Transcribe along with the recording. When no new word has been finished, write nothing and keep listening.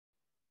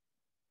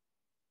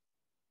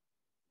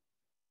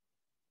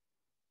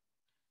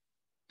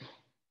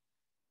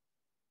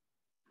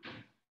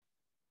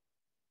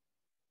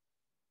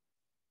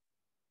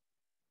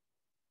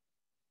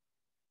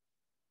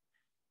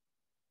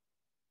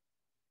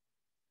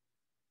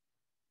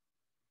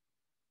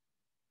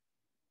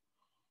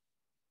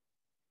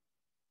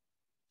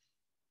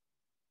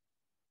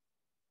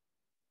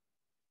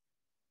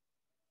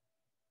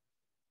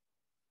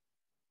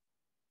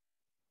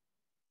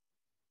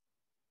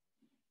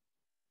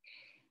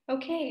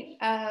Okay,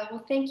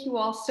 well, thank you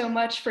all so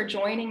much for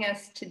joining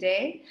us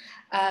today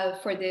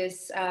for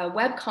this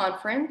web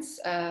conference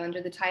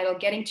under the title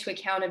Getting to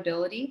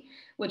Accountability,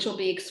 which will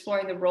be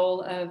exploring the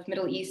role of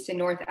Middle East and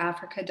North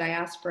Africa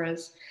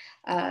diasporas,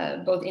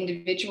 both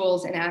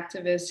individuals and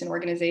activists and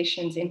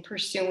organizations in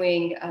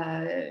pursuing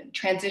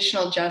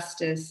transitional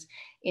justice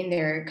in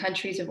their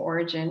countries of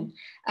origin.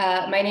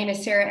 My name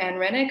is Sarah Ann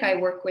Rennick. I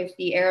work with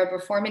the Arab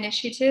Reform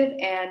Initiative,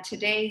 and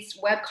today's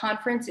web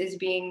conference is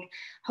being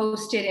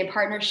hosted in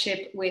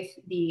partnership with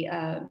the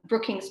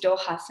Brookings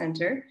Doha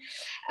Center.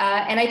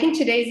 And I think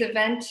today's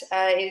event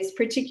is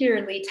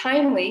particularly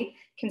timely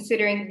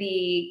considering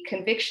the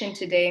conviction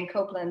today in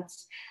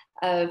Koblenz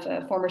of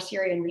a former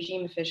Syrian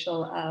regime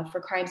official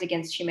for crimes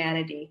against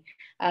humanity.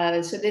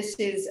 So this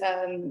is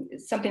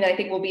something that I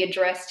think will be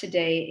addressed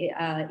today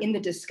in the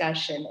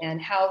discussion,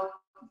 and how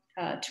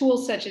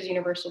tools such as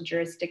universal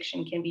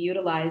jurisdiction can be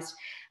utilized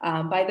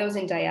by those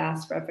in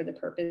diaspora for the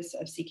purpose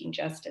of seeking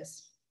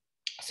justice.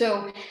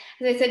 So,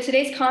 as I said,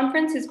 today's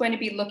conference is going to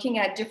be looking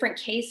at different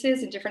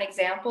cases and different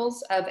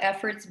examples of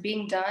efforts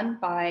being done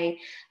by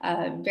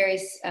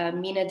various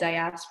MENA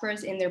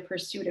diasporas in their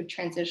pursuit of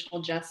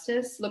transitional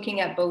justice,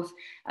 looking at both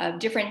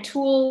different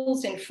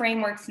tools and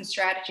frameworks and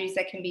strategies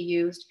that can be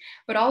used,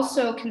 but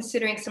also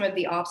considering some of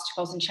the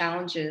obstacles and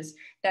challenges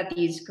that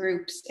these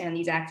groups and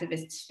these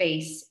activists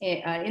face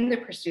in the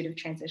pursuit of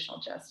transitional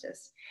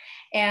justice.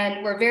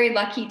 And we're very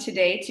lucky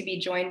today to be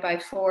joined by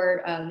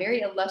four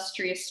very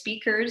illustrious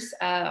speakers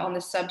on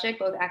the subject,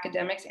 both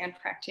academics and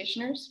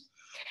practitioners.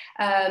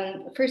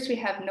 First, we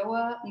have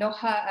Noha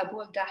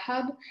Abu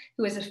Dahab,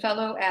 who is a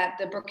fellow at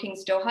the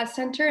Brookings Doha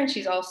Center, and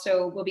she's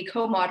also will be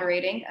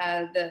co-moderating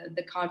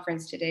the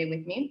conference today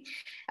with me.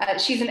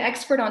 She's an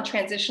expert on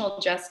transitional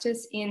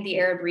justice in the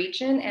Arab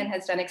region and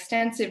has done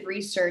extensive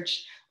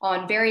research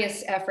on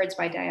various efforts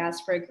by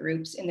diaspora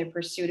groups in their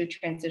pursuit of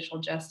transitional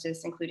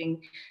justice,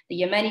 including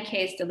the Yemeni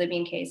case, the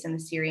Libyan case, and the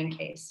Syrian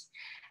case.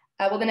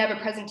 We'll then have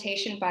a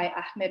presentation by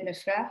Ahmed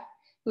Mefrah,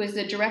 who is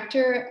the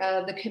director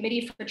of the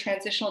Committee for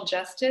Transitional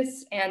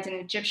Justice and an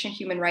Egyptian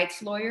human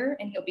rights lawyer,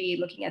 and he'll be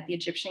looking at the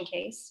Egyptian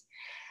case.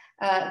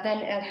 Then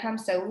Elham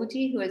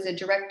Saoudi, who is the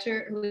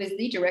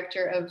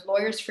director of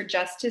Lawyers for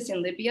Justice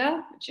in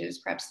Libya, which is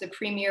perhaps the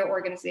premier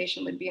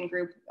organization, Libyan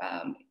group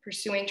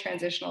pursuing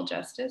transitional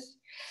justice.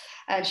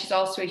 And she's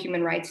also a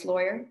human rights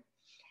lawyer.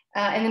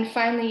 And then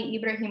finally,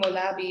 Ibrahim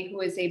Olabi, who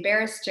is a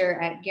barrister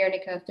at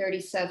Guernica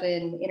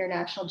 37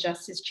 International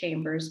Justice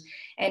Chambers,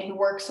 and who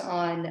works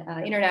on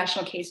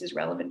international cases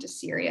relevant to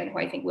Syria, and who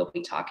I think we'll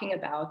be talking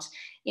about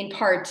in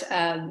part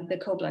the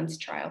Koblenz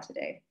trial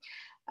today.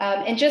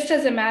 And just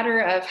as a matter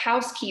of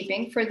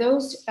housekeeping, for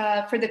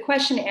the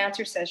question and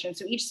answer session,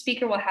 so each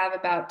speaker will have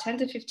about 10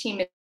 to 15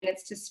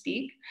 minutes to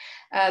speak.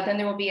 Then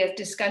there will be a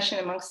discussion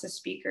amongst the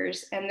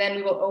speakers, and then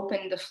we will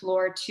open the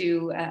floor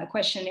to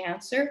question and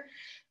answer.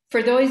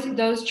 For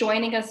those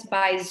joining us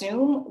by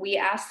Zoom, we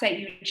ask that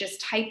you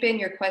just type in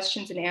your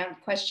questions and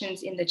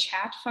questions in the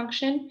chat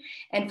function.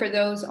 And for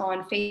those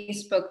on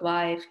Facebook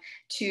Live,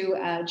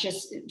 to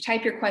just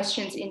type your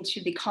questions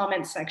into the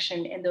comment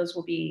section, and those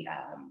will be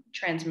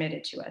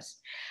transmitted to us.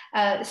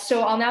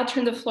 So I'll now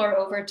turn the floor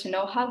over to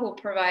Noha, who will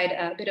provide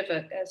a bit of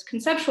a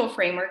conceptual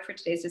framework for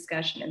today's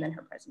discussion and then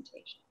her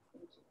presentation.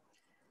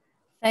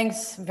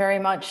 Thanks very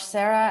much,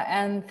 Sarah,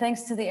 and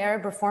thanks to the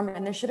Arab Reform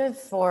Initiative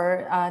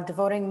for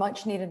devoting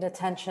much needed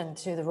attention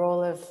to the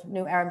role of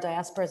new Arab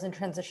diasporas in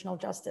transitional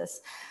justice.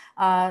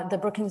 The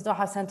Brookings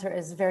Doha Center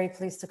is very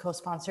pleased to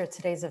co-sponsor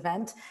today's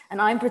event, and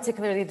I'm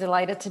particularly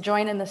delighted to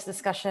join in this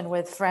discussion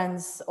with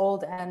friends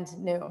old and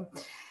new.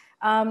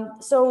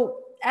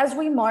 So as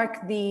we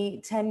mark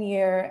the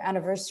 10-year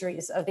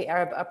anniversaries of the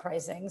Arab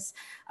uprisings,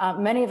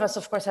 many of us,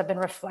 of course, have been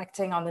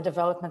reflecting on the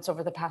developments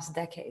over the past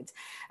decade.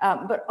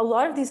 But a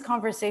lot of these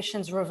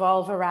conversations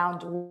revolve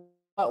around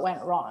what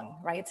went wrong,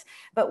 right?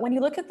 But when you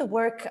look at the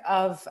work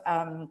of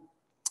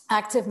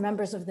active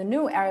members of the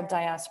new Arab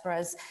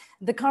diasporas,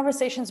 the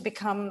conversations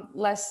become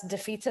less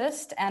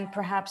defeatist and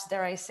perhaps,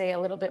 dare I say, a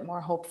little bit more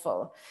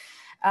hopeful.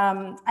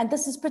 And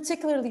this is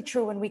particularly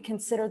true when we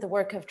consider the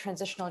work of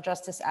transitional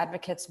justice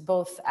advocates,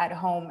 both at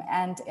home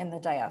and in the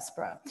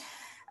diaspora.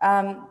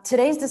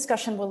 Today's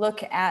discussion will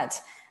look at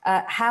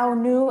how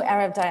new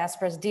Arab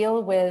diasporas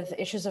deal with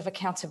issues of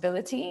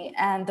accountability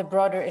and the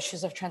broader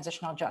issues of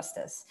transitional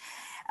justice.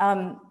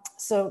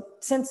 So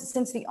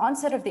since the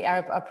onset of the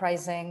Arab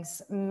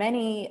uprisings,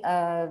 many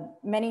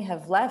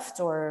have left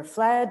or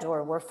fled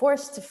or were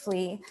forced to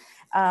flee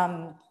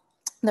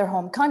their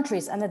home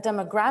countries, and the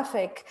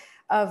demographic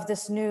of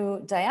this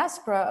new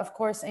diaspora, of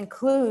course,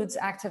 includes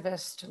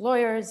activist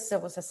lawyers,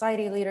 civil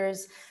society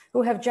leaders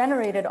who have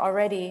generated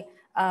already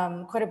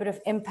quite a bit of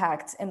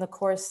impact in the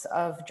course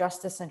of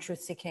justice and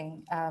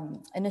truth-seeking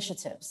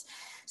initiatives.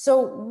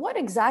 So what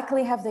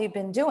exactly have they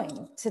been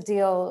doing to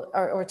deal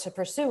or to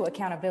pursue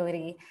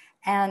accountability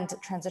and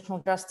transitional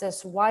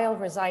justice while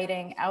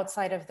residing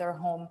outside of their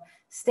home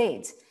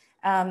state?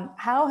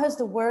 How has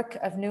the work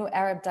of new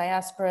Arab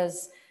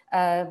diasporas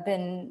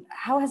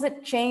how has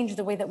it changed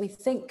the way that we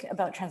think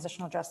about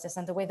transitional justice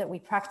and the way that we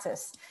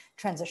practice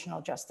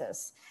transitional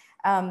justice?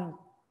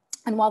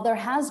 And while there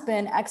has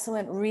been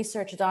excellent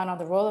research done on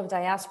the role of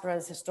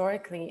diasporas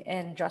historically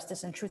in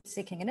justice and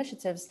truth-seeking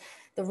initiatives,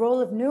 the role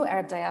of new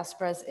Arab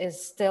diasporas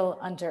is still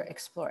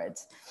underexplored.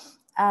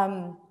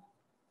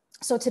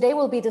 So today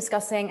we'll be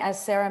discussing,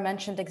 as Sarah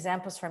mentioned,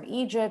 examples from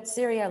Egypt,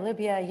 Syria,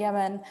 Libya,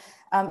 Yemen,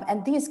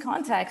 and these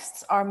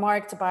contexts are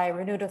marked by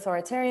renewed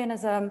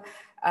authoritarianism,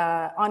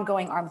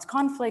 ongoing armed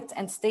conflict,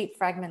 and state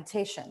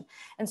fragmentation.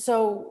 And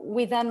so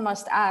we then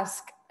must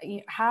ask,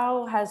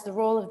 how has the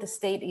role of the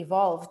state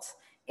evolved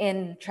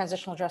in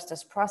transitional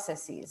justice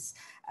processes,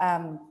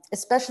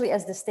 especially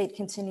as the state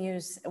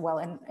continues, well,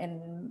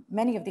 in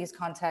many of these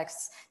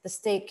contexts, the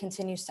state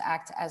continues to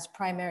act as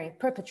primary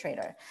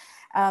perpetrator.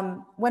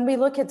 When we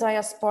look at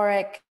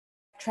diasporic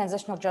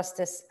transitional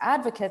justice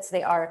advocates,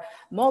 they are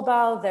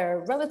mobile,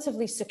 they're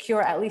relatively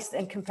secure, at least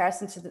in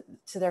comparison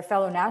to their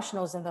fellow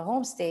nationals in the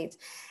home state,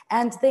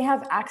 and they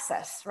have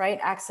access, right?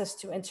 Access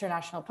to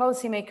international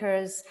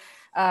policymakers,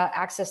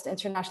 access to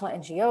international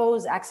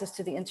NGOs, access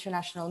to the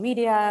international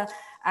media,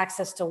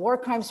 access to war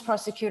crimes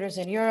prosecutors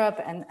in Europe,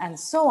 and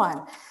so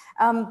on.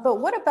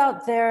 But what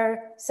about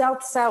their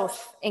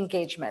South-South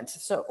engagement,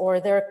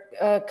 or their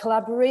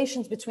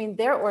collaborations between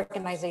their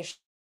organizations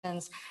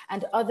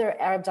and other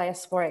Arab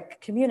diasporic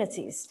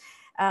communities?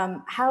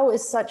 How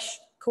is such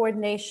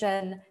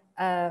coordination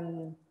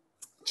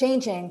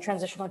changing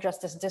transitional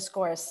justice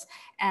discourse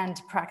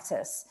and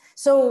practice?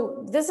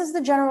 So this is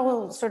the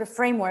general sort of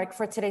framework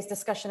for today's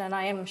discussion, and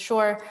I am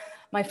sure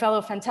my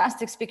fellow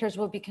fantastic speakers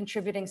will be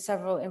contributing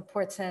several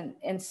important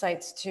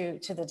insights to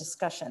the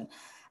discussion.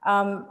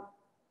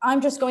 I'm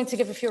just going to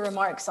give a few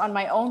remarks on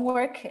my own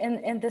work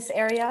in this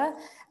area,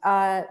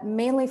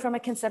 mainly from a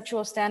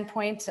conceptual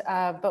standpoint,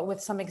 but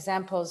with some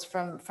examples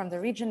from the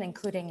region,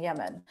 including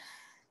Yemen.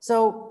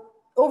 So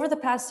over the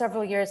past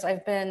several years,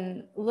 I've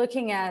been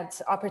looking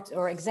at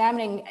or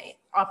examining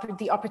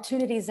the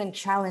opportunities and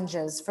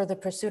challenges for the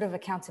pursuit of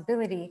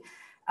accountability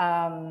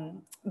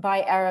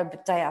by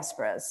Arab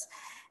diasporas.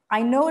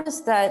 I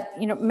noticed that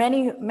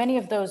many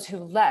of those who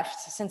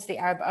left since the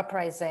Arab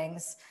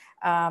uprisings,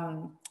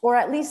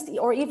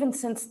 or even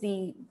since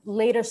the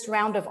latest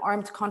round of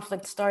armed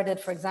conflict started,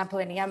 for example,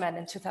 in Yemen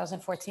in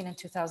 2014 and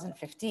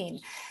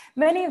 2015,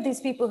 many of these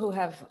people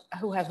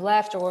who have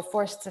left or were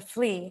forced to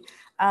flee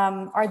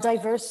are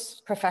diverse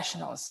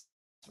professionals,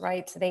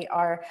 right? They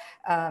are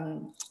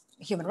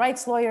human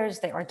rights lawyers,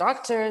 they are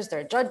doctors,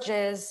 they're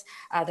judges,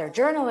 they're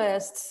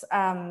journalists,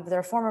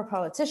 they're former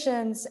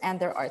politicians, and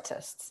they're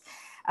artists.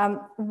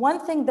 One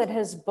thing that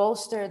has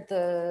bolstered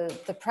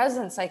the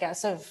presence, I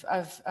guess,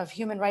 of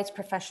human rights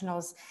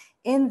professionals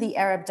in the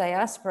Arab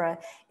diaspora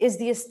is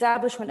the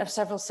establishment of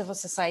several civil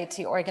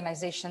society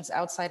organizations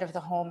outside of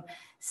the home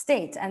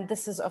state. And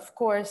this is, of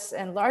course,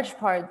 in large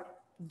part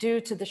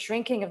due to the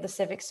shrinking of the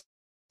civic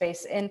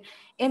space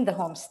in the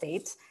home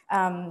state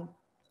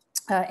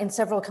in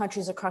several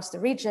countries across the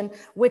region,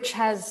 which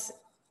has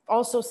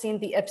also seen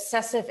the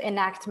obsessive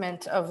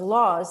enactment of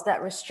laws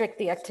that restrict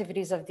the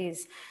activities of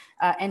these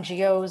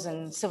NGOs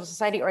and civil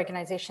society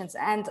organizations,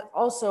 and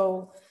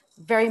also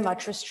very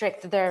much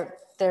restrict their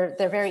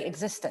very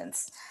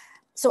existence.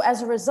 So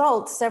as a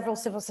result, several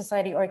civil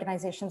society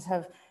organizations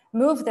have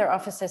moved their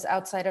offices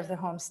outside of the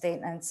home state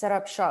and set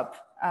up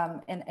shop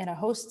in a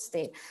host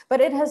state.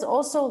 But it has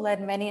also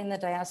led many in the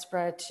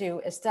diaspora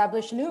to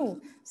establish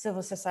new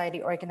civil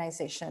society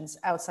organizations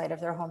outside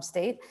of their home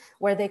state,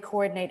 where they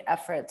coordinate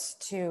efforts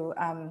to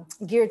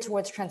geared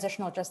towards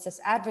transitional justice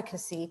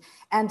advocacy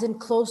and in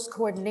close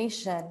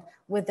coordination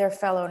with their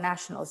fellow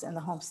nationals in the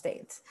home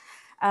state.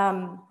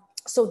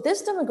 So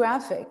this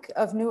demographic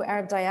of new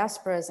Arab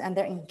diasporas and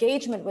their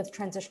engagement with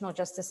transitional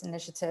justice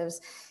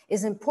initiatives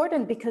is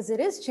important because it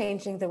is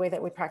changing the way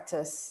that we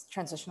practice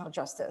transitional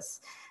justice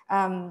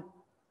in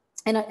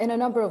a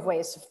number of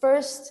ways.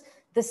 First,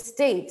 the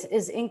state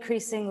is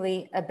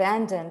increasingly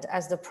abandoned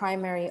as the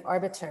primary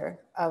arbiter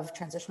of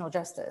transitional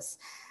justice.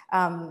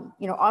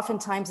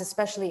 Oftentimes,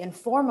 especially in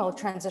formal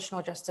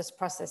transitional justice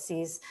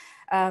processes,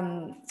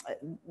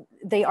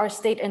 they are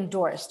state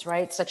endorsed,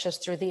 right? Such as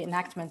through the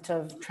enactment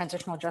of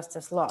transitional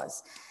justice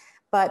laws.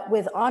 But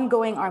with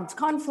ongoing armed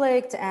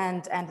conflict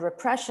and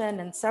repression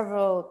in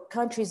several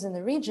countries in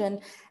the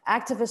region,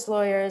 activist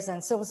lawyers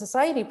and civil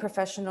society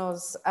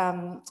professionals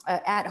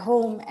at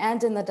home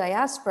and in the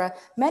diaspora,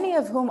 many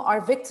of whom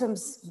are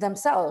victims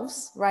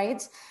themselves,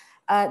 right?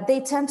 They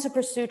tend to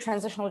pursue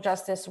transitional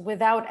justice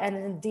without and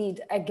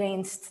indeed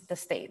against the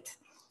state.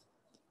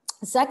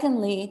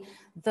 Secondly,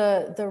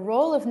 the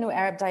role of new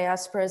Arab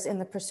diasporas in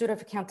the pursuit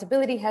of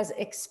accountability has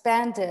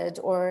expanded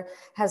or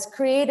has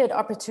created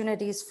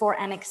opportunities for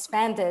an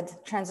expanded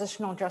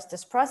transitional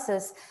justice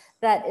process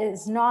that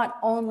is not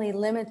only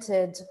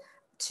limited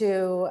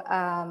to,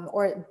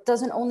 or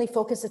doesn't only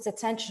focus its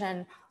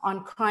attention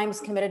on crimes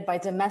committed by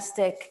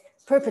domestic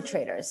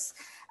perpetrators.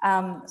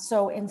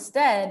 So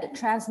instead,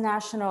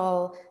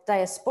 transnational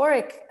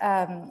diasporic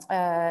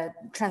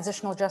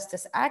transitional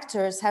justice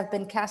actors have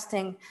been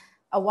casting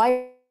a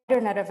wider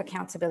net of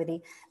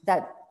accountability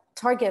that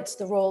targets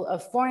the role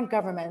of foreign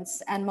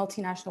governments and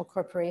multinational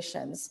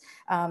corporations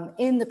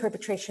in the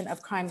perpetration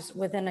of crimes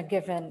within a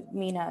given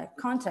MENA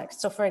context.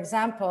 So for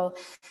example,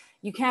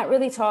 you can't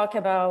really talk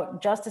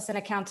about justice and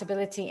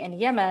accountability in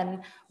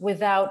Yemen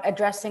without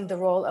addressing the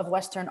role of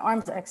Western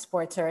arms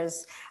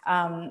exporters,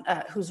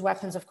 whose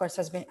weapons, of course,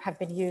 have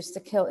been used to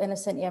kill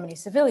innocent Yemeni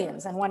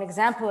civilians. And one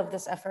example of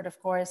this effort, of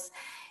course,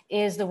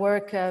 is the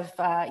work of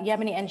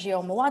Yemeni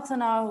NGO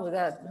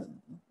Muwatana,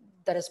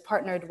 that is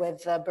partnered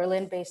with the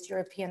Berlin-based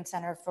European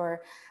Center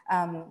for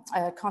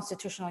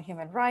Constitutional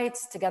Human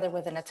Rights, together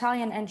with an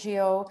Italian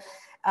NGO.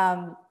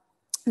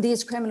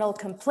 These criminal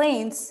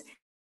complaints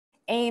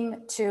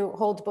aim to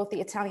hold both the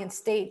Italian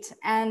state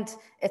and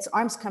its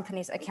arms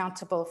companies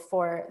accountable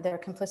for their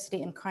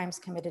complicity in crimes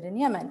committed in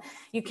Yemen.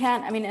 You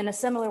can't, I mean, in a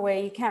similar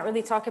way, you can't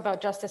really talk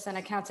about justice and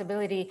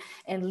accountability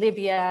in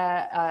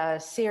Libya,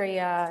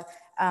 Syria,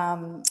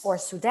 or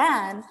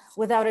Sudan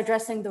without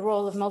addressing the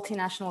role of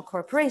multinational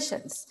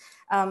corporations.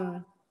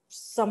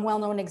 Some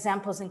well-known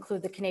examples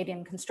include the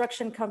Canadian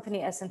construction company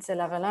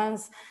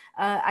SNC-Lavalin's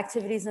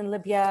activities in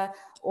Libya,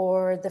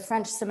 or the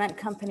French cement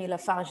company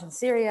Lafarge in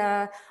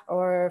Syria,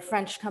 or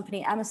French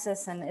company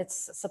Amicis and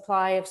its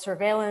supply of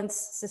surveillance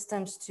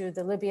systems to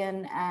the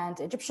Libyan and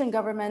Egyptian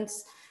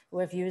governments, who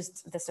have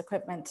used this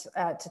equipment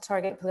to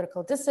target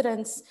political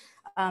dissidents.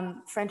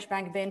 French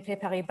bank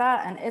BNP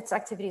Paribas and its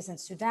activities in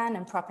Sudan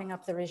and propping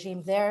up the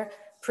regime there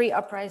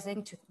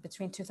pre-uprising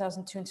between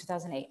 2002 and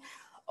 2008.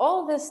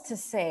 All this to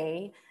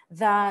say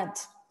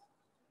that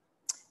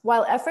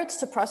while efforts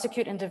to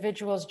prosecute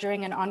individuals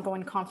during an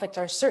ongoing conflict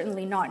are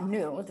certainly not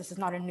new, this is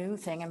not a new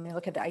thing. I mean,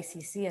 look at the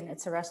ICC and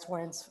its arrest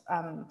warrants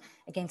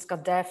against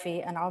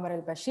Gaddafi and Omar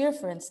al-Bashir,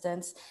 for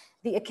instance.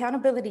 The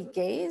accountability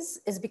gaze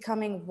is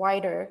becoming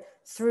wider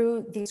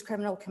through these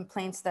criminal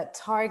complaints that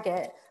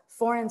target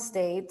foreign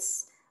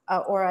states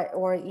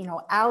or you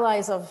know,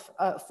 allies of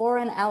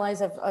foreign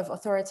allies of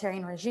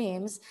authoritarian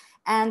regimes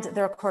and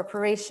their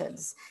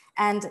corporations.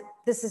 And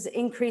this is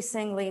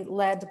increasingly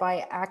led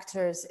by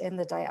actors in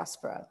the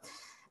diaspora.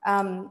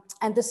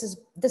 And this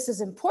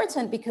is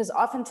important because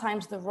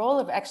oftentimes the role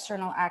of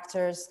external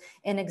actors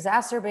in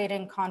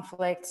exacerbating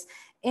conflicts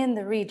in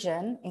the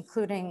region,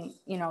 including,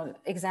 you know,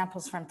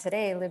 examples from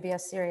today, Libya,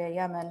 Syria,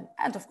 Yemen,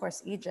 and of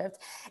course, Egypt,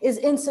 is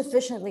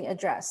insufficiently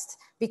addressed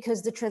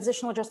because the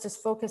transitional justice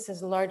focus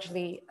is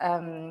largely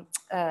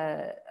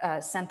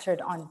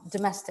centered on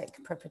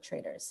domestic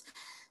perpetrators.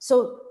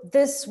 So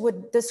this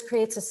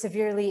creates a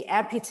severely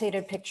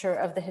amputated picture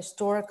of the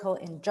historical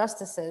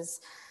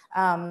injustices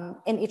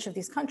in each of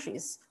these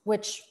countries,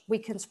 which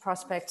weakens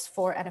prospects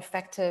for an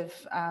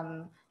effective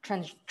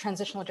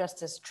transitional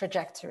justice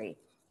trajectory.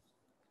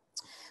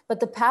 But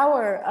the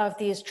power of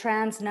these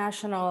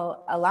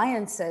transnational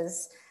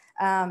alliances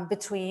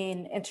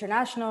between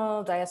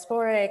international,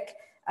 diasporic,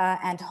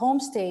 and home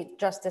state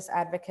justice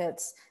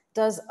advocates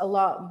does a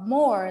lot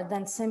more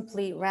than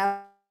simply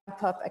ramp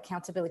up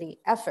accountability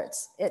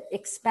efforts. It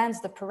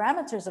expands the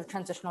parameters of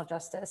transitional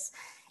justice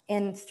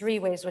in three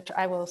ways, which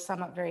I will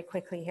sum up very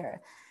quickly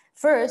here.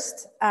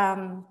 First,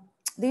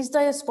 these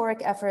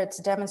diasporic efforts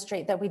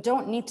demonstrate that we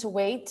don't need to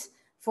wait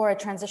for a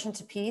transition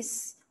to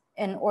peace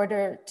in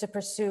order to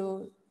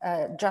pursue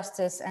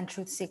justice and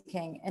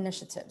truth-seeking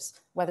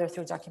initiatives, whether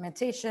through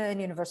documentation,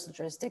 universal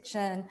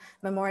jurisdiction,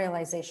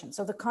 memorialization.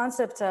 So the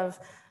concept of,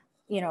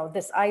 you know,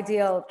 this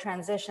ideal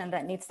transition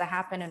that needs to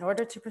happen in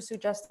order to pursue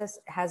justice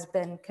has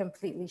been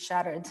completely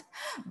shattered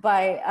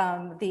by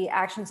the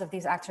actions of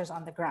these actors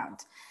on the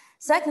ground.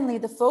 Secondly,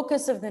 the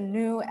focus of the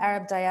new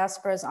Arab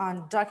diasporas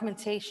on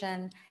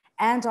documentation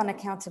and on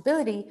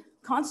accountability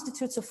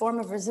constitutes a form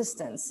of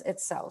resistance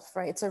itself,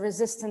 right? It's a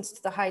resistance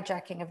to the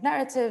hijacking of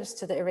narratives,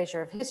 to the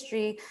erasure of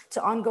history,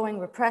 to ongoing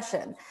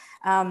repression.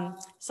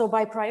 So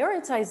by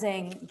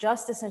prioritizing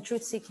justice and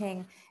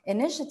truth-seeking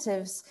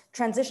initiatives,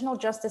 transitional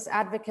justice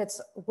advocates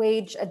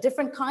wage a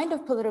different kind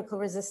of political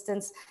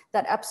resistance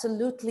that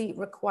absolutely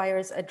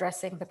requires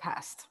addressing the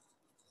past.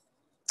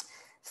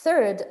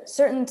 Third,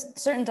 certain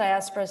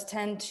diasporas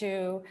tend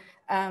to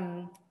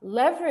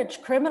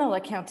leverage criminal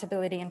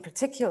accountability in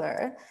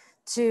particular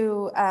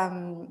to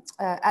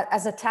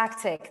as a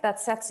tactic that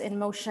sets in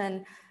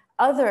motion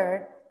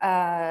other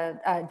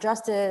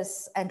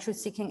justice and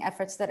truth-seeking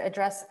efforts that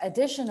address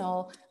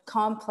additional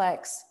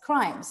complex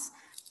crimes,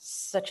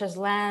 such as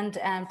land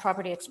and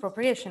property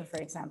expropriation, for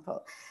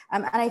example.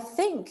 And I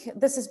think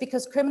this is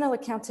because criminal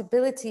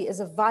accountability is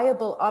a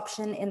viable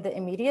option in the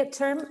immediate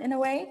term, in a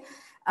way,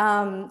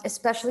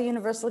 especially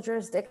universal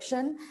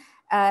jurisdiction.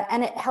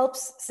 And it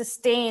helps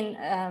sustain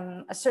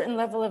a certain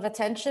level of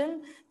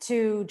attention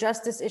to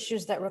justice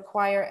issues that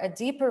require a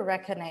deeper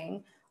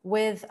reckoning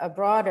with a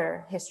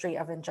broader history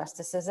of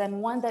injustices,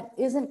 and one that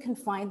isn't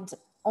confined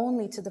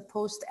only to the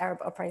post-Arab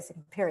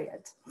uprising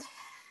period.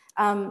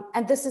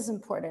 And this is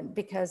important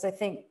because I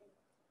think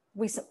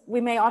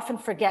we may often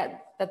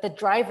forget that the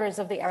drivers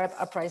of the Arab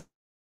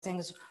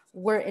uprisings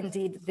were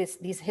indeed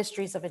these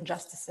histories of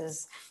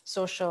injustices,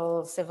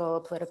 social, civil,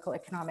 political,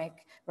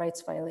 economic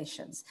rights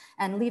violations.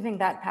 And leaving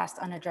that past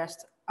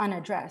unaddressed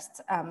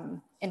unaddressed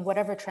in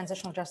whatever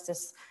transitional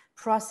justice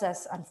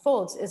process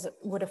unfolds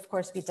would of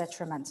course be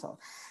detrimental.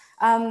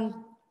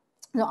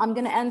 No, I'm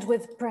going to end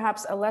with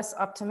perhaps a less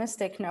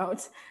optimistic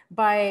note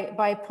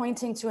by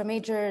pointing to a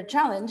major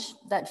challenge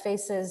that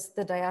faces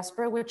the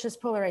diaspora, which is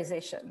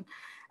polarization.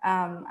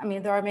 I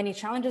mean, there are many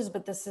challenges,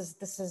 but this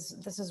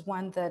is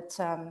one that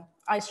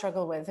I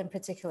struggle with in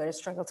particular.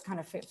 Struggle to kind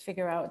of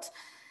figure out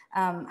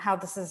how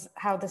this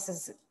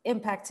is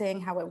impacting,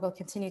 how it will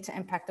continue to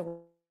impact the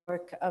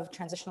work of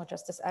transitional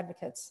justice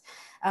advocates.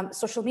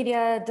 Social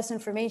media,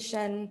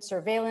 disinformation,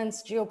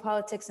 surveillance,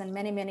 geopolitics, and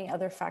many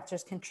other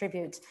factors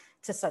contribute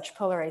to such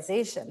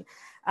polarization.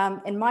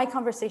 In my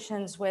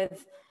conversations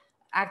with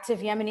active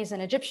Yemenis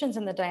and Egyptians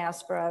in the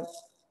diaspora,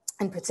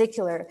 in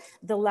particular,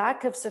 the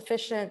lack of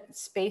sufficient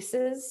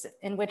spaces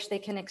in which they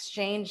can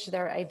exchange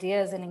their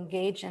ideas and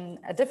engage in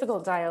a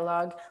difficult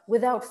dialogue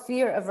without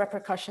fear of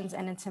repercussions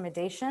and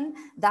intimidation,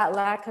 that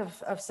lack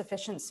of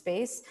sufficient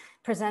space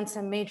presents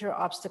a major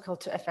obstacle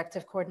to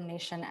effective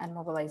coordination and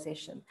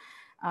mobilization.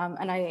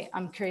 And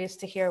I'm curious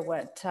to hear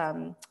what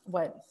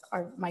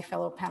my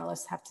fellow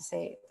panelists have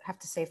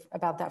to say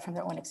about that from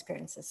their own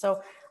experiences.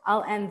 So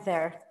I'll end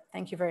there.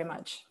 Thank you very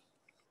much.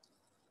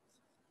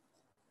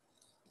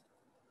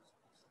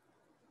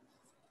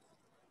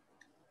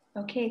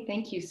 Okay,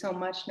 thank you so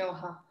much,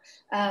 Noha.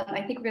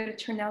 I think we're going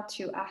to turn now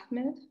to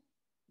Ahmed.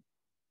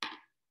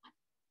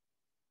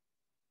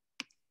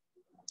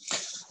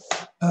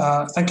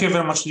 Thank you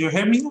very much. Do you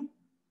hear me?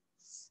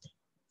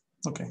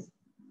 Okay.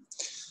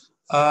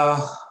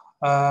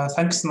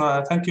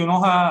 Thank you,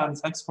 Noha, and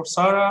thanks for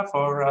Sarah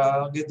for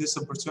getting this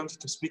opportunity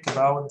to speak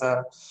about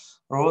the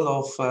role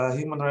of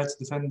human rights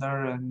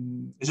defender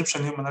and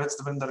Egyptian human rights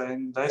defender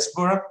in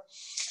diaspora.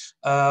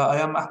 I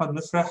am Ahmed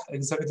Mifrah,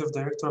 Executive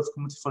Director of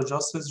Committee for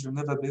Justice,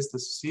 Geneva-based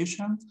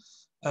association,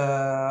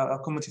 a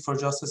Committee for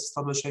Justice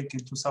established in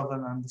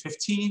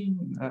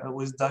 2015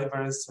 with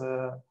diverse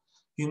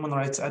human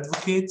rights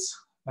advocates,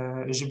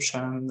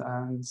 Egyptian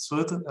and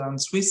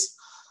Swiss.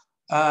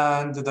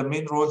 And the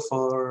main role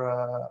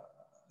for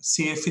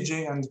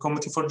CFJ and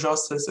Committee for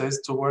Justice is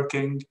to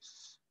working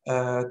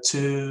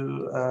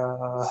to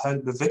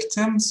help the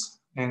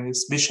victims, and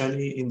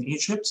especially in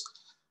Egypt,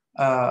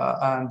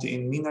 and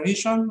in MENA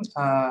region,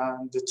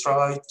 and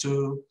try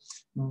to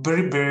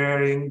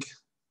preparing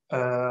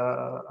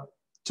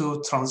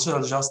to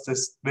transitional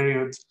justice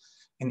period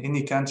in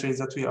any country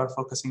that we are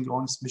focusing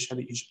on,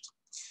 especially Egypt.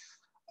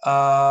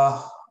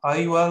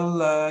 I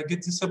will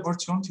get this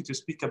opportunity to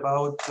speak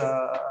about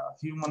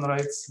human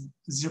rights,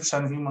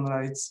 Egyptian human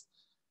rights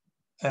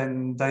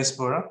and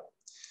diaspora.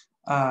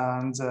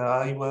 And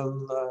I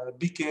will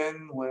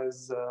begin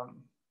with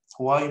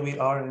why we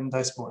are in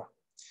diaspora.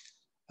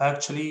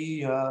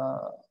 Actually,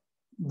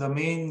 the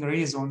main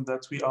reason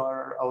that we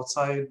are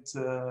outside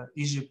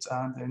Egypt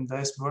and in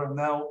diaspora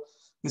now,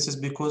 this is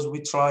because we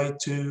try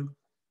to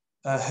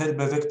help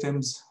the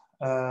victims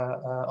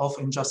of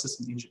injustice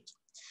in Egypt.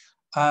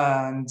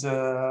 And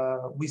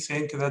we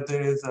think that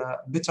there is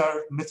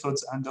better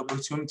methods and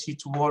opportunity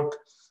to work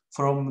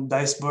from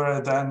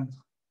diaspora than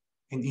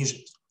in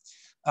Egypt.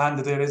 And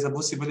there is a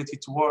possibility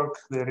to work,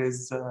 there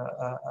is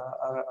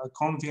a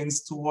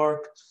convenience to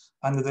work,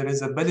 and there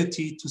is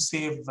ability to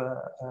save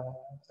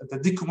the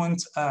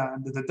document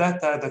and the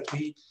data that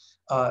we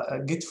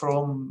get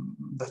from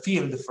the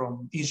field,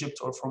 from Egypt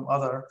or from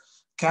other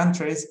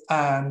countries,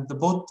 and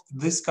put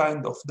this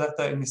kind of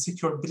data in a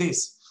secure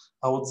place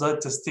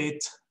outside the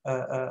state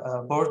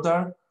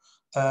border,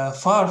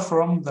 far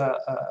from the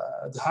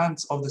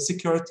hands of the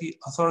security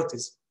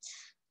authorities.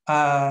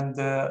 And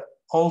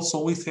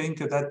also, we think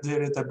that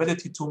there is the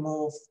ability to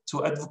move,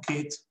 to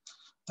advocate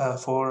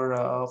for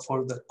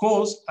the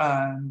cause,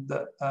 and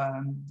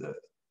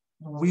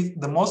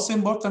the most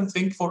important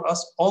thing for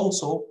us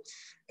also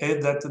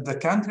is that the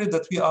country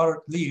that we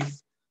are live,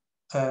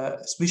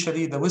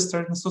 especially the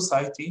Western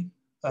society,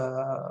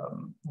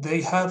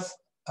 they have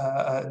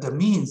the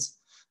means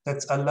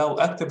that allow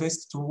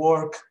activists to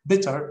work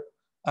better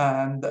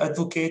and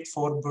advocate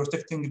for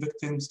protecting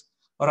victims'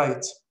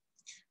 rights.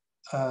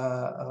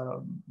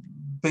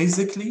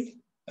 Basically,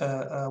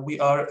 we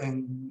are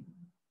in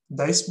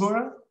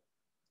diaspora,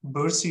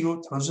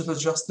 pursue transitional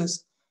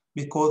justice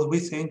because we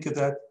think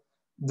that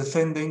this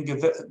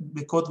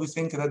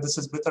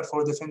is better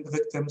for defending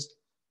victims'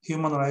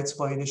 human rights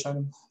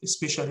violation,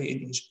 especially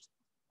in Egypt.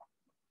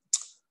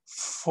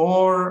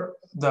 For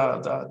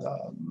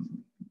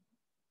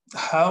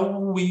how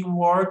we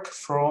work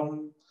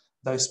from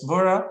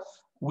diaspora,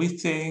 we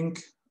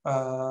think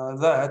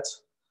that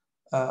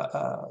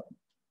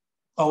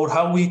or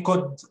how we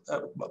could,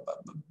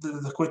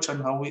 the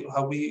question,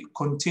 how we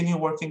continue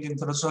working in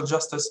transitional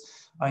justice,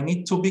 I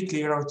need to be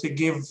clear or to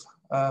give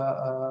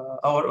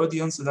our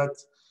audience that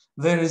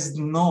there is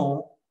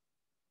no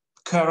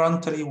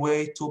currently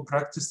way to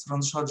practice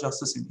transitional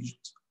justice in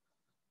Egypt,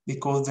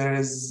 because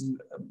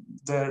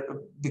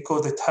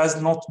because it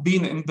has not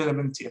been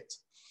implemented yet.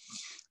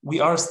 We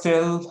are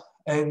still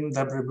in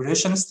the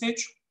preparation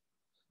stage.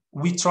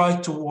 We try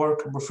to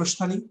work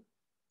professionally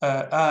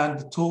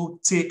and to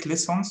take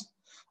lessons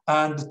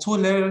and to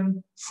learn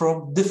from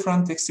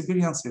different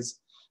experiences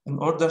in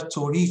order to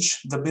reach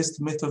the best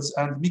methods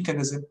and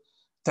mechanisms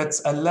that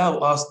allow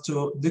us to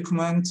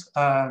document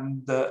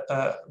and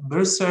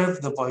preserve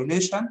the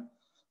violation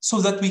so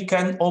that we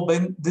can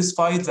open this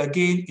fight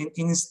again in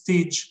any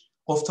stage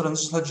of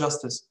transitional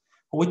justice,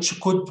 which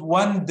could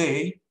one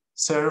day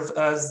serve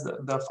as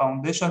the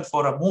foundation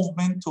for a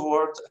movement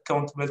toward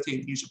accountability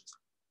in Egypt.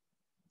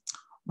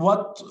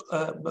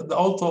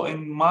 Also,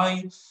 in my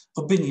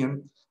opinion,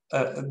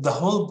 the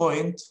whole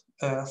point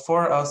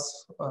for us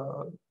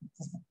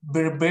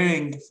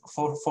preparing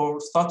for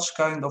such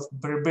kind of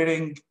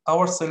preparing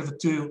ourselves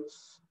to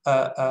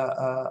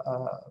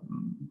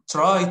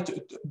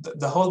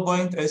the whole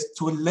point is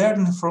to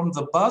learn from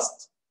the past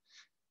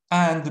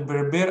and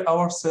prepare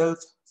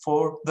ourselves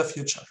for the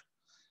future.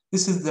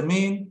 This is the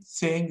main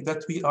thing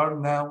that we are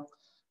now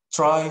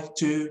trying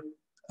to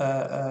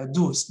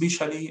do,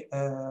 especially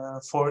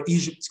for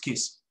Egypt's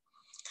case.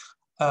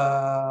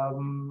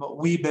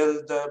 We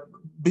build,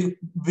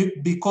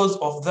 because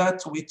of that,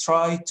 we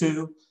try to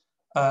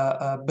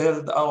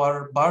build our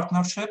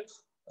partnership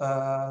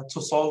to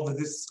solve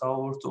this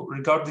or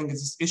regarding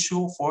this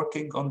issue of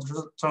working on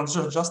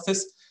transitional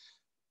justice.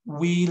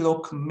 We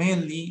look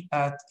mainly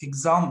at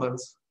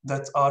examples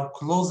that are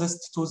closest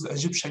to the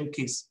Egyptian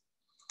case.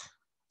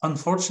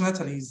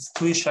 Unfortunately, the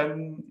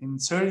situation in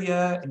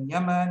Syria, in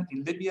Yemen,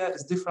 in Libya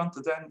is different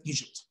than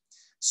Egypt.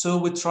 So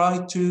we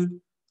try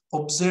to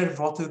observe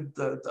what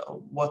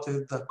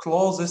is the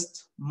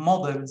closest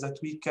model that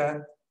we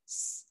can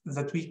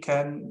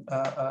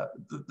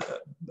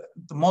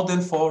the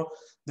model for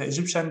the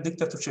Egyptian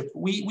dictatorship.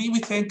 We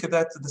think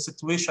that the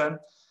situation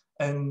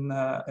in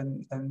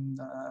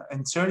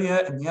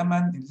Syria, in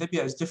Yemen, in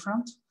Libya is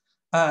different,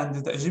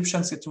 and the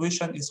Egyptian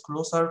situation is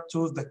closer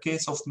to the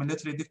case of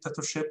military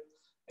dictatorship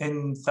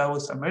in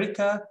South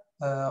America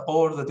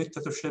or the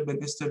dictatorship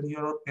in Eastern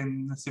Europe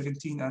in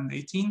 17 and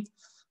 18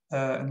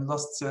 in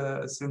last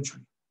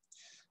century.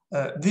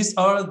 These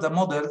are the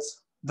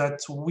models that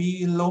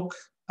we look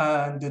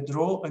and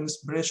draw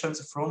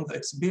inspirations from the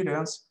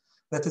experience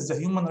that is the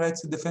human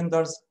rights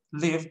defenders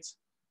lived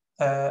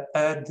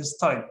at this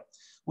time.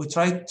 We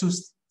try to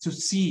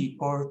see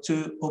or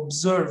to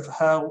observe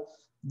how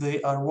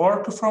they are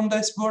working from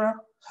diaspora,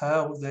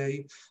 how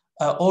they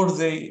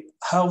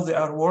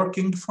are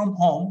working from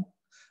home,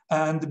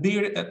 and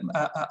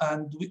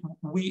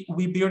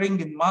we bearing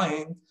in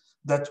mind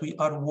that we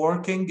are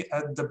working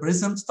at the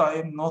present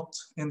time, not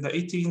in the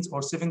 18th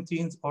or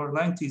 17th or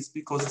 90s,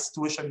 because the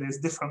situation is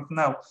different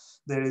now.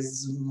 There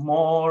is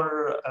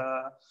more,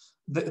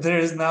 there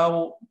is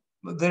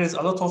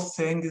a lot of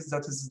things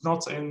that is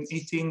not in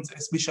 18th,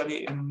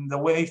 especially in the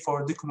way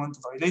for document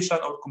violation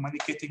or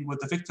communicating with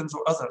the victims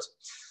or others.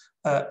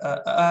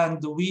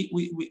 And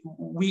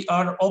we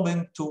are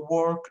open to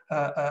work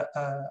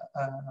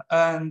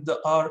and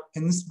are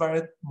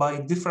inspired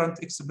by different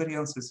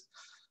experiences,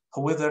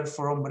 whether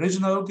from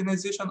regional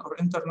organization or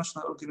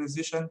international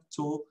organization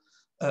to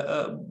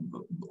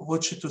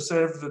which to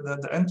serve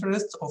the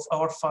interest of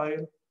our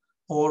file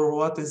or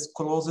what is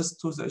closest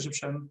to the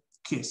Egyptian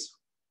case.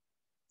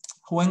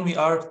 When we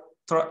are,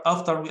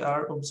 after we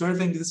are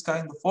observing this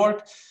kind of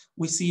work,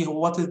 we see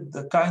what is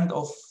the kind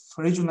of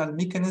regional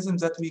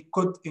mechanisms that we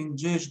could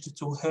engage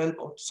to help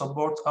or to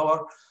support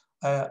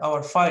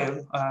our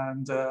file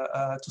and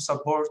to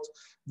support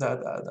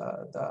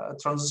the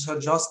transitional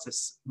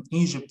justice in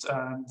Egypt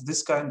and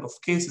this kind of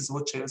cases,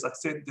 which, as I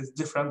said, is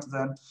different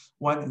than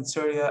one in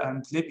Syria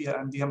and Libya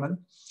and Yemen.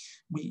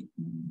 We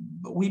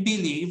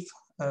believe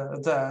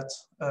that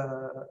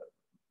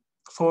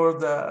for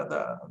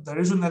the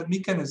regional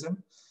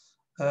mechanism,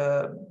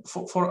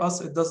 for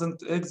us, it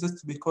doesn't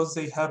exist because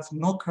they have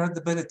no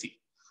credibility.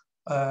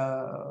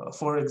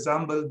 For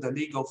example, the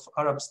League of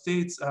Arab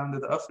States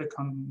and the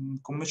African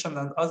Commission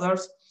and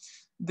others,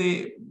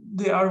 they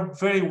are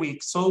very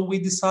weak. So we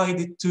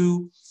decided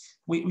to,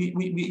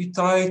 we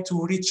try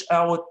to reach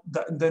out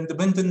the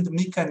independent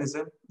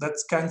mechanism that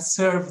can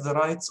serve the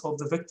rights of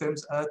the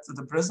victims at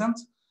the present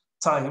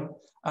time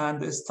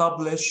and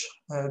establish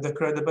the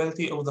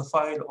credibility of the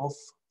file of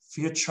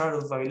future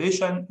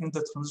violation in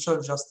the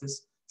transitional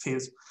justice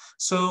phase.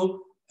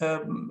 So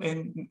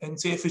in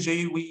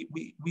CFJ,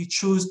 we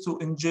choose to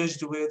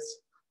engage with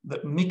the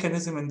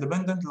mechanism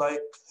independent,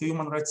 like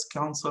Human Rights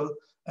Council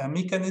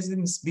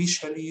mechanism,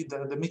 especially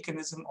the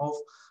mechanism of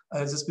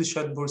the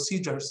special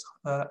procedures.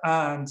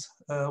 And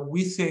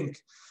we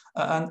think,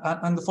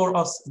 and for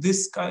us,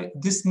 this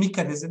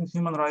mechanism,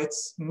 human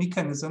rights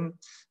mechanism,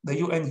 the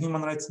UN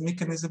human rights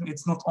mechanism,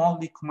 it's not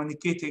only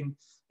communicating,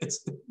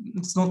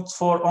 it's not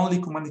for only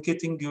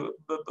communicating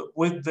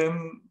with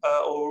them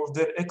or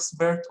their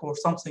expert or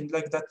something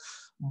like that,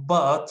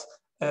 but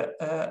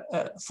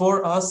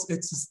for us,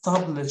 it's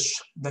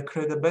establish the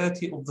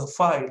credibility of the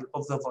file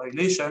of the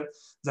violation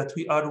that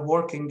we are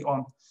working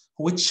on,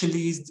 which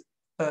lead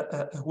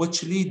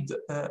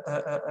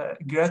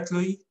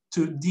greatly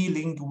to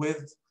dealing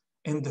with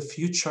in the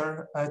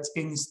future at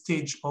any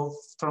stage of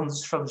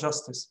transitional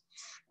justice,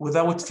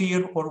 without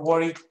fear or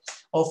worry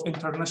of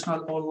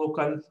international or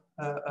local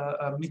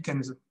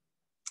mechanism.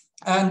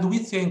 And we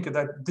think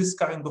that this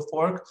kind of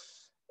work,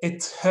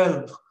 it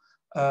helps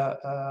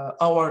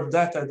our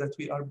data that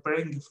we are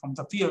bringing from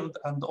the field,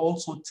 and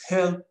also it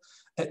help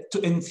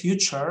in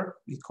future,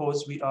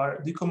 because we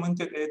are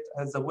documented it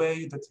as a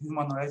way that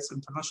human rights,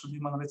 international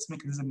human rights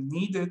mechanism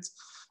needed.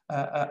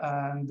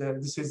 And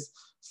this is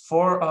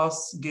for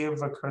us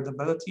give a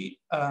credibility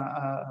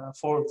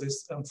for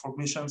this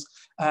information.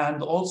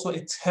 And also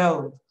it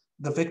help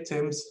the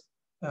victims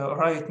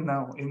right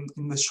now in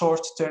the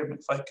short term,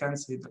 if I can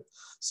say that.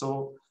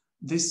 So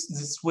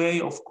this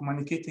way of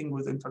communicating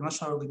with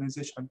international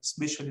organizations,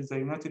 especially the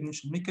United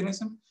Nations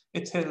mechanism,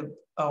 it helped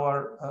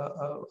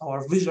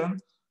our vision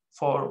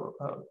for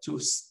to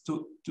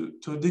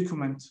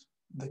document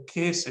the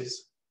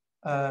cases.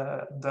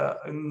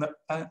 And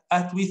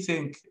we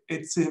think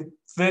it's a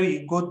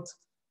very good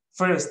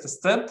first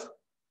step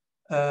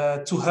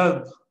to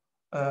help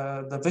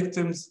the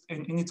victims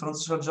in any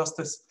transitional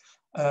justice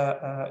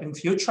in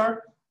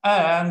future,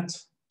 and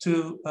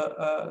to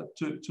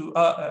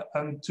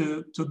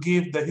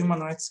give the Human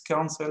Rights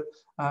Council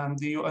and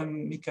the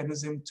UN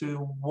mechanism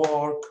to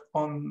work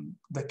on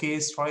the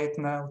case right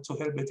now to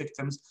help the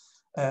victims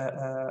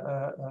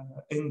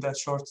in the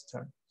short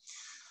term.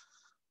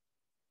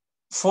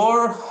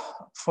 For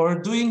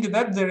doing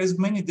that, there is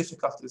many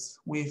difficulties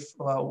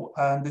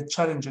and the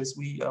challenges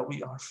we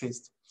are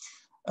faced.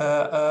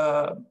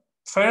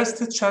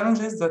 First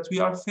challenges that we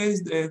are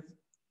faced is,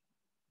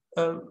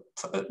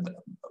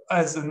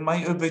 as in my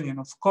opinion,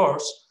 of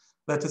course,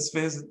 that is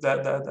faced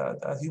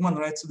the human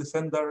rights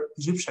defender,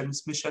 Egyptian,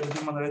 especially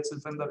human rights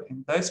defender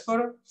in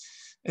diaspora,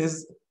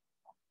 is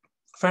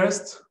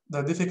first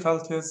the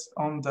difficulties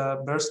on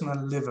the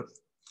personal level.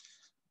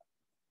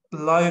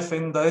 Life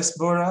in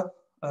diaspora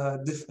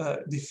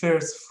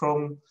differs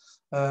from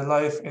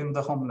life in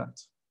the homeland,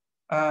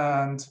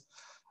 and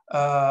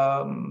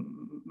a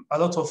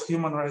lot of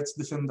human rights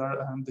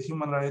defender and the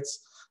human rights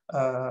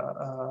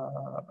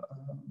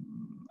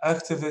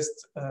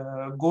activists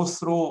go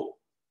through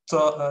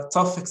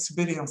tough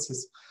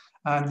experiences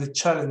and the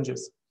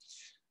challenges.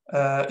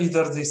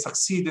 Either they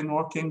succeed in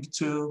working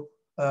to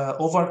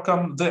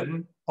overcome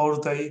them, or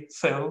they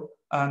fail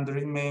and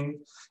remain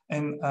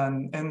in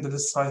an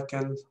endless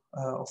cycle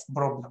of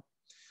problem.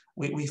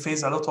 We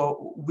face a lot of,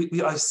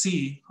 I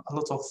see a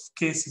lot of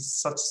cases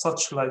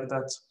such like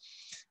that.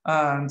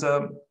 And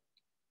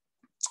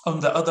on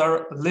the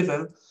other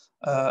level,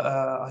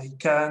 I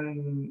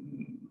can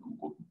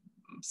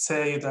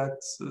say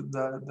that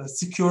the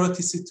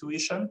security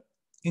situation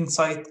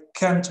inside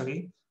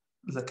the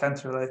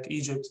country like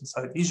Egypt,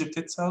 inside Egypt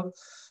itself,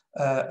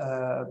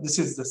 this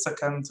is the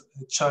second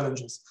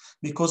challenges,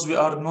 because we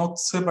are not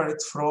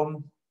separate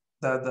from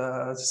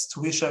the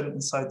situation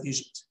inside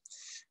Egypt,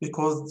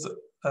 because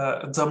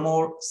the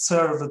more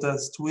serve the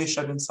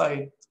situation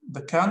inside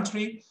the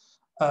country,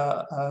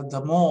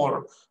 the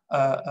more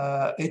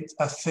it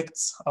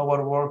affects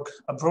our work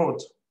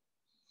abroad.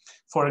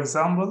 For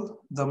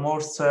example, the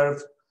more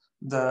serve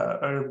the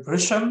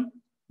repression,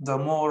 the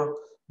more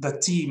the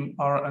team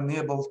are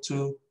unable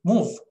to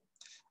move.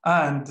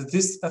 And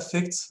this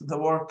affects the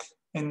work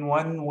in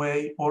one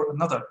way or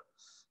another,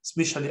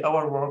 especially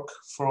our work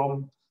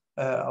from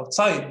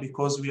outside,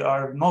 because we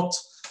are not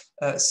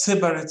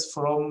separate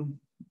from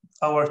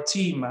our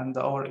team and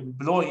our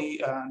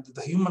employee, and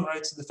the human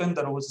rights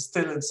defender was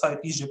still inside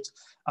Egypt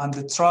and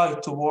they try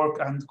to work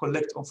and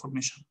collect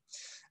information.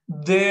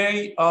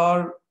 They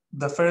are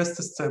the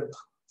first step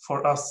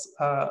for us,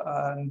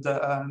 and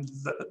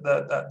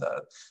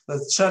the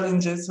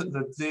challenges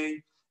that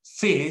they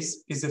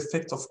face is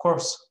affect, of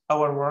course,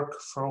 our work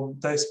from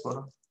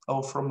diaspora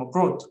or from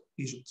abroad,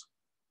 Egypt.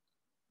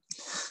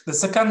 The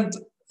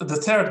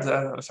third,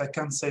 if I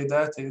can say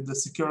that, the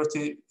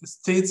security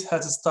states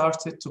has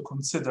started to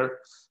consider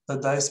the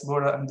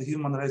diaspora and the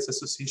Human Rights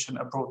Association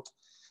abroad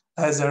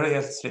as a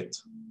real threat.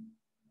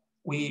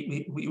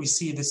 We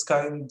see this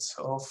kind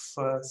of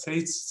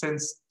threats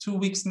since 2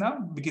 weeks now,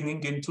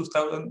 beginning in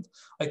 2000,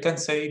 I can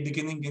say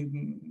beginning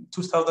in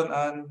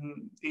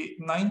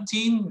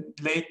 2019,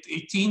 late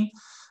 18,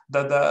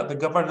 that the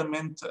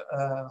government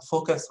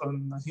focused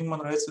on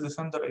human rights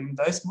defender in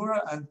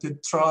diaspora and to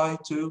try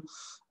to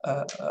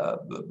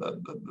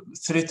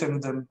threaten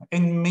them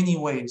in many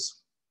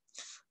ways,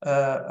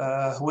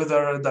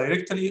 whether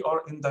directly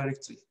or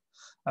indirectly.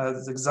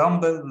 As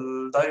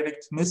example,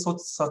 direct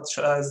methods such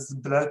as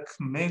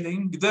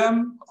blackmailing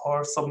them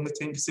or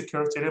submitting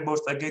security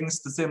reports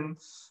against them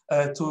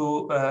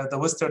to the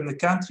Western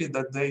country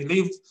that they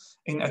live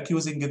in,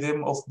 accusing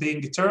them of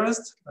being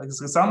terrorists, as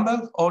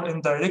example, or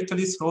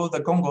indirectly through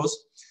the Congos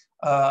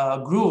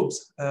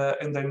groups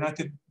in the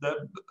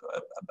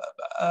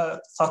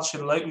such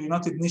like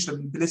United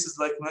Nations, places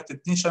like United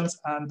Nations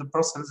and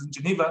Brussels and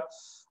Geneva.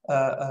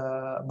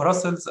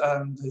 Brussels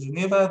and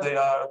Geneva, they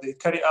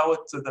carry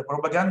out the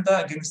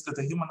propaganda against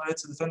the human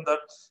rights defender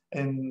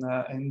in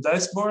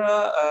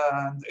diaspora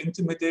and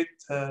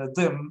intimidate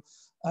them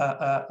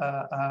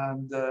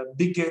and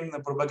begin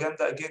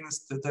propaganda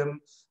against them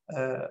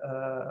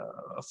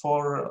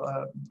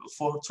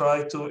for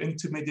try to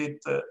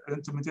intimidate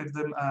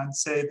them and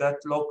say that,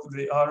 look,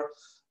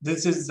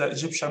 this is the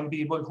Egyptian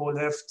people who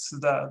left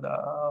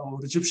or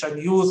Egyptian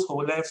youth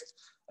who left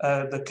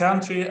the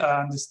country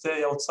and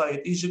stay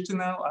outside Egypt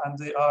now, and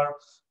they are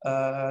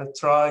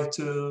try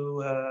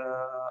to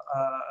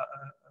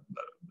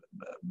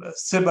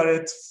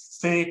separate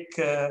fake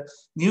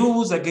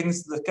news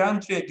against the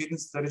country,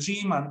 against the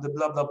regime, and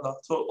blah blah blah.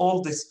 So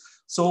all this.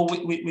 So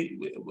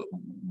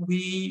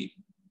we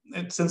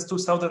since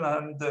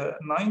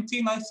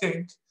 2019, I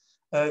think,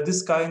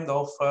 this kind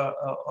of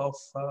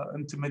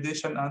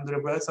intimidation and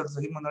reprisals,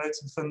 the human rights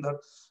defender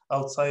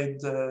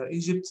outside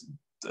Egypt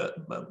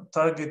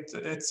target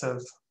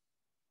itself.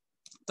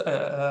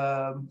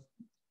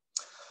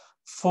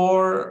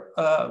 For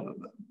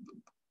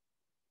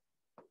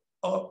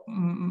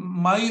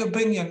my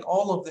opinion,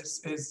 all of this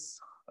is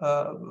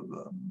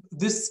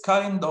this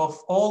kind of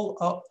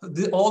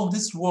all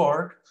this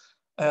work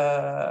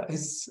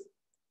is,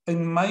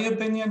 in my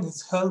opinion,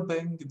 is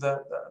helping the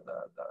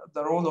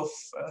role of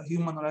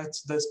human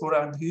rights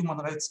diaspora and human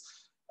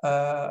rights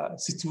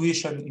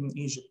situation in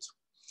Egypt.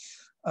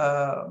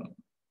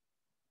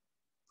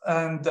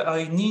 And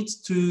I need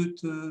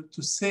to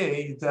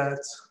say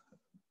that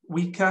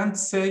we can't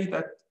say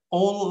that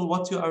all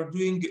what you are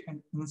doing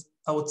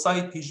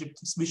outside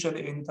Egypt,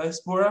 especially in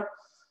diaspora,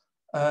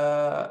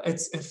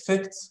 it's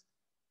affects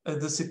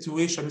the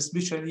situation,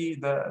 especially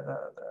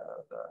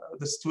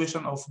the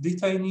situation of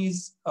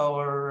detainees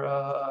or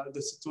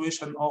the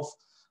situation of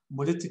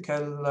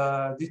political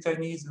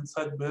detainees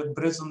inside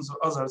prisons or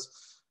others.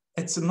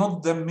 It's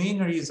not the main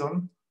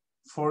reason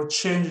for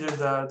changing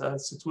the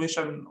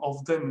situation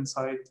of them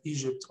inside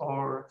Egypt,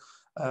 or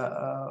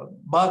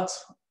but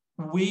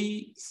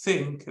we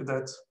think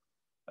that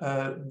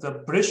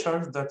the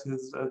pressure that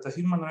is the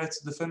human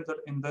rights defender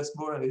in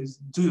diaspora is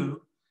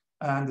due,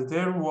 and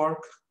their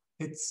work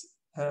it's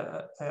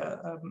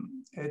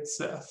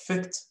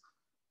affect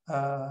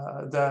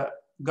the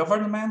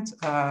government,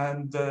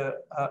 and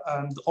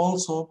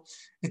also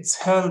it's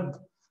help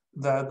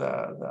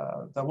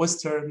the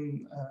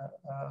Western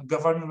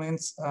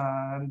governments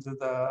and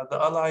the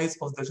allies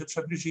of the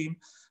Egyptian regime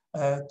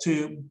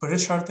to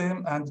pressure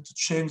them and to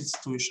change the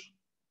situation.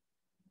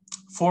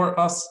 For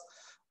us,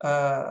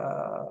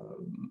 the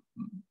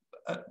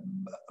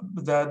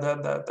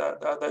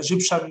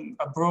Egyptian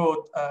abroad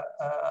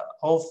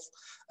of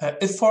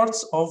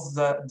efforts of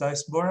the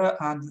diaspora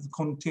and the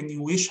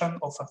continuation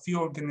of a few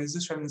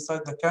organizations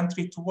inside the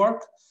country to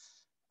work,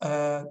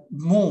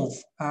 move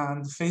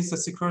and face the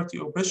security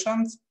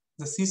operations,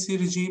 the Sisi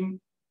regime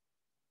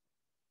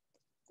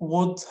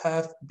would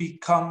have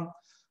become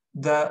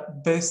the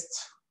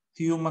best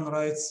human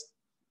rights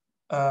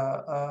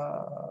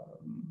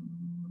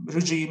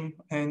regime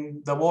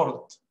in the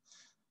world.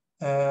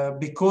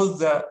 Because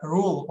the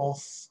role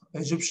of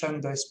Egyptian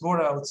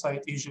diaspora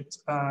outside Egypt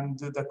and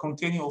the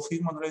continuum of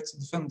human rights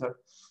defender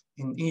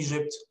in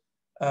Egypt,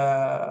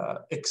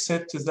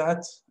 except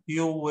that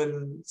you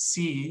will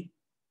see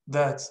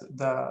that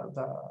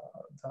the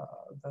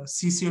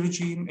Sisi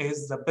regime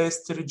is the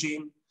best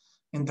regime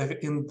in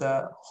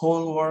the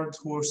whole world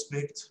who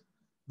respect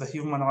the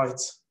human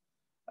rights.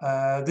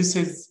 This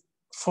is,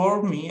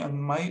 for me, in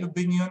my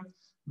opinion,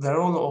 the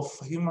role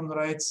of human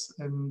rights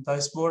in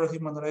diaspora,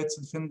 human rights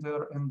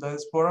defender in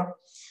diaspora.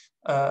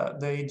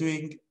 They're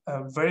doing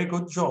a very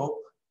good job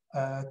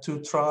to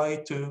try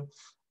to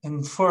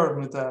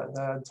inform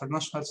the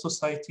international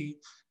society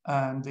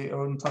and the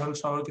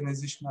international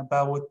organization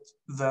about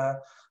the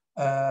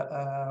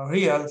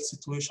real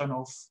situation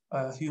of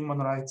human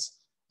rights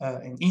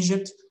in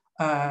Egypt.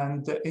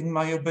 And in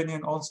my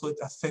opinion, also it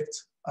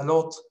affects a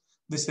lot.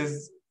 This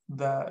is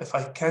if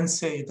I can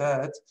say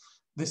that,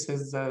 this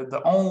is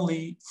the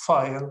only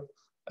file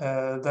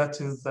that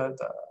is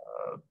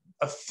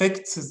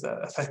affects,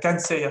 if I can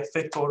say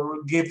affect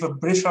or give a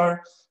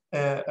pressure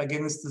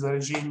against the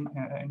regime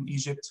in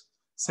Egypt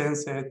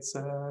since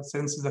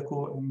the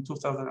coup in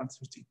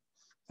 2013.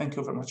 Thank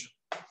you very much.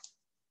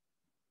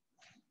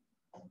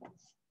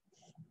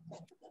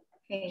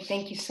 Okay,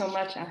 thank you so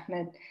much,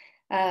 Ahmed.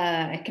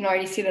 I can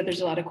already see that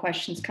there's a lot of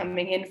questions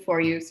coming in for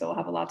you, so we'll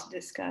have a lot to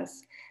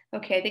discuss.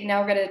 Okay, I think now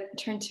we're going to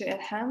turn to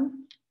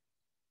Ilham.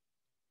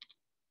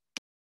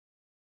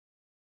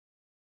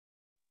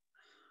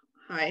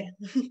 Hi,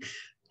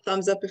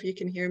 thumbs up if you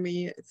can hear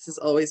me. This is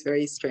always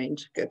very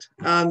strange. Good.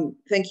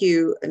 Thank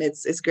you, and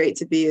it's great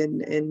to be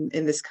in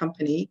this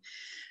company.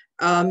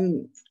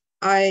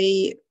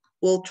 I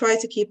will try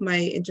to keep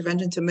my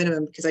intervention to a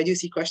minimum because I do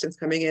see questions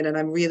coming in, and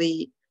I'm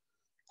really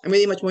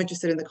much more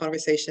interested in the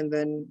conversation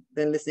than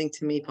listening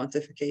to me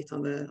pontificate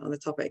on the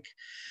topic.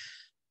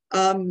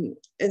 And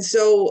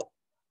so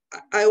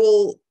I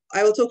will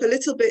talk a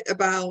little bit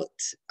about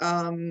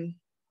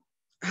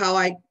how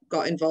I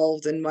got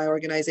involved in my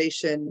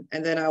organization,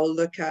 and then I will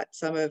look at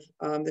some of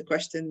the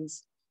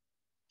questions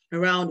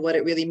around what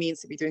it really means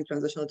to be doing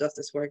transitional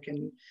justice work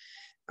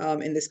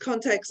in this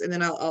context, and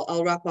then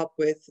I'll wrap up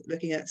with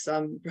looking at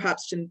some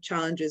perhaps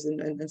challenges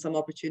and some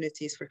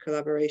opportunities for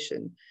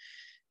collaboration.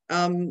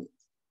 In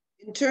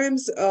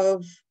terms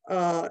of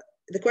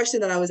the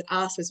question that I was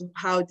asked was,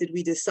 how did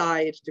we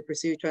decide to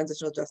pursue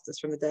transitional justice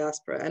from the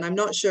diaspora? And I'm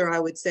not sure I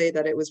would say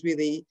that it was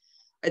really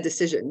a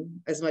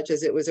decision as much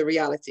as it was a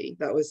reality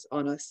that was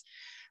on us.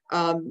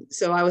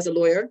 So I was a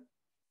lawyer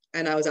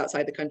and I was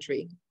outside the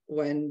country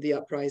when the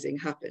uprising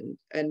happened.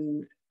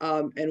 And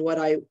what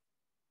I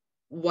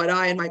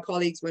and my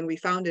colleagues, when we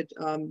founded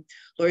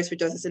Lawyers for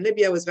Justice in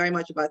Libya, was very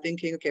much about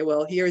thinking, okay,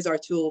 well, here's our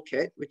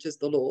toolkit, which is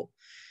the law,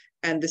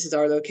 and this is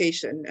our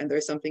location, and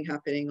there's something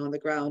happening on the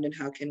ground, and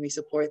how can we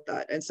support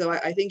that? And so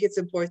I think it's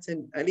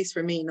important, at least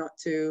for me, not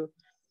to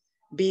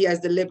be as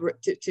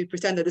deliberate, to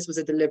pretend that this was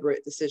a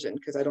deliberate decision,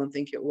 because I don't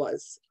think it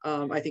was.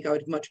 I think I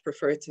would much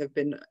prefer to have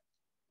been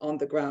on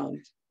the ground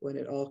when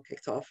it all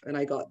kicked off, and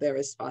I got there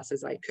as fast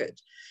as I could.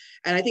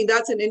 And I think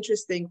that's an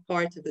interesting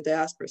part of the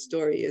diaspora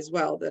story as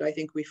well, that I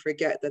think we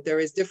forget, that there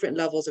is different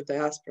levels of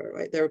diaspora,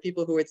 right? There were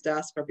people who were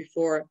diaspora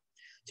before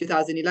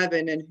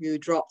 2011 and who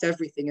dropped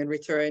everything and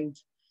returned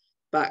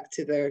back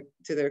to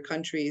their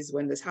countries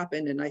when this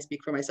happened. And I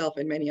speak for myself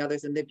and many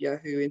others in Libya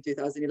who in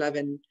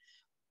 2011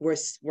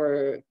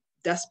 were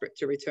desperate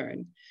to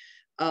return.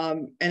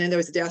 And then there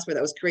was a diaspora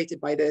that was created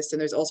by this, and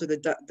there's also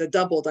the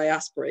double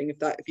diasporing,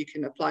 if you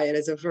can apply it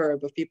as a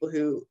verb, of people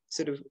who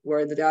sort of were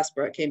in the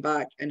diaspora, came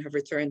back, and have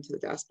returned to the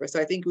diaspora. So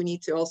I think we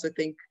need to also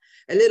think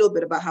a little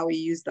bit about how we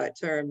use that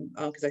term,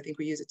 because I think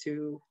we use it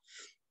too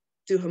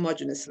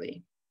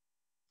homogeneously.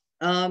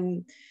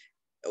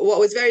 What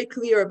was very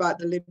clear about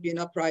the Libyan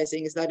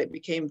uprising is that it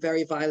became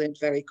very violent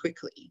very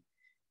quickly.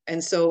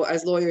 And so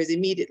as lawyers,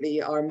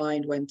 immediately our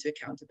mind went to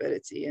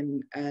accountability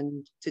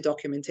and to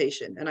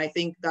documentation. And I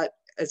think that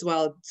as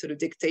well sort of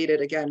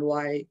dictated again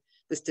why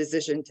this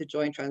decision to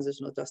join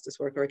transitional justice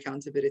work or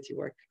accountability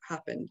work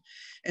happened.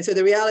 And so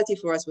the reality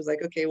for us was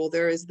like, okay, well,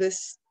 there is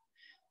this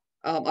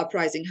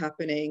uprising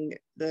happening.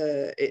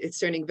 It's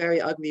turning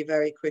very ugly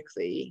very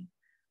quickly.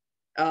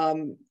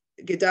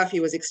 Gaddafi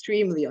was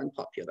extremely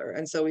unpopular.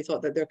 And so we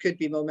thought that there could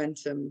be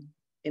momentum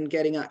in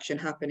getting action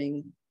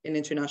happening in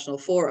international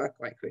fora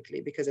quite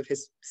quickly because of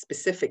his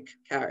specific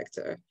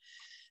character.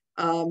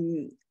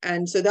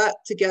 And so that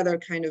together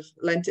kind of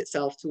lent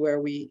itself to where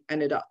we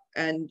ended up.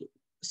 And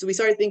so we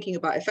started thinking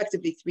about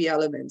effectively 3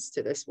 elements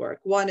to this work.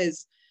 One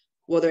is,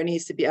 well, there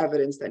needs to be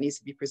evidence that needs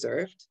to be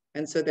preserved.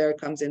 And so there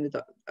comes in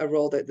a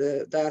role that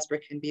the diaspora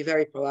can be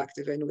very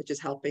proactive in, which is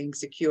helping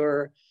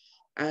secure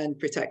and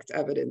protect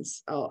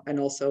evidence and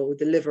also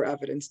deliver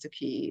evidence to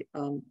key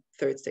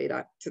third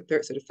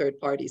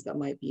parties that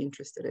might be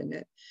interested in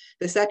it.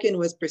 The second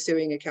was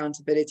pursuing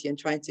accountability and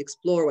trying to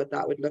explore what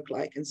that would look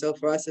like. And so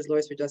for us as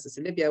Lawyers for Justice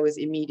in Libya, I was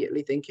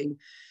immediately thinking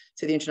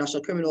to the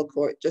International Criminal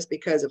Court, just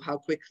because of how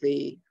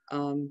quickly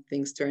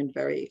things turned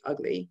very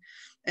ugly.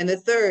 And the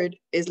third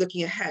is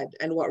looking ahead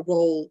and what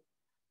role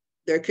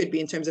there could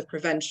be in terms of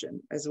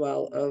prevention as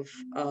well of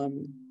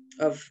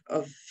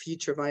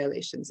future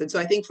violations. And so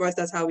I think for us,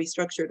 that's how we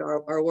structured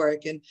our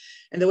work. And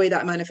the way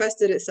that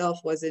manifested itself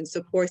was in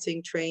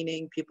supporting,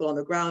 training people on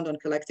the ground on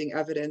collecting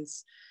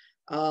evidence,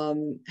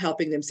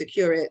 helping them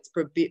secure it,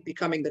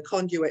 becoming the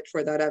conduit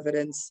for that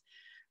evidence.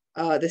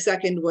 The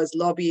second was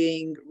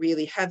lobbying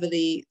really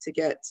heavily to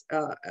get,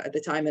 at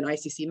the time, an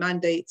ICC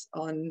mandate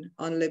on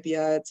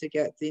Libya, to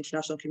get the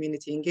international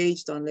community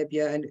engaged on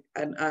Libya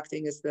and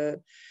acting as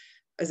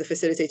a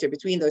facilitator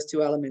between those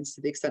 2 elements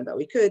to the extent that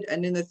we could.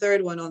 And then the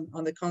third one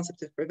on the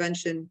concept of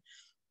prevention,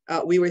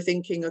 we were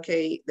thinking,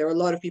 okay, there are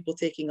a lot of people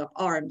taking up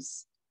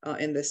arms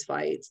in this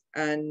fight,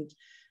 and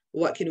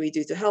what can we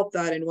do to help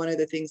that? And one of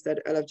the things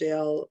that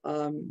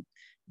LFJL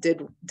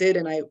did,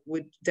 and I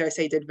would dare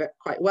say did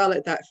quite well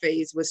at that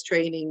phase, was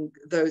training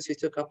those who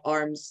took up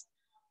arms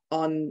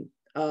on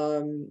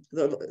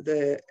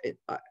the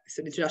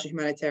international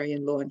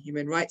humanitarian law and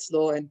human rights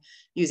law, and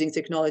using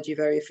technology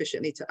very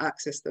efficiently to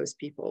access those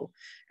people.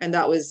 And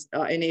that was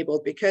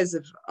enabled because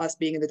of us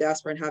being in the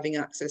diaspora and having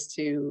access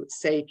to,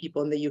 say,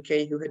 people in the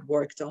UK who had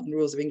worked on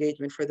rules of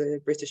engagement for the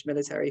British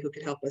military, who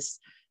could help us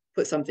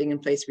put something in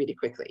place really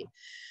quickly.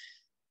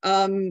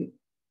 And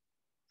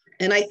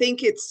I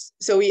think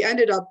so we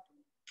ended up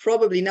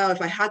probably now,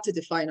 if I had to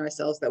define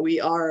ourselves, that we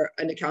are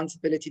an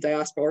accountability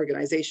diaspora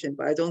organization,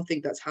 but I don't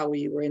think that's how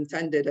we were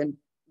intended. And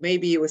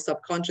maybe it was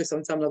subconscious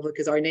on some level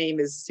because our name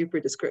is super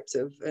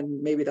descriptive,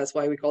 and maybe that's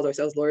why we called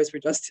ourselves Lawyers for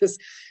Justice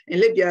in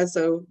Libya.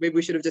 So maybe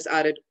we should have just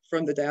added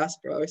from the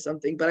diaspora or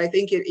something. But I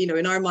think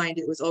in our mind,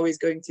 it was always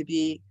going to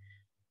be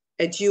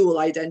a dual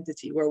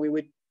identity where we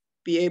would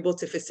be able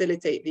to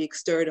facilitate the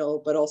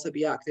external, but also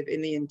be active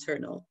in the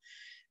internal.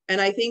 And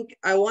I think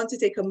I want to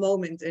take a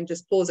moment and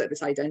just pause at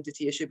this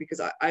identity issue,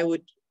 because I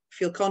would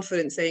feel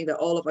confident saying that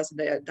all of us in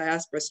the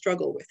diaspora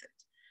struggle with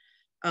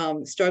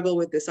it, struggle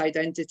with this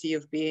identity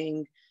of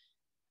being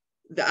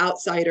the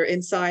outsider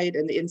inside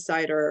and the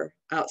insider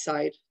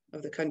outside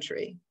of the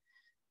country,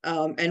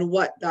 and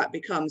what that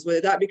becomes,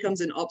 whether that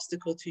becomes an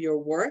obstacle to your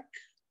work,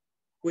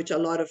 which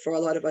for a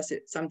lot of us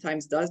it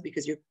sometimes does,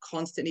 because you're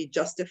constantly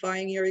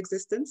justifying your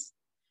existence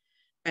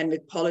and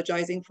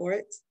apologizing for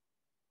it,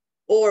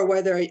 or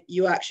whether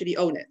you actually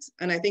own it.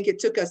 And I think it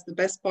took us the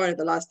best part of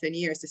the last 10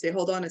 years to say,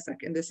 hold on a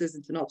second, this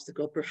isn't an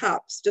obstacle.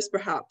 Perhaps, just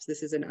perhaps,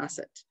 this is an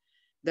asset,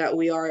 that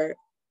we are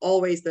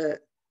always the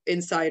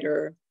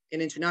insider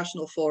in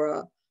international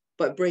fora,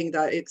 but bring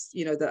that,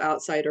 the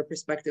outsider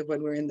perspective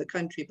when we're in the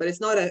country. But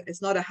it's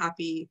not a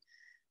happy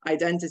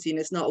identity, and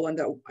it's not one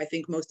that I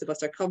think most of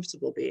us are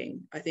comfortable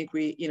being. I think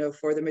we,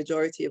 for the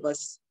majority of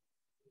us,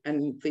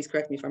 and please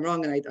correct me if I'm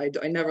wrong, and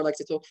I never like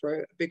to talk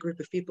for a big group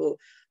of people,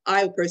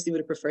 I personally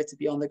would have preferred to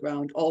be on the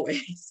ground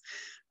always,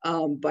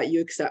 but you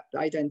accept the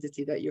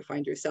identity that you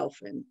find yourself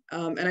in.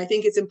 And I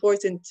think it's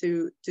important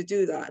to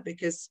do that,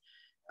 because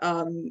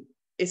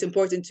it's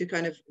important to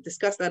kind of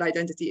discuss that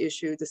identity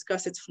issue,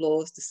 discuss its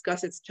flaws,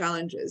 discuss its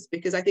challenges,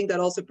 because I think that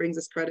also brings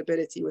us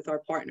credibility with our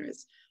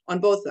partners on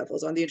both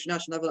levels, on the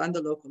international level and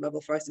the local level,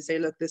 for us to say,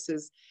 look, this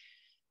is,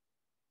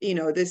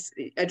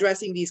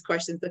 addressing these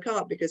questions that come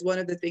up, because one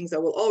of the things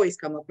that will always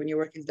come up when you're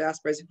working in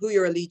diaspora is who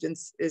your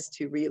allegiance is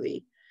to,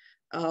 really.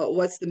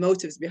 What's the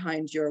motives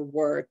behind your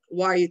work?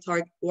 Why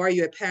are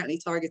you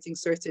apparently targeting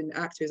certain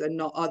actors and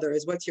not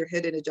others? What's your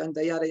hidden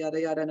agenda? Yada,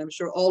 yada, yada. And I'm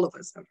sure all of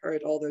us have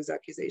heard all those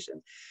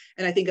accusations.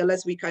 And I think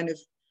unless we kind of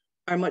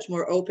are much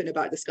more open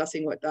about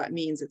discussing what that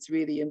means, it's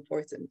really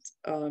important.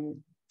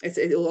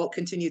 It will all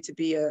continue to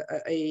be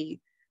a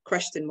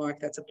question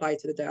mark that's applied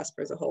to the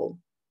diaspora as a whole.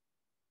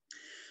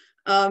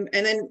 And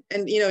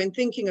in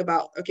thinking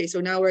about, okay, so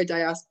now we're a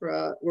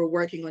diaspora, we're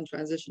working on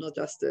transitional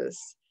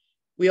justice.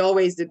 We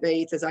always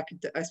debate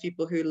as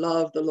people who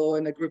love the law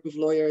and a group of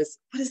lawyers,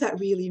 what does that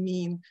really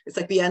mean? It's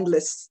like the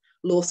endless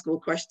law school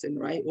question,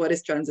 right? What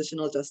is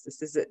transitional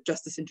justice? Is it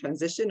justice in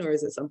transition, or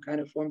is it some kind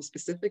of form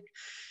specific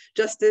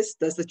justice?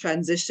 Does the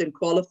transition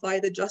qualify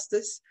the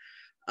justice?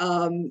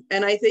 And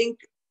I think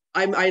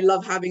I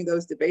love having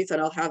those debates,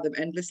 and I'll have them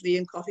endlessly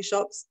in coffee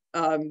shops.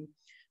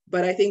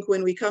 But I think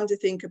when we come to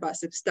think about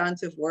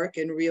substantive work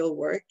and real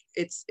work,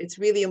 it's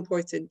really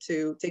important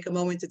to take a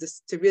moment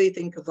to really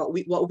think of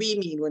what we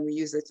mean when we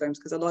use the terms,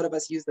 because a lot of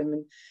us use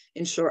them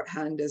in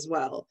shorthand as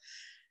well.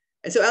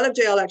 And so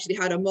LFJL actually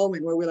had a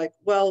moment where we're like,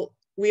 well,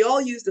 we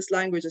all use this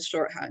language as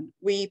shorthand.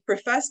 We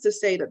profess to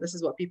say that this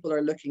is what people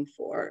are looking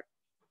for,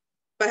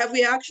 but have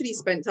we actually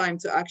spent time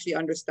to actually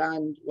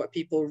understand what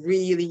people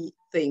really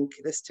think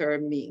this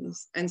term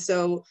means? And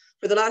so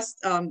for the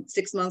last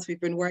 6 months, we've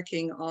been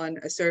working on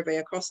a survey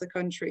across the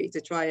country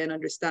to try and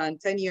understand,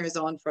 10 years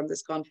on from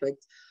this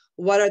conflict,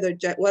 what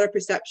are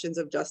perceptions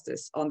of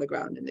justice on the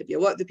ground in Libya?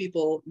 What do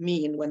people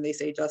mean when they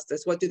say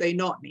justice? What do they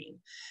not mean?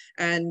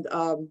 And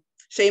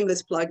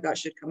shameless plug, that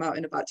should come out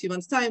in about 2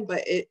 months' time,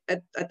 but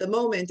at the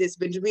moment, it's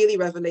been really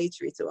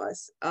revelatory to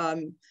us.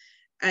 And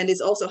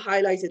it's also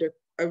highlighted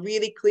a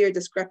really clear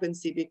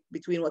discrepancy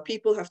between what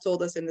people have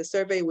told us in the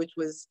survey, which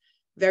was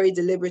very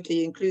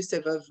deliberately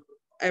inclusive of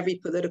every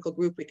political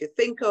group we could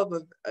think of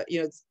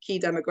key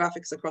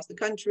demographics across the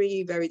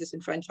country, very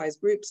disenfranchised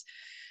groups,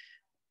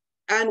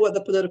 and what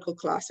the political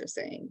class are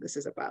saying this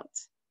is about.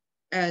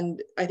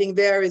 And I think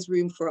there is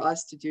room for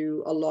us to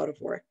do a lot of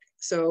work.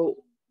 So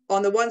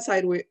on the one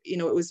side,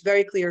 it was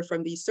very clear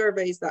from these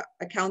surveys that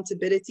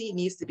accountability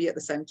needs to be at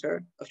the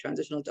center of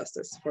transitional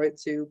justice for it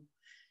to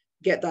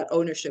get that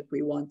ownership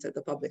we want at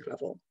the public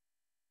level.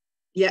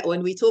 Yet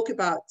when we talk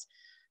about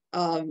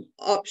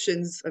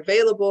options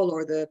available,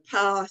 or the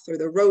path or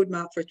the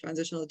roadmap for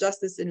transitional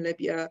justice in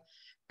Libya,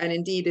 and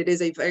indeed it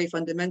is a very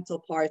fundamental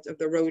part of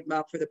the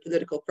roadmap for the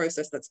political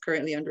process that's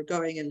currently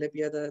undergoing in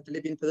Libya, the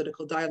Libyan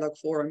Political Dialogue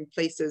Forum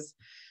places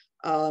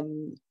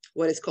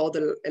what is called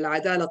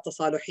al-adala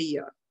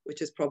tasaluhiyya,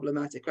 which is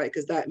problematic, right?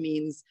 Because that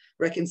means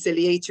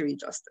reconciliatory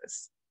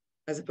justice,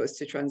 as opposed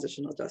to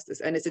transitional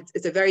justice. And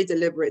it's a very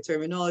deliberate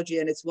terminology,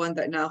 and it's one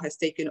that now has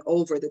taken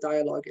over the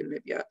dialogue in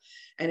Libya.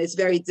 And it's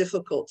very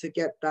difficult to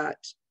get that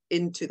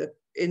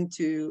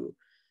into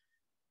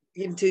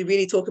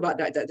really talk about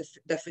that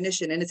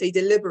definition. And it's a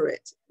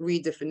deliberate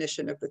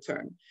redefinition of the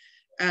term.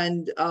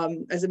 And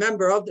as a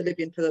member of the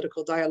Libyan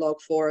Political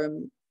Dialogue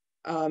Forum,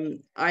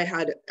 I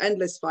had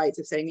endless fights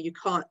of saying you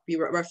can't be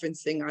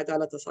referencing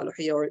adalat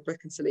tasaluhiyya or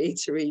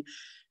reconciliatory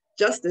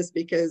justice,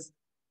 because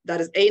that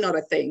is A, not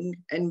a thing,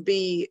 and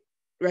B,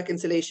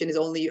 reconciliation is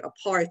only a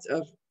part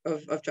of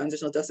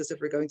transitional justice if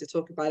we're going to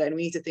talk about it, and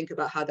we need to think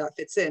about how that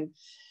fits in.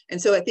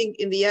 And so I think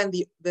in the end,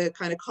 the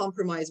kind of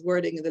compromise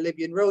wording in the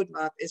Libyan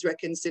roadmap is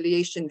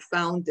reconciliation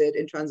founded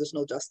in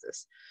transitional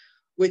justice,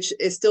 which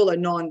is still a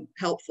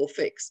non-helpful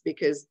fix,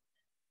 because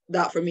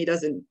that for me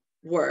doesn't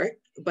work,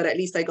 but at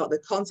least I got the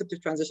concept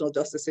of transitional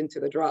justice into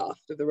the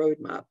draft of the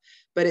roadmap,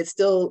 but it's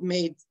still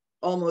made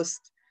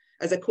almost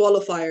as a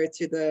qualifier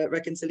to the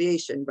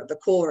reconciliation, but the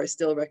core is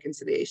still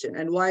reconciliation.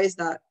 And why is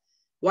that?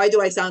 Why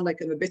do I sound like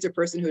I'm a bitter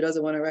person who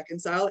doesn't want to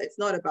reconcile? It's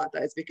not about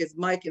that. It's because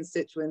my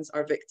constituents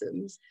are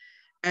victims.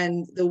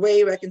 And the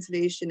way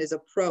reconciliation is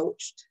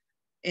approached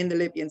in the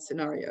Libyan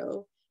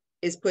scenario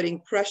is putting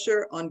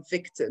pressure on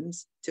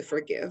victims to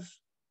forgive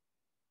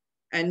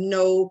and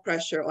no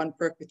pressure on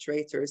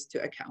perpetrators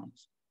to account.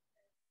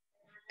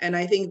 And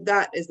I think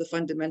that is the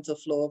fundamental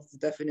flaw of the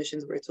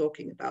definitions we're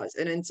talking about.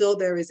 And until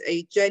there is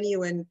a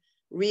genuine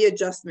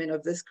readjustment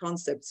of this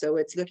concept, so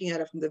it's looking at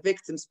it from the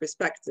victim's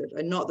perspective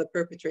and not the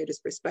perpetrator's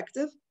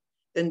perspective,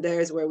 then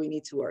there's where we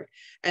need to work.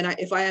 And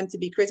if I am to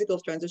be critical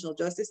of transitional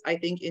justice, I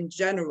think in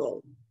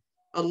general,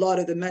 a lot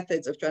of the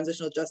methods of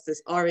transitional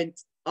justice are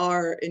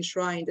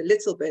enshrined a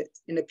little bit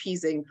in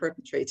appeasing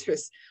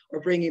perpetrators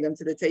or bringing them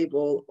to the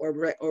table or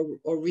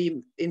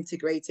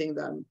reintegrating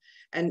them.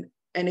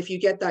 And if you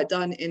get that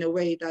done in a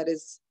way that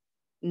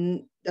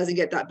doesn't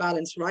get that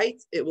balance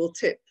right, it will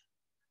tip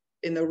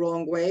in the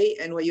wrong way.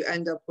 And what you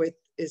end up with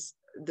is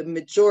the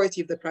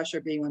majority of the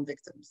pressure being on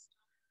victims.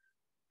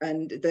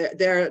 And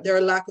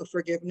their lack of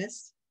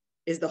forgiveness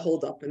is the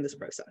holdup in this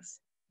process.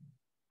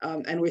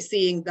 And we're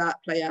seeing that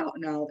play out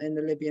now in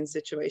the Libyan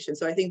situation.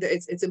 So I think that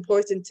it's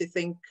important to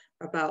think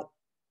about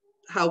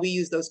how we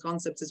use those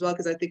concepts as well,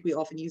 because I think we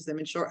often use them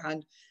in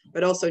shorthand,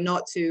 but also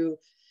not to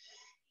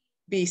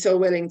be so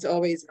willing to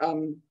always,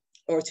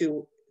 or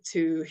to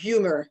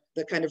humor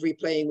the kind of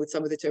replaying with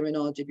some of the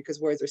terminology,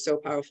 because words are so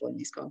powerful in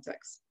these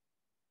contexts.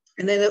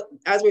 And then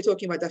as we're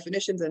talking about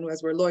definitions and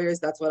as we're lawyers,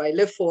 that's what I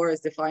live for, is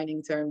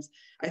defining terms.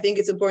 I think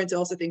it's important to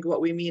also think what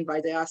we mean by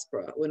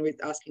diaspora when we're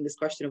asking this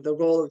question of the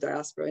role of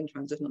diaspora in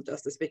transitional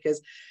justice, because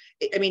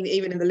I mean,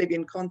 even in the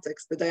Libyan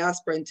context, the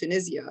diaspora in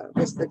Tunisia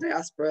versus the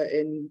diaspora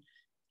in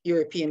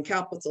European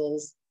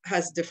capitals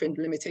has different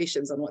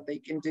limitations on what they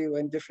can do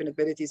and different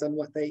abilities on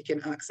what they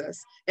can access,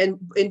 and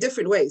in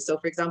different ways. So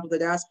for example, the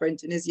diaspora in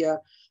Tunisia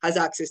has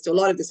access to a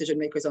lot of decision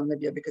makers on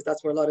Libya because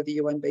that's where a lot of the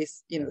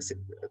UN-based,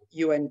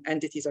 UN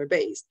entities are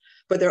based,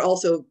 but they're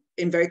also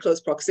in very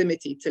close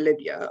proximity to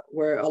Libya,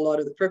 where a lot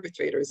of the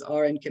perpetrators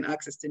are, and can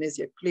access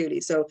Tunisia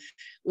clearly. So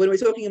when we're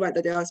talking about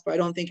the diaspora, I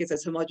don't think it's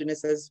as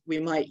homogenous as we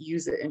might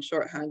use it in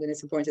shorthand, and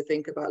it's important to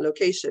think about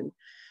location.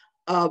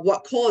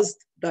 What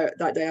caused that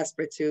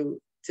diaspora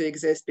to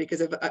exist,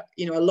 because of a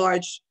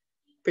large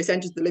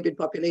percentage of the Libyan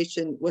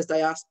population was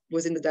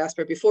in the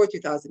diaspora before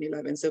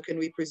 2011. So can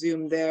we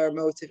presume their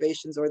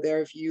motivations or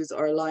their views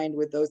are aligned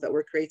with those that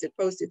were created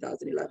post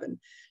 2011?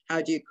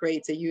 How do you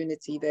create a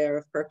unity there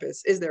of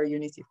purpose? Is there a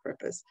unity of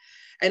purpose?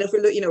 And if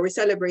we're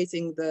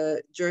celebrating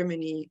the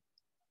Germany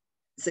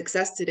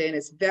success today, and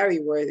it's very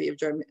worthy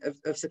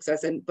of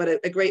success, but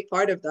a great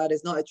part of that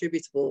is not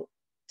attributable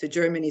to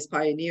Germany's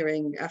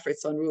pioneering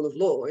efforts on rule of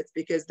law. It's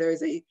because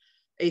there's a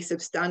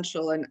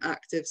substantial and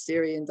active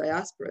Syrian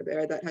diaspora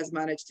there that has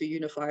managed to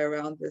unify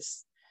around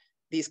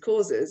these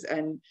causes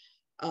and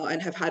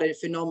have had a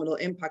phenomenal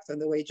impact on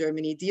the way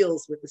Germany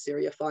deals with the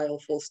Syria file,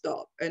 full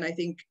stop. And I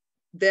think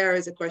there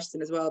is a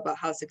question as well about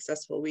how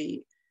successful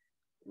we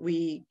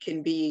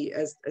can be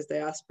as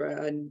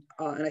diaspora, and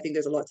I think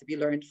there's a lot to be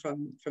learned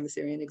from the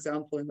Syrian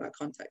example in that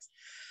context.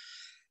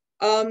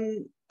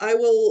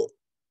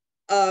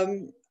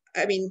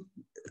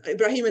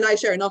 Ibrahim and I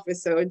share an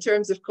office, so in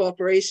terms of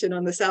cooperation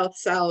on the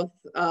South-South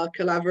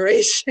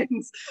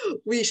collaborations,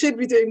 we should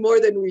be doing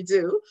more than we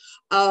do.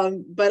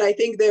 But I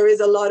think there is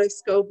a lot of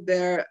scope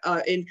there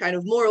in kind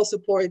of moral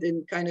support,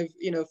 in kind of,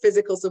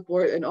 physical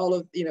support, and all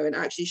of, and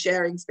actually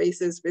sharing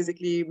spaces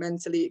physically,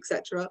 mentally,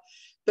 etc.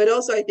 But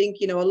also I think,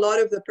 a lot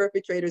of the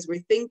perpetrators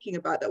we're thinking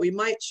about that we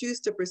might choose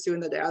to pursue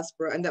in the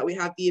diaspora and that we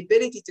have the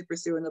ability to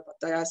pursue in the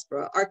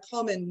diaspora are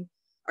common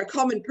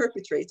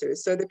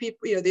perpetrators. So the people,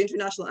 the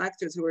international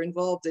actors who are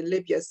involved in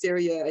Libya,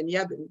 Syria, and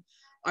Yemen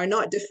are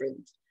not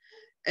different.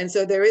 And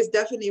so there is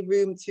definitely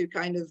room to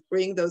kind of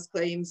bring those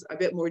claims a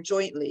bit more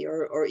jointly,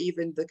 or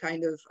even the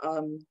kind of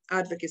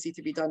advocacy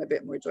to be done a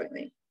bit more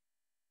jointly.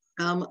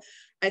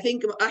 I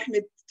think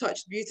Ahmed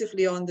touched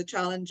beautifully on the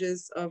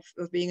challenges of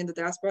being in the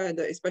diaspora, and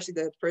especially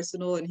the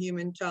personal and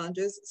human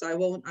challenges. So I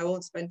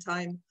won't spend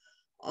time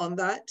on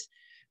that.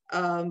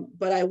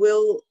 But I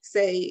will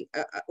say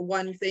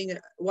one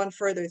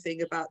further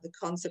thing about the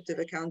concept of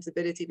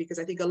accountability, because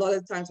I think a lot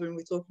of times when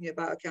we're talking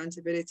about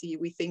accountability,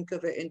 we think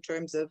of it in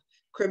terms of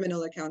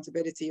criminal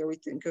accountability, or we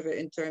think of it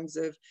in terms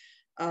of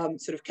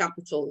sort of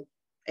capital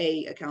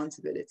A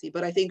accountability.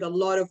 But I think a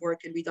lot of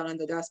work can be done on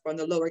the diaspora on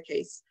the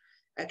lowercase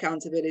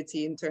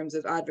accountability in terms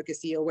of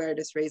advocacy,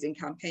 awareness raising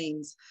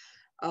campaigns.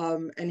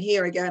 And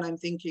here again, I'm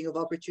thinking of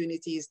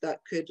opportunities that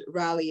could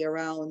rally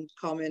around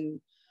common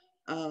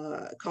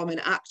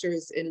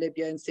actors in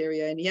Libya and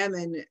Syria and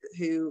Yemen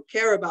who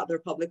care about their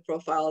public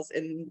profiles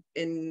in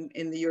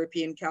the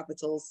European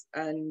capitals,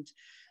 and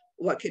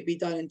what could be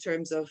done in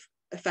terms of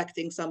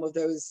affecting some of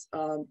those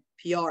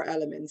PR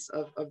elements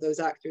of those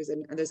actors.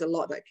 And there's a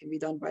lot that can be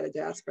done by the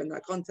diaspora in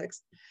that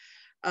context.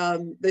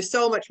 There's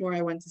so much more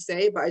I want to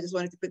say, but I just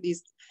wanted to put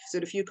these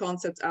sort of few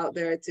concepts out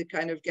there to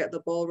kind of get the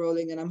ball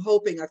rolling. And I'm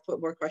hoping I've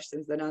put more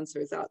questions than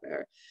answers out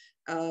there.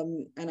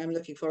 And I'm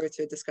looking forward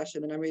to a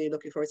discussion, and I'm really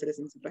looking forward to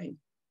listening to Ibrahim.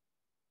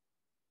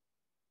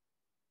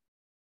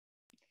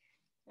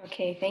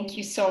 Okay, thank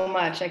you so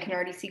much. I can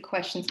already see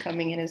questions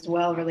coming in as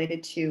well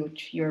related to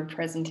your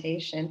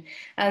presentation.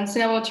 So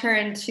now we'll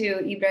turn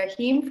to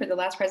Ibrahim for the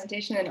last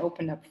presentation and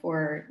open up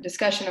for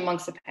discussion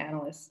amongst the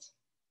panelists.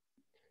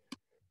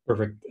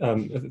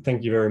 Perfect.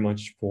 Thank you very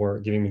much for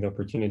giving me the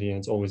opportunity. And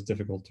it's always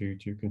difficult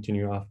to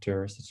continue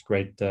after such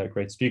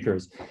great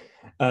speakers.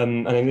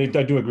 And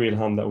I do agree,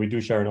 Ilham, that we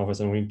do share an office,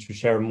 and we need to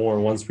share more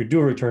once we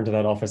do return to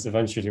that office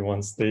eventually,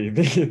 once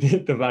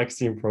the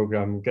vaccine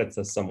program gets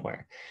us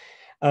somewhere.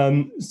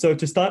 So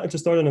to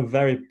start on a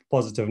very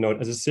positive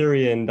note, as a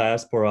Syrian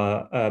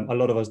diaspora, a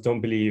lot of us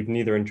don't believe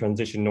neither in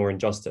transition nor in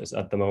justice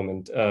at the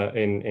moment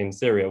in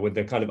Syria, with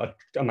the kind of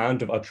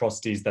amount of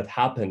atrocities that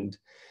happened.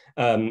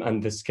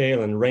 And the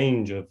scale and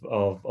range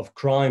of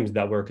crimes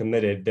that were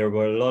committed. There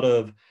were a lot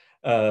of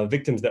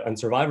victims and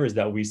survivors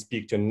that we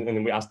speak to,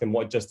 and we ask them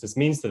what justice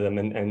means to them.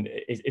 And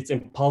it's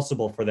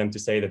impossible for them to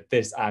say that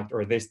this act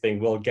or this thing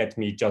will get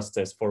me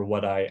justice for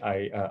what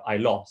I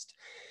lost.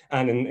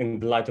 And in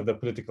the light of the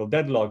political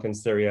deadlock in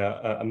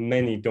Syria,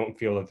 many don't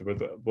feel that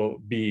there will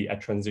be a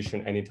transition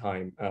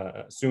anytime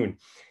soon.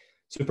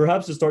 So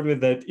perhaps to start with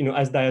that,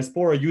 as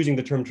diaspora, using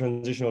the term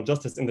transitional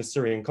justice in the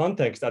Syrian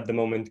context at the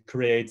moment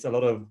creates a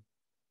lot of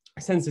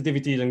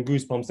sensitivities and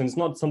goosebumps. And it's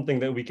not something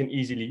that we can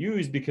easily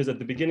use, because at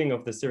the beginning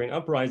of the Syrian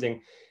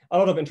uprising, a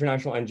lot of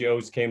international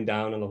NGOs came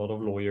down and a lot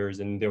of lawyers,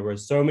 and there were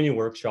so many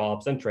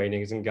workshops and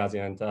trainings in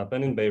Gaziantep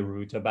and in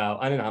Beirut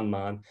and in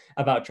Amman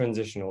about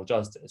transitional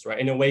justice, right?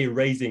 In a way,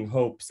 raising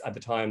hopes at the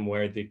time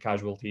where the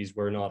casualties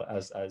were not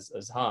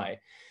as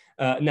high.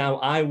 Now,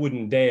 I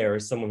wouldn't dare,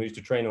 as someone who used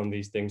to train on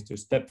these things, to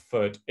step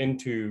foot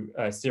into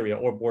Syria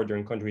or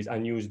bordering countries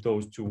and use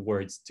those two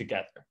words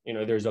together.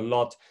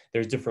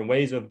 There's different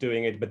ways of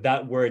doing it, but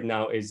that word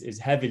now is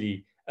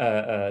heavily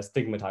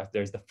stigmatized.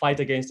 There's the fight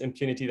against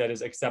impunity that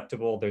is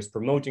acceptable. There's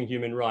promoting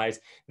human rights.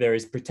 There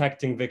is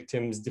protecting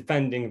victims,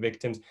 defending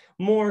victims,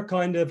 more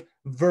kind of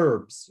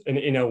verbs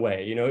in a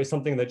way, it's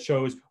something that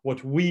shows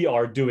what we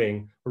are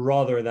doing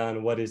rather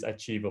than what is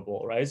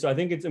achievable, right? So I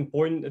think it's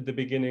important at the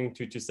beginning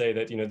to say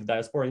that, the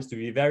diaspora needs to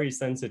be very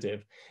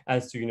sensitive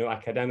as to,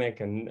 academic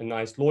and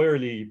nice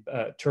lawyerly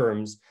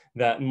terms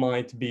that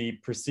might be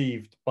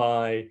perceived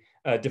by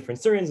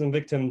different Syrians and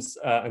victims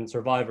and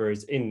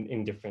survivors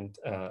in different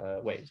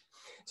ways.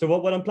 So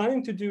what I'm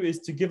planning to do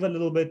is to give a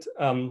little bit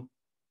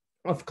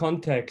of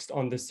context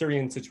on the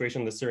Syrian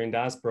situation, the Syrian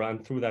diaspora,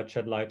 and through that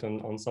shed light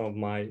on some of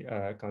my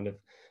kind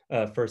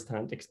of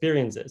firsthand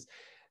experiences.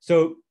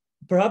 So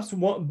perhaps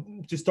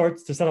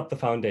to set up the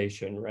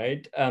foundation,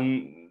 right?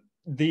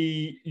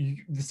 The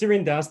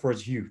Syrian diaspora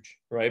is huge,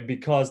 right?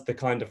 Because the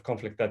kind of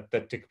conflict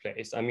that took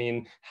place. I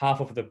mean, half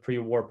of the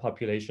pre-war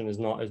population is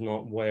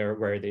not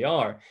where they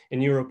are.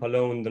 In Europe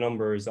alone, the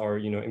numbers are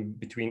in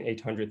between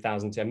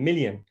 800,000 to 1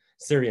 million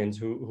Syrians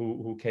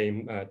who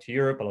came to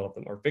Europe. A lot of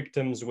them are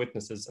victims,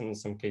 witnesses, and in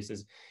some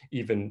cases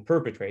even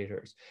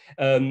perpetrators.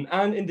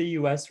 And in the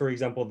US, for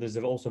example, there's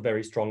also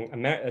very strong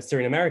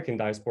Syrian American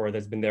diaspora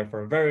that's been there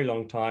for a very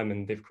long time,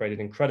 and they've created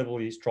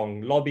incredibly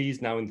strong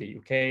lobbies. Now in the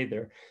UK,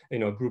 they're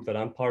a group that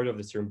I'm part of,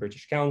 the Syrian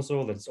British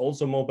Council, that's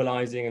also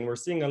mobilizing, and we're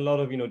seeing a lot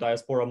of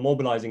diaspora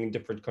mobilizing in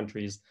different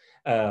countries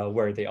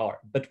where they are.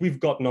 But we've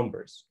got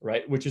numbers,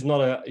 right? Which is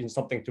not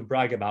something to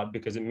brag about,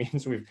 because it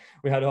means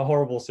we had a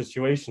horrible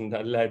situation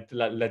that led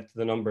to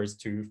the numbers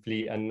to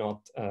flee and not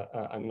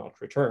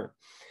return.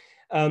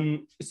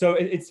 So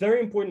it's very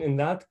important in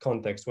that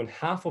context, when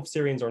half of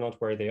Syrians are not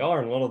where they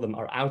are, and a lot of them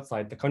are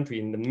outside the country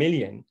in the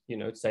million,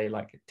 say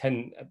like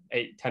 10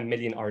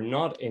 million are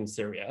not in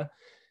Syria.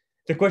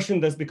 The question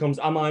thus becomes,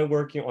 am I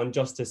working on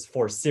justice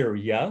for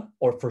Syria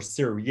or for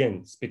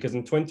Syrians? Because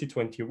in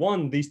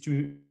 2021, these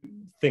two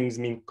things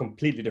mean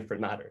completely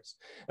different matters.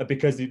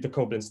 Because the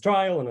Koblenz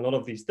trial and a lot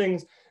of these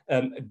things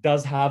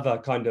does have a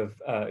kind of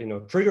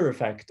trigger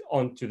effect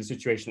onto the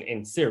situation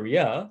in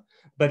Syria,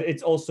 but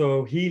it's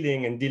also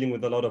healing and dealing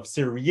with a lot of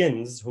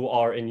Syrians who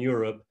are in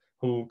Europe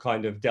who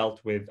kind of dealt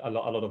with a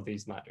lot of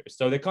these matters.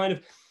 So they kind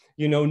of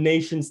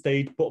nation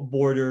state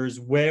borders,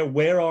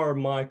 where are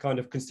my kind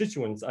of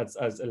constituents, as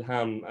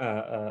Ilham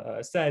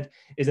said,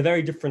 is a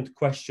very different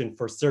question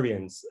for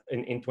Syrians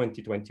in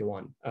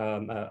 2021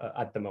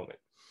 at the moment.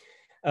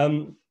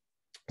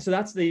 So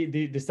that's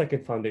the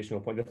second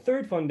foundational point. The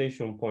third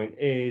foundational point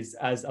is,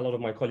 as a lot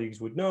of my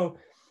colleagues would know,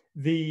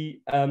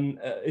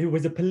 it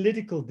was a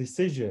political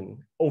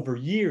decision over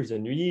years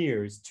and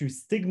years to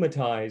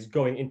stigmatize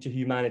going into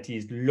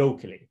humanities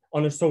locally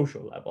on a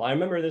social level. I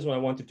remember this when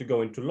I wanted to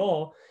go into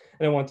law,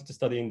 and I wanted to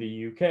study in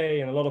the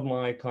UK, and a lot of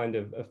my kind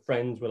of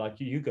friends were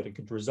like, you got a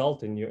good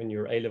result in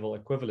your A-level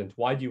equivalent.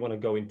 Why do you want to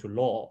go into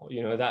law?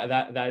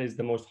 That is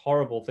the most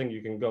horrible thing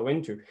you can go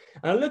into.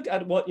 And I looked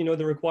at what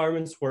the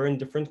requirements were in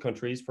different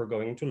countries for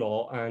going into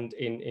law and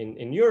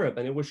in Europe,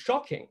 and it was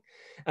shocking.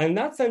 And in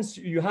that sense,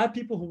 you had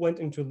people who went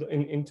into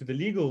the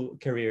legal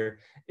career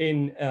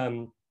in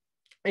a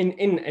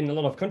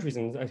lot of countries,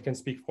 and I can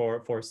speak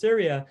for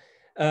Syria.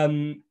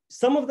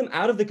 Some of them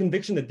out of the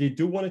conviction that they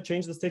do want to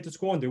change the status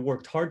quo, and they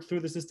worked hard through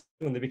the system,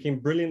 and they became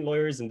brilliant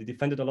lawyers, and they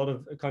defended a lot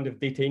of kind of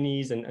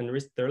detainees and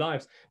risked their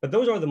lives. But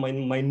those are the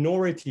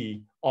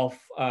minority of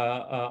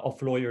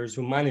lawyers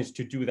who managed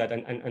to do that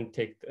and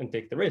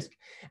take the risk.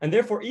 And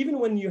therefore, even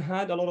when you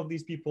had a lot of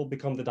these people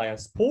become the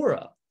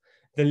diaspora,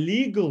 the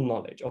legal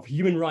knowledge of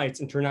human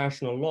rights,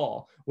 international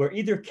law, were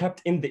either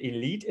kept in the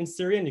elite in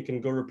Syria, and you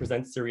can go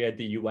represent Syria at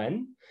the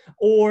UN,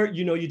 or,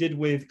 you know, you did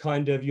with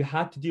kind of, you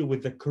had to deal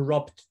with the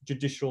corrupt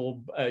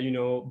judicial, you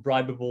know,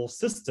 bribable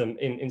system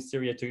in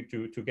Syria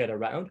to get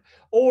around,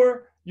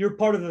 or you're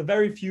part of the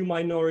very few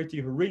minority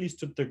who really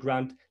stood their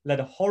ground, led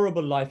a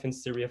horrible life in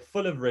Syria,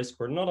 full of risk,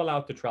 were not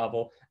allowed to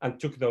travel, and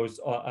took those,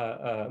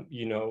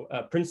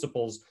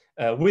 principles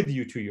with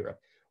you to Europe,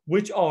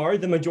 which are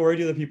the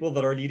majority of the people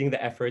that are leading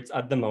the efforts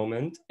at the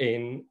moment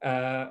in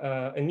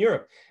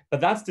Europe.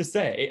 But that's to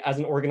say, as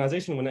an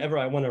organization, whenever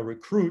I want to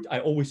recruit,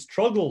 I always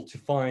struggle to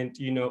find,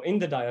 you know, in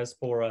the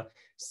diaspora,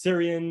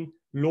 Syrian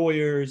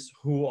lawyers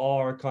who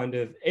are kind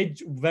of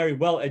very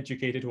well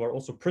educated, who are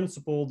also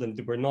principled, and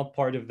were not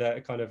part of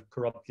the kind of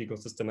corrupt legal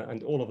system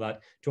and all of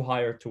that, to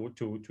hire to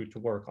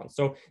work on.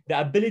 So the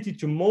ability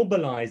to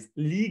mobilize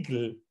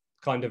legal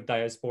kind of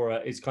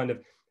diaspora is kind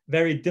of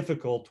very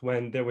difficult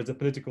when there was a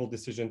political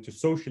decision to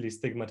socially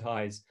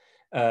stigmatize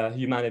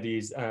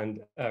humanities and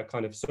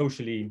kind of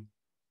socially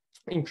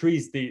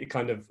increase the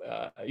kind of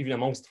even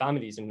amongst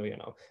families, you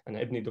know, and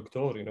Ibn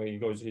Doctor, you know, he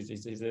goes,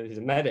 he's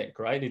a medic,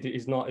 right?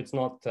 He's not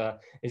a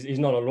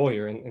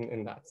lawyer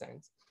in that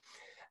sense.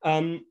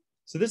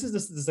 So this is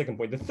the second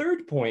point. The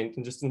third point,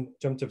 and just in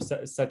terms of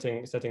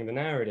setting the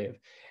narrative,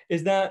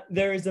 is that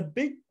there is a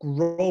big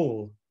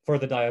role for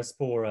the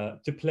diaspora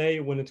to play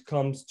when it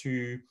comes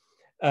to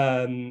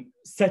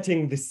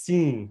setting the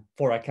scene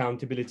for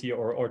accountability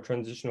or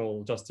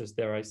transitional justice,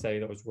 dare I say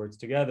those words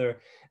together,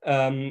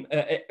 and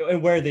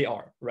where they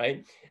are,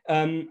 right?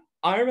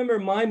 I remember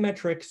my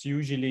metrics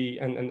usually,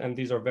 and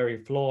these are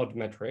very flawed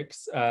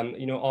metrics,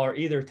 you know, are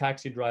either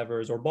taxi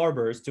drivers or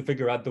barbers to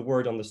figure out the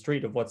word on the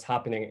street of what's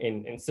happening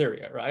in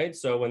Syria, right?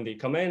 So when they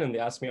come in and they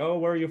ask me, oh,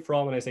 where are you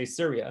from? And I say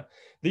Syria,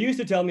 they used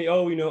to tell me,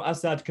 oh, you know,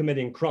 Assad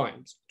committing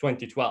crimes,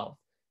 2012.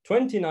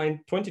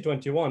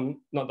 2021,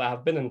 not that I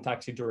have been in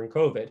taxi during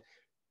COVID,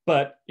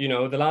 but, you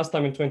know, the last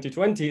time in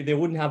 2020, they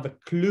wouldn't have a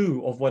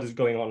clue of what is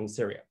going on in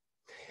Syria.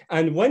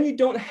 And when you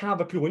don't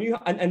have a clue,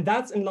 and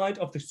that's in light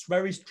of this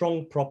very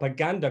strong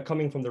propaganda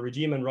coming from the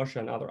regime and Russia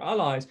and other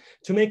allies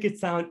to make it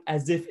sound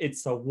as if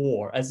it's a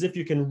war, as if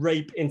you can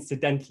rape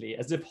incidentally,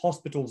 as if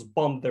hospitals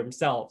bomb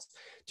themselves,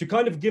 to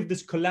kind of give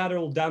this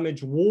collateral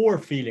damage war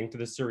feeling to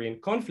the Syrian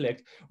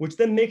conflict, which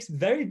then makes it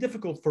very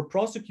difficult for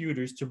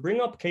prosecutors to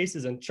bring up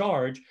cases and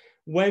charge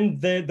when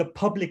the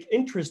public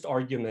interest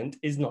argument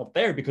is not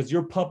there, because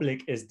your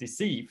public is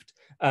deceived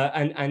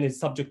and is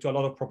subject to a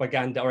lot of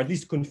propaganda, or at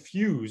least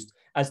confused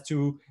as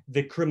to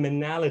the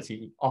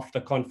criminality of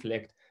the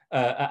conflict,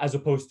 as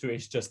opposed to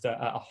it's just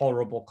a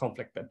horrible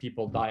conflict that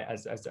people die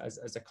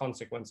as a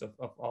consequence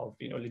of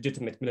you know,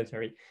 legitimate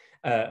military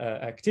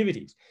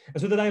activities.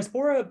 And so the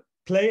diaspora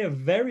play a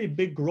very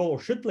big role, or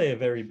should play a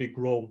very big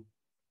role,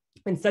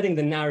 in setting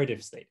the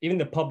narrative state, even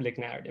the public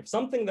narrative,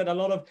 something that a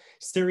lot of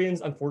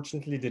Syrians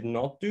unfortunately did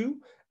not do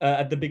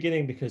at the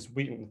beginning, because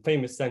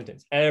famous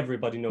sentence,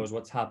 everybody knows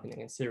what's happening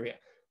in Syria.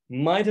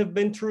 Might have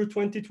been true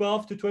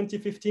 2012 to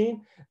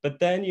 2015, but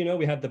then, you know,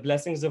 we had the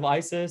blessings of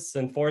ISIS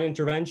and foreign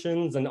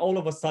interventions, and all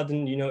of a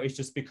sudden, you know, it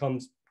just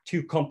becomes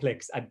too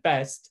complex at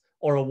best,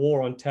 or a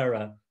war on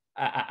terror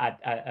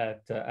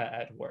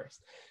at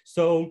worst.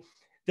 So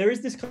there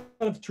is this kind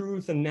of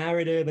truth and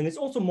narrative, and it's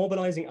also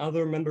mobilizing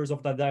other members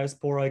of the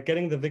diaspora,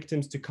 getting the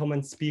victims to come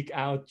and speak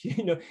out.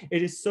 You know,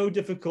 it is so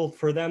difficult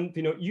for them.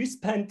 You know, you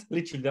spent,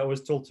 literally, that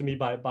was told to me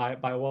by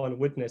one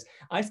witness,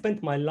 I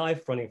spent my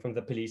life running from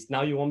the police.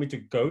 Now you want me to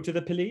go to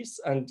the police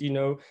and, you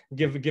know,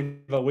 give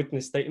a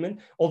witness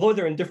statement? Although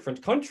they're in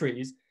different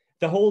countries,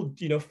 the whole,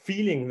 you know,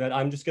 feeling that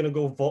I'm just going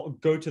to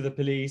go to the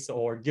police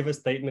or give a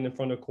statement in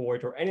front of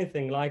court or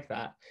anything like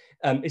that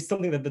is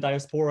something that the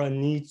diaspora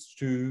needs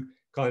to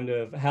kind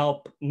of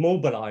help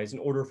mobilize in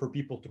order for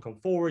people to come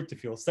forward, to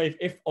feel safe,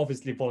 if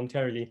obviously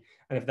voluntarily,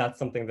 and if that's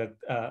something that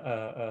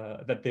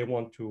that they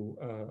want to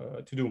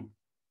do. And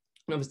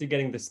obviously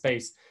getting the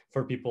space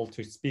for people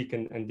to speak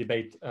and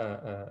debate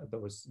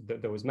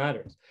those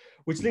matters.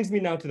 Which links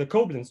me now to the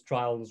Koblenz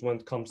trials when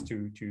it comes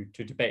to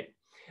debate.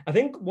 I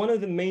think one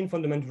of the main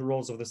fundamental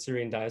roles of the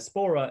Syrian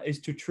diaspora is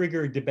to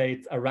trigger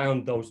debate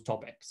around those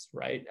topics,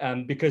 right?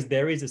 Because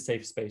there is a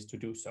safe space to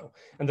do so.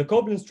 And the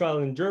Koblenz trial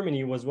in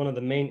Germany was one of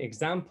the main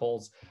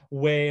examples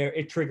where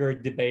it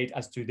triggered debate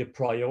as to the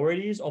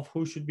priorities of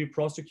who should be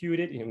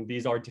prosecuted. You know,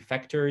 these are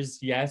defectors,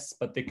 yes,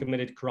 but they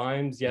committed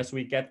crimes. Yes,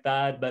 we get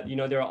that, but you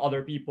know, there are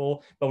other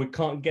people, but we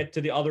can't get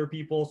to the other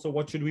people. So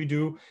what should we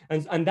do?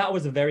 And that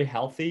was a very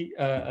healthy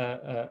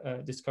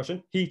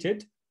discussion,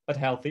 heated, but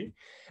healthy.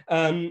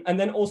 And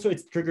then also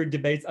it's triggered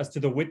debates as to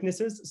the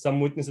witnesses.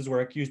 Some witnesses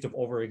were accused of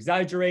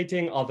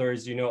over-exaggerating,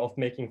 others, you know, of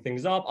making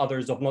things up,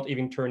 others of not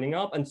even turning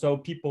up. And so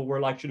people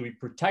were like, should we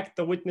protect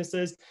the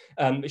witnesses?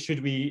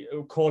 Should we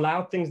call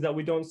out things that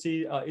we don't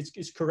see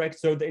is correct?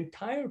 So the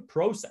entire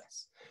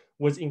process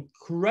was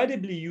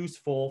incredibly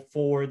useful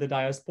for the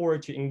diaspora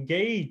to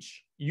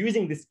engage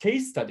using this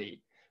case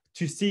study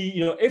to see,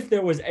 if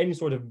there was any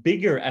sort of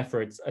bigger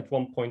efforts at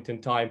one point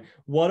in time,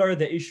 what are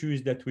the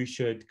issues that we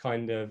should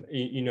kind of,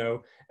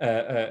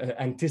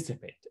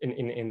 anticipate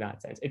in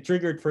that sense. It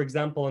triggered, for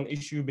example, an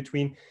issue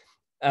between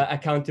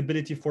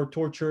accountability for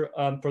torture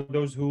for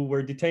those who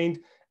were detained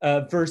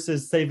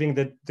versus saving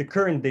the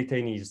current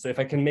detainees. So if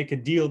I can make a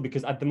deal,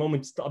 because at the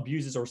moment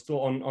abuses are still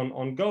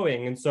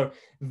ongoing, and so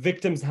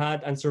victims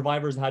had and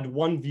survivors had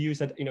one view,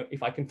 said,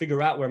 if I can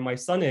figure out where my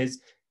son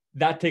is,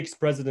 that takes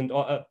precedent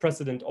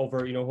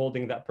over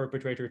holding that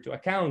perpetrator to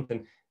account.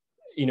 And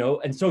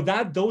so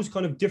that those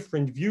kind of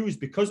different views,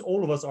 because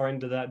all of us are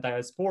into that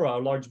diaspora, a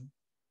large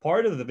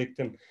part of the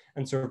Victim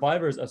and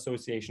Survivors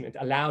Association, it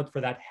allowed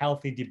for that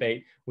healthy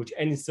debate, which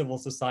any civil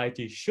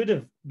society should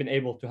have been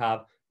able to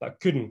have, but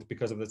couldn't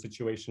because of the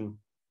situation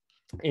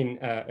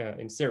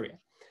in Syria.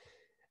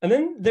 And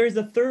then there's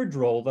a third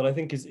role that I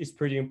think is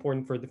pretty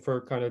important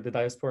for kind of the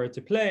diaspora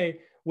to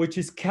play, which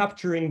is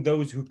capturing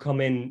those who come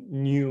in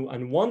new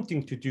and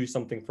wanting to do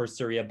something for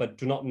Syria, but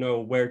do not know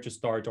where to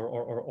start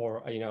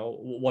or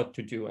what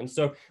to do. And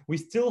so we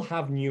still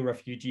have new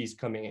refugees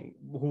coming in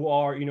who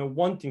are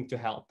wanting to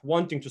help,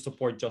 wanting to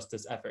support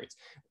justice efforts,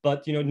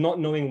 but not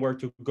knowing where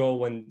to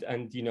go and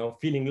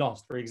feeling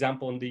lost. For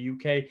example, in the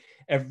UK,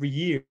 every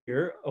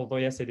year, although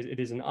yes, it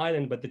is an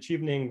island, but the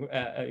chevening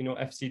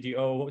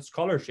FCDO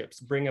scholarships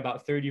bring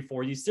about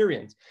 30-40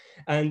 Syrians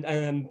and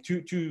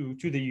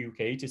to the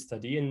UK to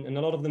study, and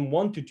a lot of them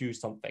want to do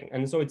something.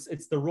 And so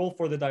it's the role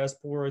for the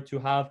diaspora to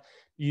have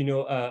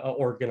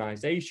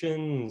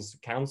organizations,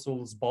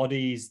 councils,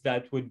 bodies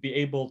that would be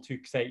able to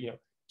say,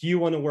 do you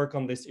want to work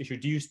on this issue?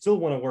 Do you still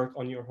want to work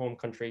on your home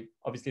country?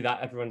 Obviously,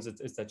 that everyone's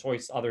it's a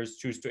choice. Others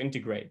choose to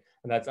integrate,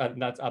 and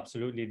that's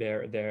absolutely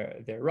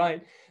their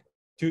right.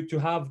 To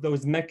have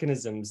those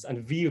mechanisms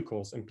and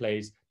vehicles in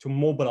place to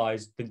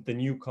mobilize the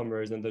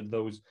newcomers and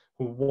those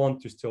who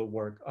want to still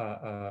work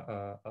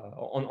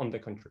on the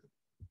country.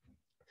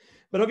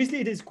 But obviously,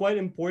 it is quite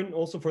important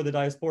also for the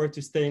diaspora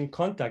to stay in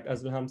contact,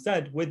 as Ilham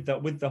said, with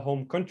the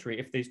home country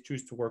if they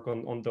choose to work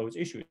on those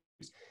issues.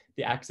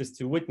 The access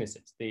to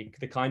witnesses, the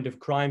kind of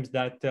crimes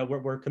that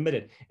were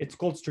committed. It's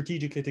called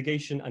strategic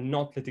litigation and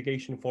not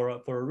litigation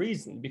for a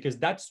reason, because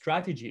that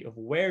strategy of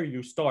where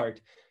you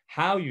start,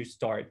 how you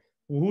start,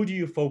 who do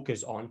you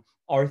focus on,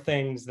 are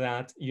things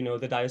that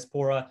the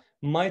diaspora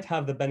might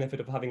have the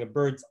benefit of having a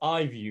bird's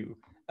eye view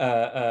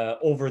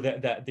over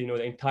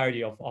the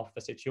entirety of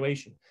the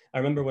situation. I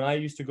remember when I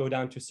used to go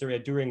down to Syria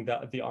during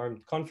the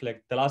armed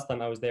conflict. The last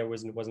time I was there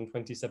was in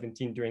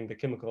 2017 during the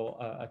chemical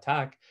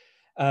attack,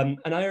 and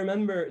I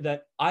remember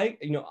that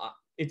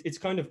it's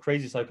kind of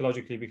crazy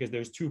psychologically because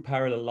there's two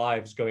parallel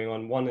lives going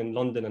on, one in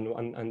London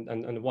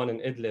and one in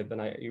Idlib,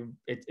 and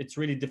it's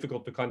really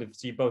difficult to kind of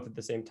see both at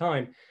the same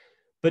time.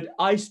 But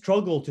I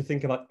struggle to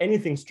think about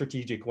anything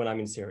strategic when I'm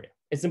in Syria.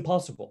 It's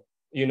impossible.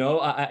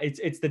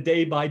 It's the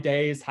day by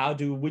days.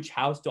 Which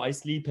house do I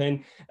sleep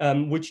in?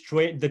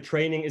 The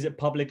training, is it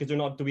public? Is it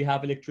not? Do we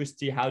have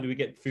electricity? How do we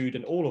get food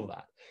and all of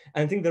that?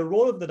 And I think the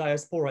role of the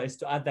diaspora is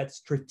to add that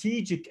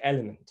strategic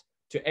element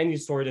to any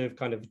sort of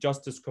kind of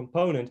justice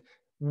component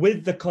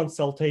with the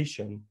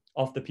consultation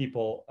of the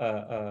people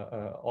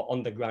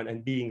on the ground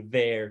and being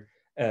their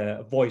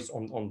voice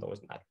on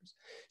those matters.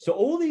 So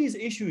all these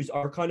issues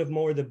are kind of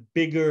more the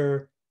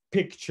bigger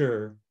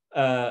picture,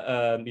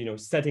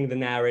 setting the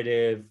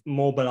narrative,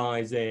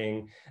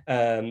 mobilizing,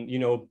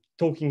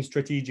 talking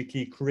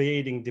strategically,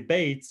 creating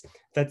debates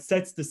that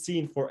sets the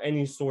scene for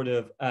any sort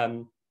of,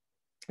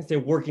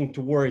 working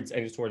towards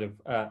any sort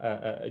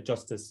of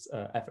justice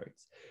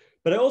efforts.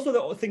 But I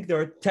also think there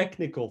are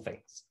technical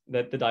things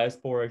that the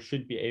diaspora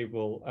should be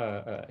able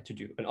to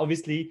do. And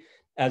obviously,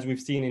 as we've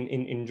seen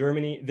in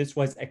Germany, this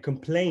was a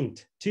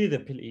complaint to the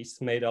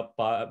police made up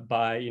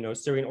by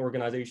Syrian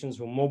organizations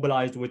who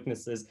mobilized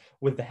witnesses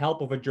with the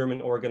help of a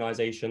German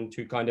organization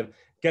to kind of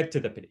get to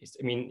the police.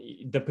 I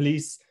mean, the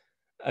police,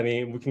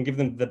 we can give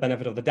them the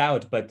benefit of the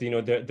doubt, but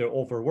they're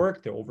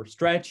overworked, they're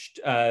overstretched.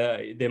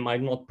 They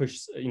might not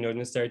push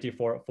necessarily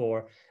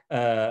for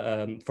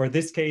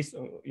this case,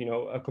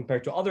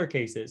 compared to other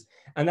cases,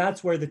 and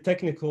that's where the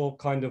technical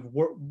kind of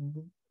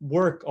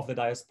work of the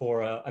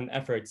diaspora and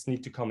efforts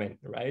need to come in,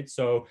 right?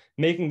 So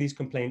making these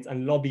complaints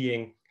and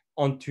lobbying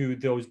onto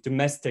those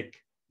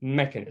domestic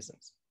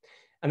mechanisms,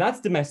 and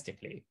that's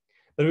domestically.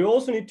 But we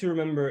also need to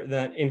remember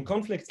that in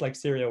conflicts like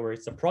Syria, where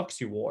it's a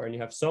proxy war and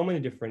you have so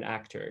many different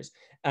actors,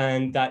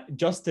 and that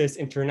justice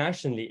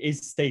internationally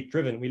is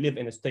state-driven, we live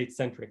in a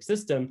state-centric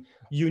system,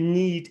 you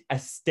need a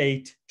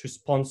state to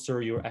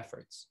sponsor your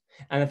efforts.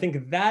 And I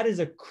think that is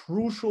a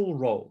crucial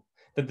role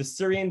that the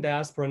Syrian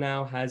diaspora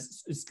now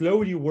is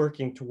slowly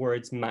working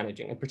towards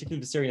managing, and particularly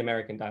the Syrian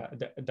American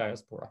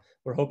diaspora.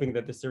 We're hoping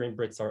that the Syrian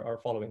Brits are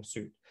following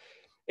suit.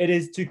 It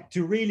is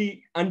to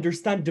really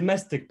understand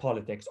domestic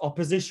politics,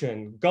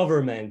 opposition,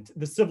 government,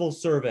 the civil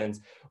servants,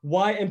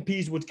 why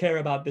MPs would care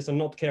about this and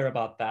not care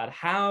about that,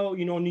 how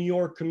New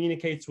York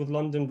communicates with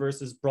London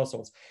versus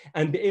Brussels,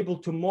 and be able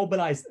to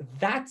mobilize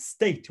that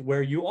state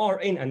where you are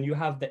in and you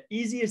have the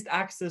easiest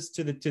access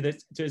to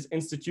these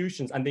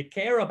institutions, and they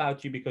care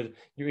about you because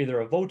you're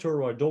either a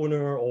voter or a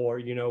donor or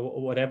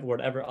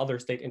whatever other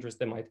state interest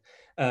they might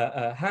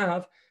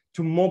have,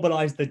 to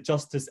mobilize the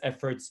justice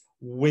efforts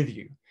with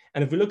you.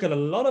 And if we look at a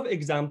lot of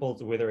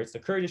examples, whether it's the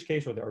Kurdish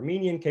case or the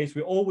Armenian case,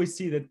 we always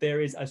see that there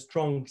is a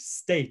strong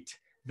state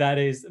that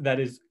is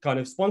kind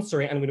of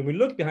sponsoring. And when we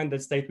look behind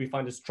that state, we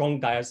find a strong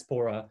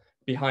diaspora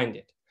behind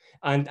it.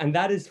 And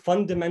that is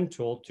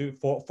fundamental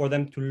for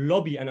them to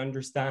lobby and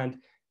understand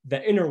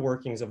the inner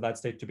workings of that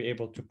state to be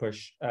able to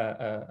push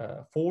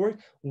forward,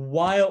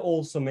 while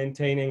also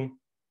maintaining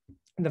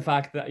the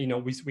fact that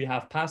we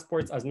have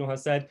passports, as Noha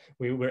said,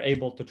 we're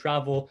able to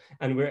travel,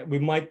 and we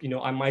might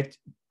I might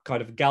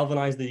kind of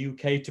galvanize the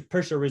UK to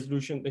push a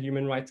resolution at the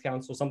Human Rights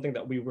Council, something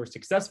that we were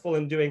successful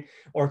in doing,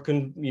 or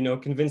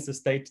convince the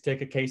state to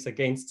take a case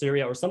against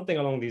Syria or something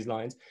along these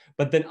lines.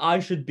 But then I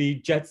should be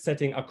jet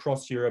setting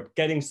across Europe,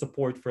 getting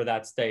support for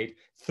that state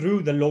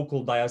through the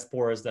local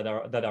diasporas that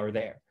are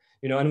there.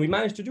 And we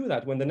managed to do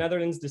that when the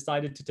Netherlands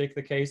decided to take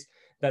the case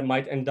that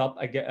might end up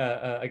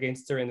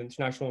against Syria in the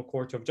International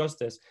Court of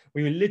Justice.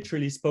 We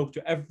literally spoke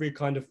to every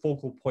kind of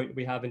focal point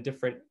we have in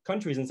different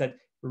countries and said,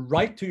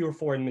 write to your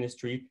foreign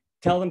ministry,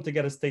 tell them to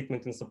get a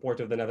statement in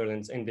support of the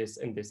Netherlands in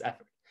this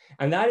effort.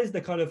 And that is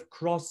the kind of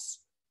cross,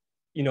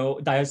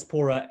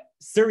 diaspora,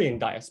 Syrian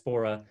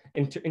diaspora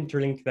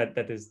interlink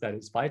that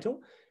is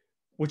vital.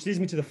 Which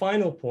leads me to the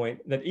final point,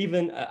 that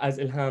even as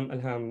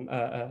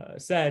Ilham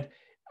said,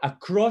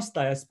 across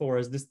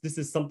diasporas, this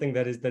is something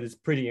that is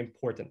pretty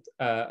important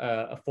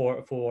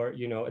for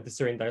the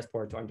Syrian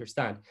diaspora to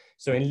understand.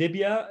 So in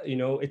Libya,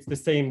 it's the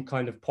same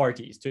kind of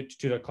parties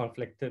to the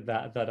conflict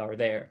that are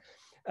there.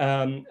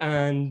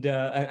 And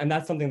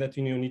that's something that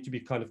need to be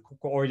kind of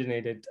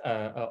coordinated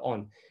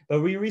on. But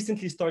we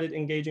recently started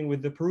engaging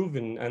with the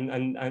Peruvian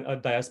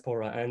and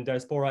diaspora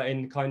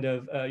in kind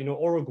of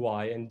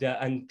Uruguay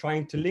and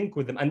trying to link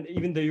with them, and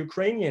even the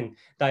Ukrainian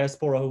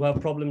diaspora who have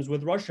problems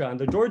with Russia, and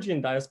the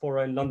Georgian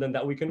diaspora in London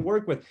that we can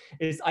work with.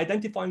 Is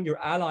identifying your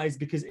allies,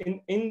 because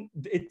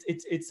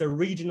it's a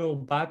regional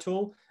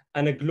battle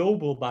and a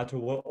global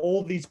battle where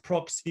all these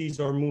proxies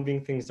are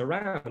moving things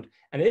around.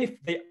 And if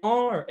they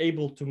are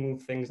able to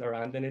move things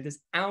around, then it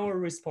is our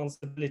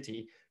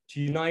responsibility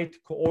to unite,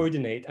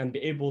 coordinate, and be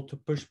able to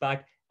push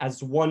back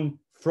as one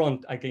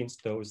front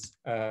against those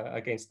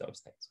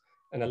things.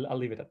 And I'll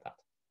leave it at that.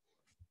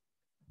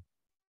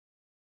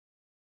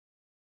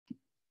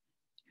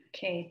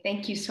 Okay,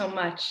 thank you so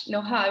much.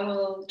 Noha, I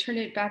will turn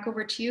it back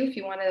over to you if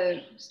you want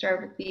to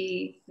start with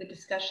the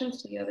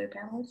discussions to the other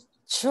panelists.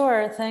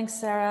 Sure, thanks,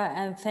 Sarah,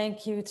 and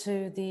thank you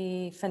to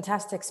the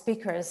fantastic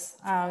speakers.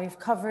 We've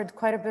covered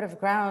quite a bit of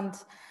ground.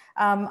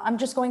 I'm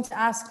just going to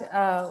ask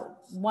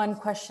one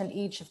question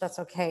each, if that's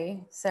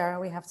okay. Sarah,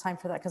 we have time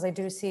for that, because I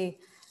do see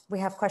we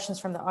have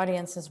questions from the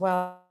audience as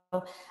well.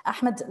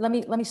 Ahmed, let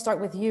me start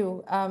with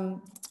you.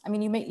 I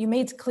mean, you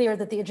made clear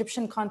that the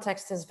Egyptian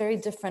context is very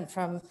different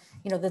from,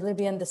 the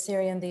Libyan, the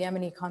Syrian, the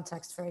Yemeni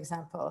context, for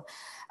example.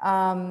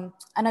 And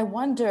I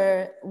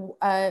wonder,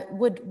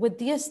 would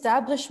the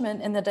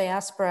establishment in the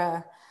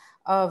diaspora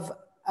of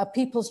a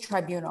people's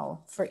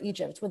tribunal for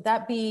Egypt, would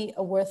that be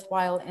a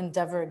worthwhile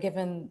endeavor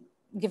given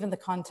the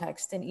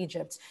context in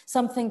Egypt?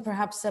 Something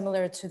perhaps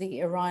similar to the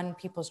Iran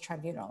People's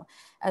Tribunal,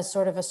 as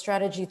sort of a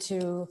strategy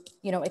to,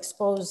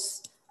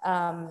 expose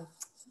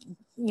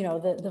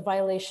the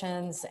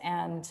violations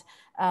and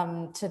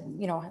to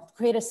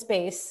create a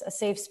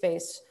safe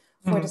space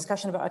for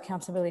discussion about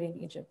accountability in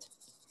Egypt.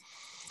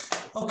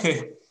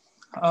 Okay.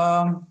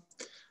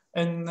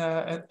 In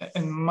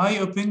my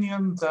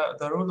opinion,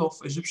 the role of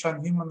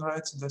Egyptian human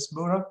rights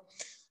diaspora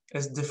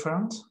is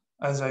different,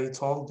 as I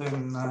told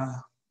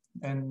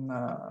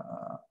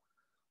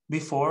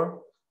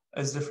before,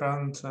 is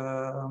different.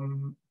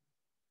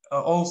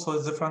 Also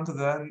is different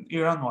than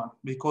Iran one,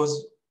 because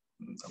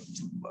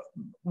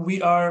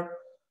we are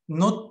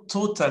not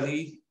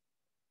totally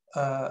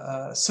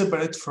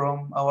separate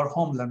from our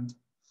homeland.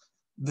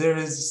 There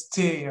is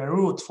still a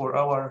route for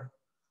our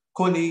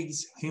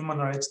colleagues, human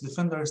rights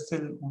defenders,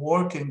 still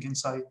working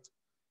inside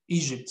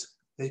Egypt.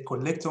 They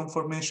collect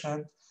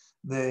information,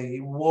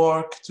 they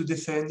work to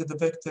defend the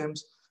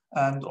victims,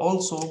 and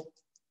also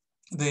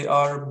they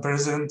are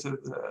present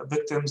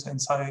victims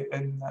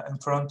in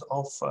front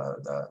of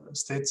the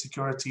state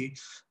security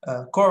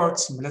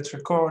courts,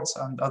 military courts,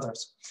 and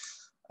others.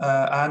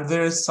 And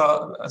there is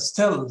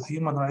still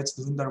human rights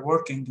defender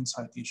working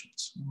inside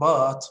Egypt.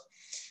 But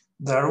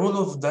the role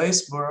of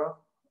diaspora,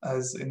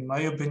 as in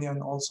my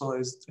opinion, also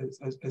is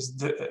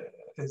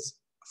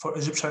for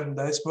Egyptian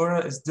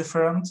diaspora is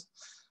different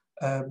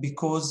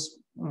because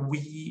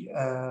we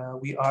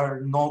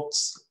are not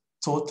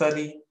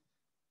totally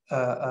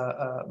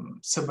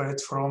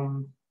separate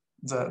from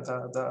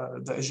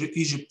the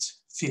Egypt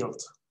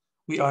field.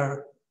 We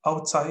are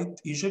outside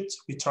Egypt,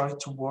 we try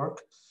to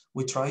work,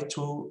 we try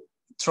to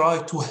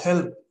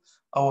help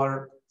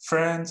our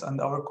friends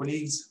and our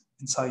colleagues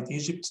inside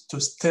Egypt to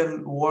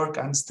still work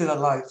and still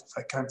alive, if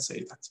I can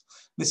say that.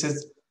 This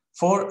is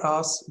for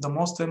us the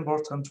most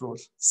important role.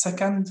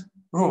 Second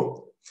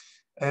role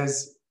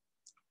is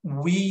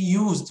we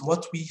used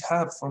what we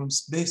have from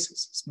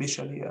spaces,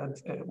 especially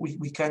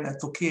we can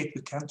advocate,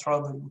 we can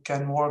travel, we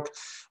can work,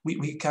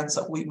 we can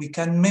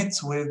meet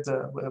with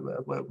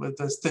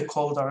the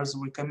stakeholders,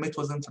 we can meet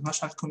with the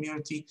international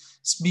community,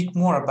 speak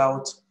more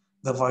about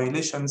the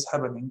violations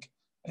happening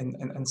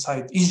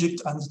inside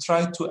Egypt and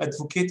try to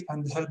advocate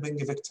and helping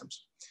the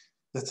victims.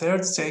 The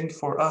third thing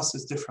for us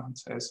is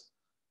different, is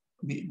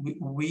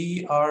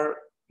we are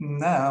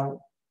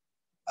now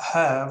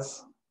have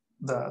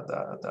the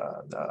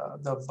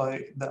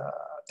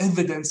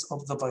evidence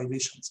of the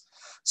violations.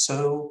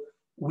 So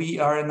we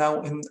are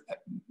now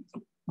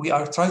we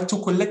are trying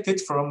to collect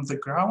it from the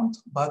ground,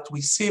 but we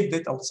saved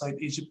it outside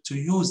Egypt to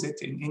use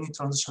it in any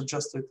transitional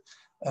justice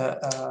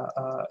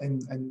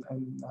in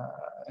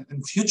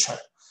future.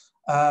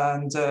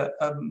 And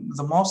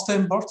the most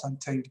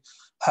important thing,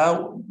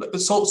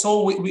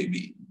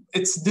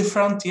 it's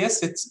different.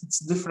 Yes, it's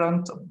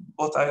different.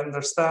 What I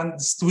understand,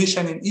 the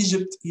situation in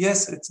Egypt,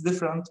 yes, it's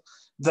different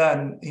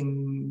than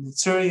in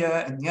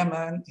Syria, in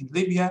Yemen, in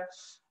Libya,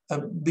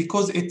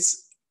 because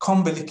it's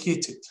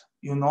complicated.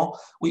 You know,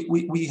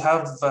 we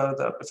have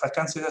if I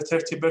can say that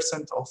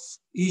 30% of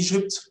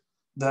Egypt,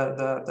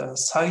 the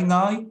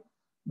Sinai,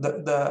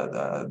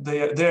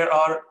 there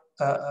are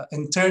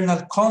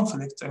internal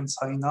conflict in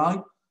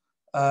Sinai.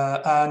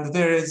 And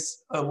there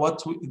is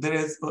what we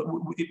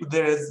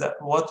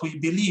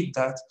believe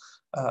that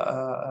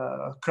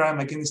crime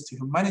against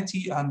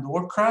humanity and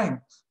war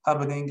crime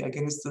happening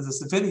against the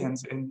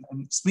civilians,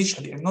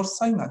 especially in North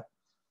Sinai.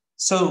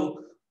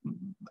 So,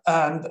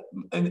 and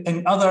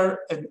in other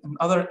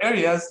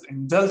areas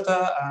in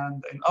Delta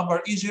and in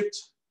Upper Egypt,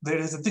 there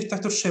is a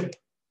dictatorship,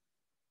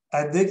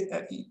 a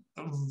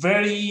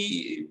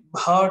very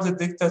hard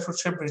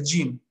dictatorship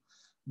regime.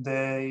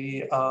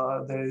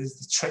 There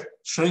is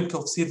shrink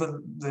of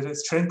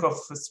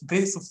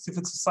space of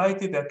civil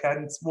society. They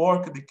can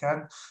work. They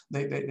can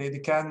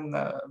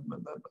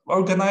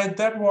organize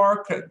their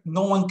work.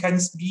 No one can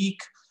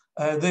speak.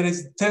 There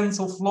is tens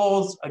of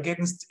laws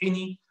against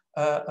any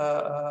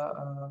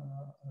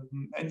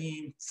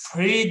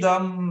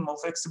freedom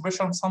of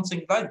expression,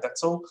 something like that.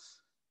 So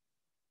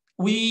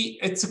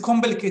it's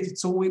complicated.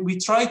 So we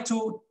try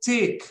to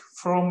take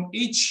from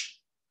each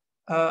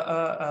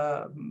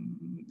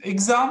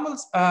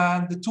examples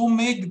and to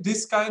make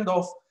this kind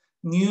of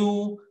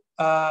new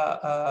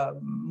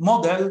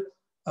model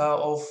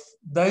of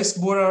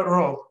diaspora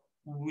role.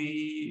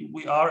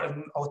 We are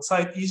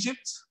outside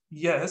Egypt,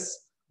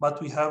 yes,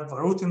 but we have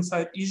a root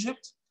inside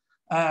Egypt,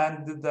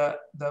 and the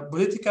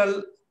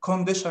political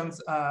conditions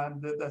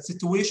and the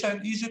situation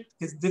in Egypt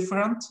is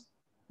different,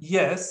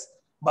 yes,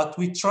 but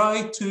we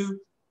try to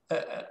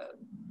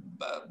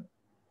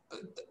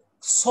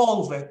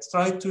solve it,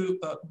 try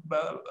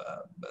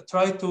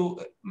to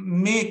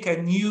make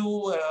a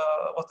new,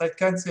 what I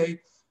can say,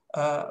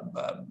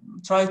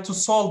 try to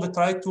solve it,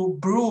 try to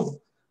prove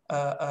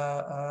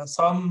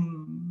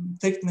some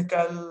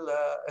technical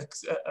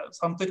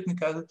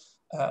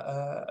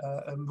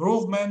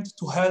improvement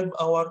to help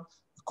our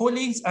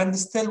colleagues and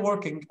still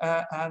working.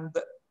 And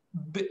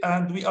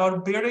we are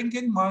bearing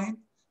in mind,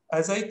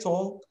 as I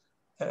told,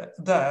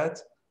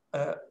 that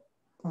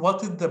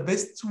what is the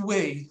best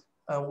way,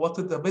 what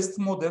is the best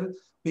model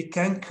we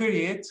can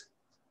create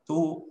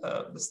to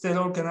still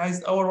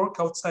organize our work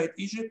outside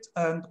Egypt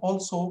and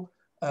also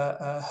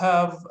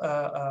have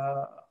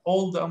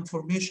all the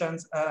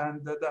informations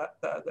and the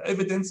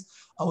evidence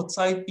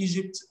outside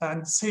Egypt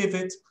and save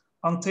it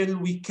until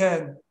we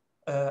can,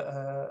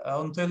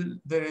 until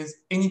there is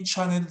any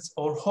channels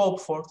or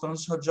hope for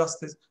transitional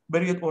justice,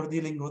 period, or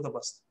dealing with the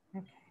past.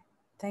 Okay.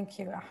 Thank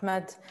you,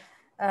 Ahmed.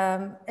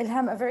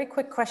 Ilham, a very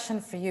quick question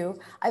for you.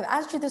 I've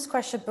asked you this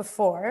question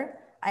before.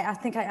 I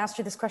think I asked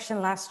you this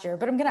question last year,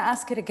 but I'm going to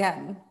ask it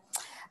again.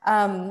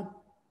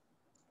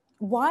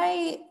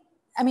 Why,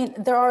 I mean,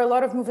 there are a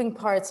lot of moving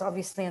parts,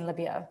 obviously, in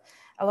Libya,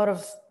 a lot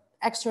of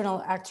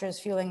external actors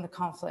fueling the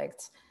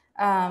conflict,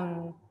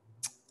 a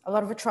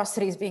lot of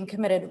atrocities being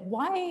committed.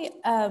 Why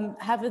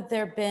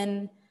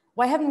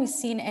why haven't we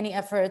seen any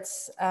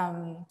efforts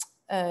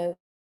to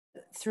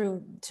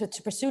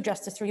pursue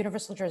justice through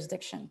universal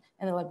jurisdiction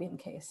in the Libyan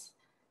case,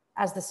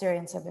 as the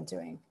Syrians have been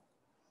doing?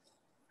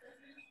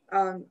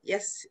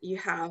 Yes, you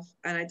have,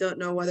 and I don't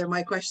know whether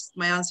my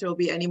answer will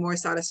be any more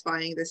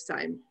satisfying this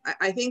time.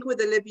 I think with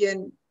the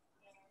Libyan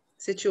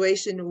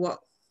situation,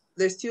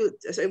 there's two.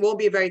 So it won't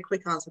be a very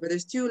quick answer, but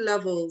there's two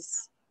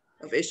levels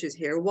of issues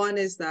here. One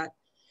is that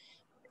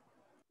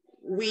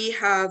we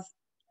have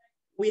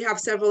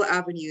several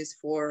avenues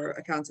for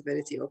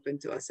accountability open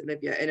to us in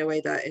Libya in a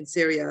way that in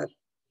Syria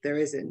there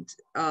isn't,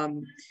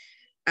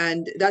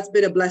 and that's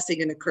been a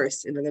blessing and a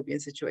curse in the Libyan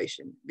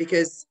situation,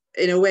 because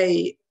in a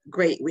way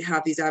great, we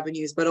have these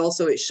avenues, but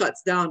also it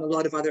shuts down a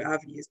lot of other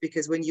avenues,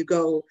 because when you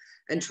go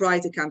and try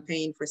to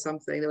campaign for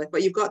something, they're like,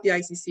 but you've got the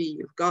ICC,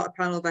 you've got a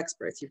panel of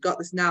experts, you've got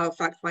this now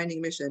fact-finding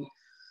mission.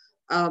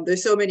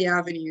 There's so many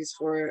avenues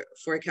for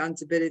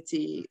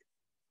accountability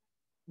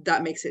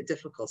that makes it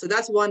difficult. So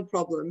that's one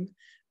problem.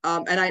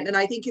 And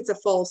I think it's a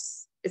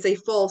false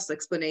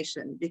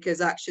explanation, because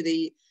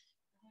actually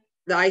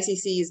the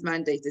ICC's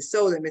mandate is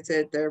so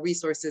limited, their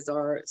resources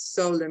are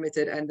so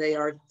limited, and they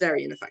are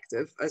very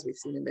ineffective, as we've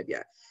seen in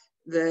Libya.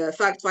 The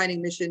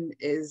fact-finding mission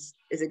is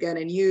again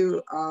a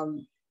new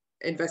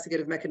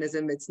investigative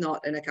mechanism. It's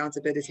not an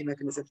accountability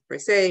mechanism per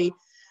se.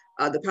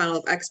 The panel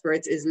of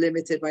experts is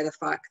limited by the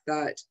fact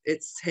that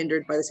it's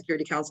hindered by the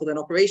Security Council then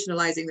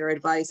operationalizing their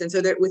advice. And so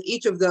that with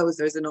each of those,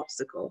 there's an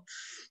obstacle.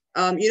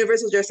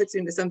 Universal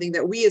jurisdiction is something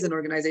that we as an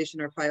organization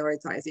are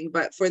prioritizing,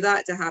 but for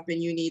that to happen,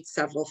 you need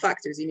several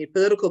factors. You need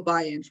political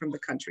buy-in from the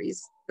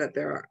countries that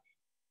there are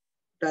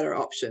better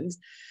options.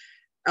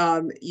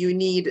 You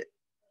need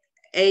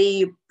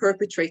a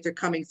perpetrator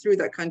coming through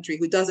that country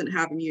who doesn't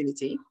have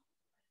immunity,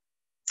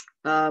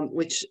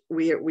 which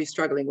we're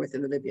struggling with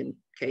in the Libyan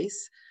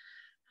case.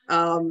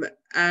 And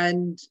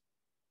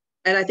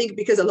I think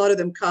because a lot of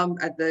them come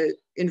at the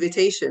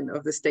invitation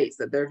of the states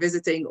that they're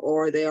visiting,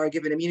 or they are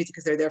given immunity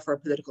because they're there for a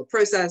political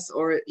process,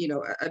 or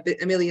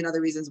a million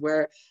other reasons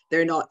where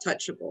they're not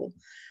touchable.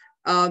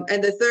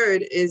 And the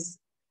third is,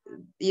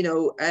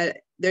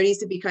 there needs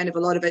to be kind of a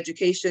lot of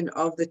education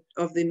of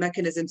the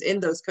mechanisms in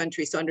those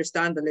countries to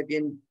understand the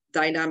Libyan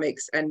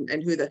dynamics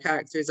and who the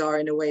characters are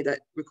in a way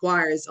that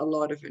requires a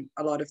lot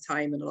of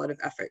time and a lot of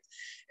effort.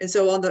 And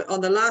so on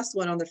the last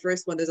one, on the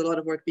first one, there's a lot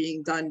of work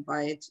being done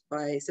by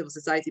civil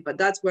society, but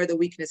that's where the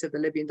weakness of the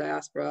Libyan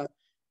diaspora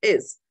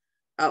is.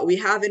 We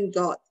haven't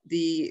got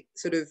the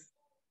sort of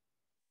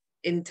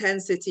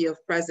intensity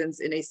of presence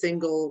in a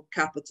single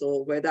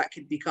capital where that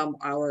could become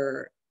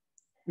our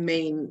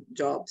main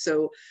job.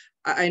 So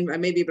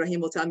maybe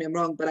Ibrahim will tell me I'm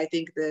wrong, but I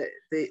think the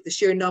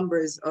sheer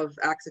numbers of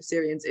active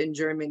Syrians in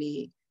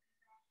Germany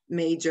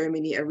made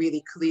Germany a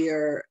really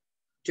clear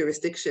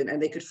jurisdiction,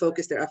 and they could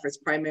focus their efforts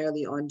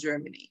primarily on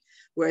Germany.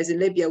 Whereas in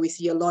Libya, we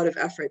see a lot of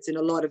efforts in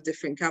a lot of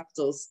different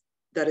capitals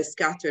that is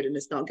scattered and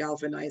it's not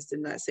galvanized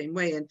in that same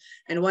way.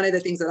 And one of the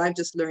things that I've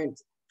just learned,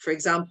 for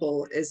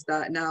example, is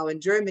that now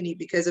in Germany,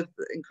 because of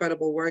the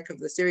incredible work of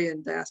the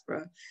Syrian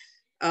diaspora,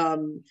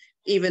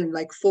 even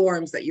like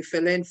forms that you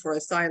fill in for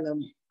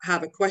asylum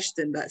have a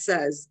question that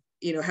says,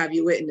 have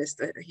you witnessed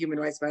human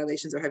rights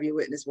violations, or have you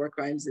witnessed war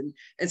crimes? And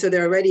so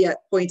they're already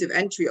at point of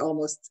entry,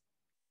 almost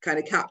kind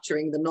of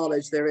capturing the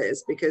knowledge there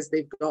is, because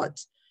they've got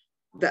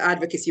the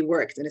advocacy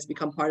worked and it's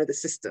become part of the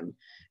system.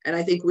 And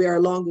I think we are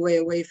a long way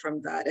away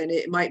from that. And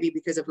it might be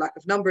because of lack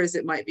of numbers,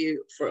 it might be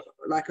for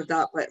lack of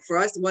that. But for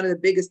us, one of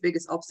the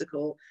biggest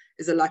obstacle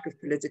is a lack of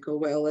political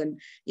will. And,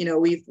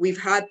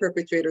 we've had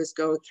perpetrators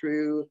go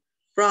through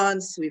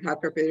France, we've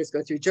had perpetrators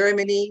go through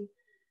Germany,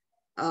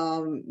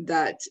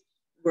 that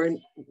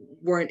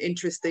weren't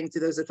interesting to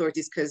those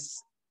authorities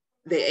because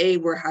they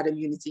had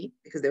immunity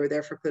because they were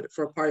there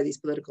for a part of these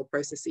political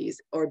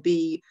processes, or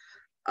B,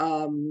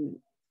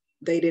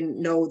 they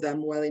didn't know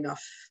them well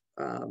enough.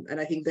 And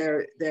I think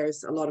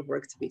there's a lot of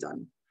work to be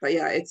done. But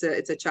yeah, it's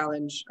a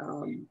challenge,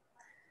 and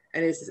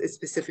it's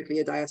specifically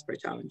a diaspora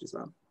challenge as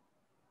well.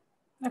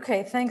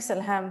 Okay, thanks,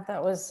 Ilham.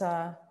 That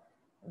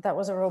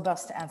was a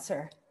robust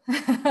answer.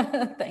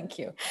 Thank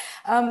you.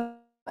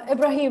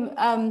 Ibrahim,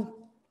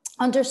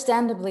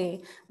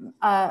 understandably,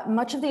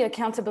 much of the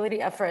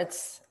accountability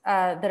efforts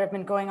that have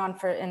been going on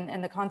in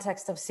the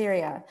context of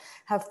Syria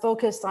have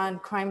focused on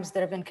crimes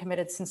that have been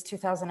committed since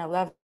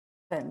 2011.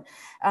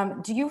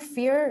 Do you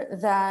fear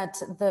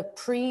that the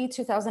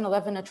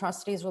pre-2011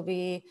 atrocities will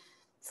be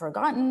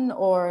forgotten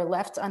or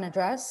left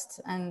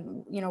unaddressed?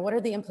 And what are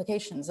the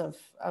implications of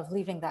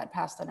leaving that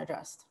past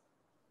unaddressed,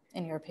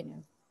 in your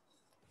opinion?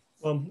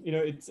 Well,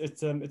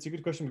 it's a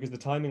good question, because the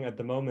timing at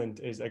the moment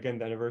is again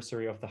the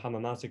anniversary of the Hama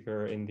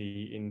massacre in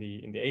the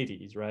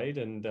 80s, right?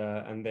 And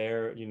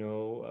there,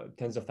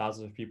 tens of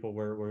thousands of people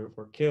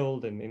were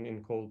killed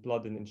in cold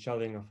blood and in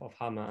shelling of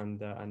Hama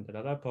and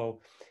Aleppo.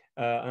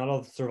 And a lot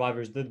of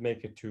survivors did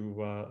make it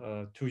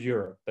to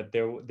Europe, but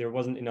there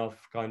wasn't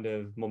enough kind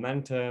of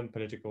momentum,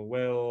 political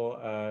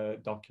will,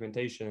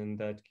 documentation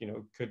that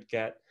could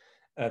get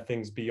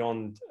things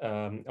beyond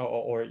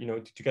or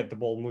to get the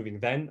ball moving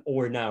then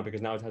or now,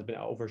 because now it has been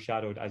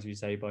overshadowed, as you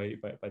say, by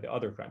the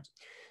other crimes.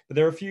 But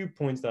there are a few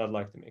points that I'd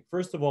like to make.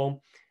 First of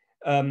all,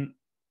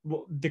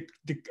 the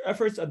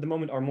efforts at the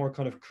moment are more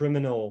kind of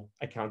criminal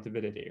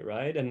accountability,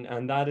 right?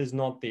 And that is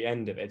not the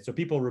end of it. So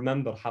people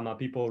remember Hama,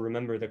 people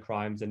remember the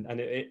crimes. And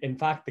in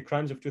fact, the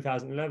crimes of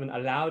 2011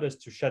 allowed us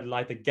to shed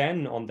light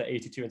again on the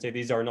 82 and say,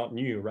 these are not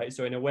new, right?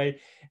 So in a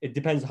way, it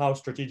depends how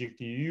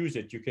strategically you use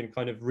it. You can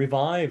kind of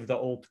revive the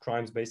old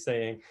crimes by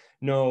saying,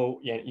 no,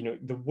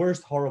 the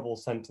worst horrible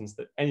sentence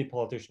that any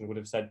politician would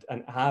have said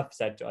and have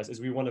said to us is,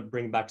 we want to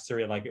bring back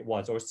Syria like it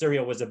was, or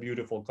Syria was a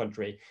beautiful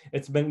country.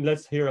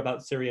 Let's hear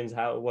about Syrians,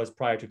 how it was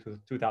prior to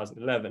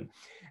 2011.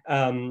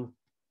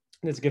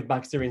 let's give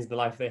back Syrians the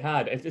life they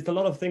had. It's a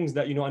lot of things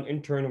that, you know, an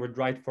intern would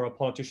write for a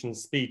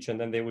politician's speech, and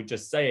then they would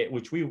just say it,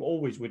 which we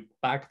always would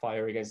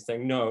backfire against,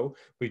 saying, no,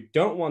 we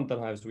don't want the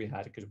lives we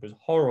had because it was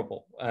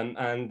horrible.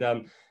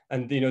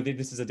 And you know,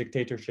 this is a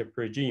dictatorship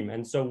regime.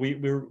 And so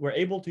we're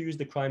able to use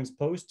the crimes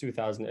post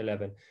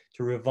 2011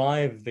 to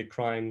revive the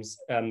crimes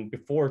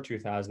before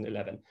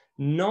 2011,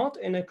 not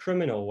in a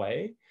criminal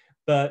way.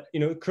 But, you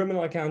know,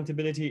 criminal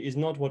accountability is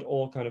not what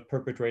all kind of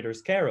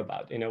perpetrators care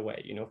about in a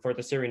way. You know, for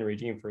the Syrian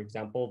regime, for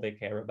example, they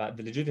care about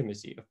the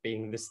legitimacy of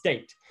being the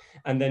state.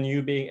 And then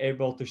you being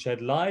able to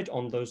shed light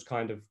on those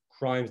kind of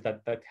crimes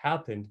that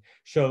happened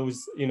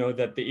shows, you know,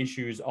 that the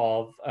issues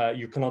of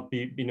you cannot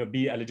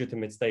be a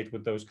legitimate state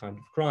with those kind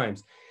of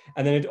crimes.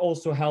 And then it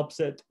also helps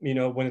it, you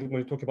know, when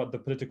we talk about the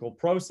political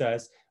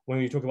process, when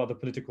we talk about the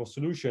political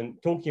solution,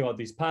 talking about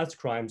these past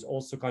crimes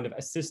also kind of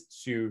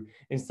assists you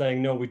in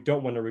saying, no, we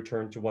don't want to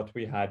return to what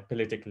we had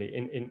politically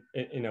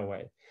in a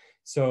way.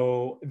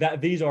 So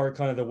that these are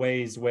kind of the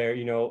ways where,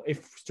 you know,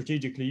 if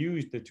strategically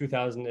used, the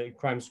 2000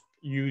 crimes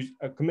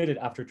committed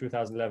after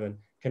 2011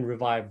 can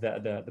revive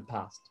the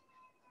past.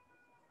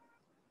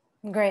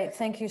 Great,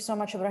 thank you so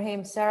much,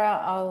 Ibrahim.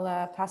 Sarah,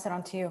 I'll pass it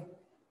on to you.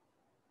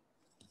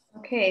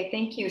 Okay,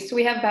 thank you. So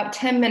we have about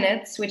 10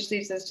 minutes, which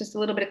leaves us just a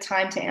little bit of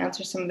time to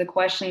answer some of the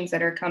questions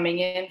that are coming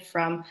in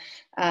from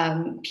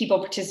people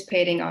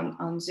participating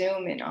on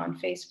Zoom and on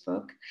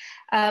Facebook.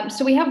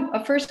 So we have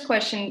a first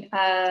question,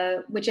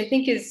 which I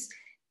think is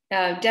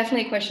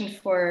definitely a question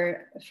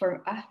for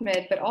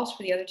Ahmed, but also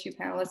for the other two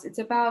panelists. It's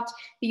about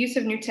the use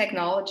of new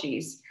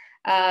technologies.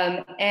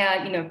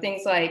 And, you know,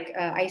 things like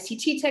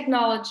ICT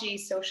technology,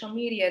 social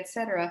media, et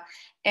cetera.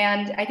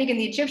 And I think in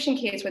the Egyptian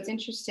case, what's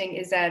interesting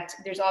is that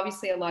there's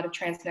obviously a lot of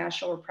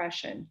transnational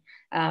repression,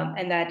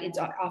 and that it's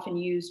often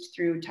used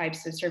through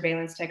types of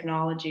surveillance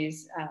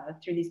technologies,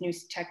 through these new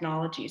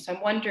technologies. So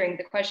I'm wondering,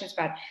 the question is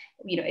about,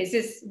 you know,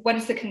 what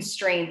is the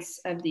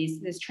constraints of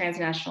this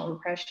transnational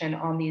repression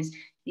on these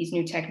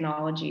new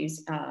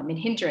technologies in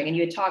hindering? And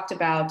you had talked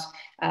about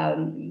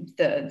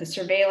the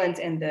surveillance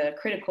and the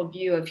critical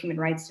view of human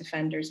rights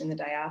defenders in the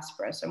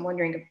diaspora. So I'm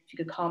wondering if you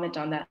could comment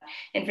on that.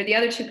 And for the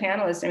other two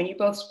panelists, I mean, you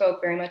both spoke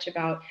very much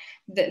about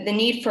the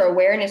need for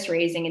awareness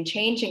raising and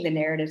changing the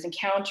narratives and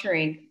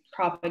countering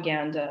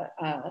propaganda.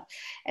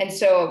 And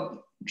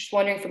so just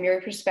wondering from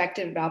your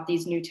perspective about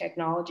these new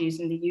technologies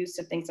and the use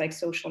of things like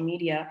social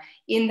media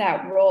in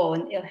that role.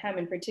 And Ilham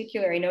in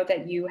particular, I know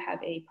that you have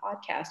a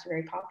podcast, a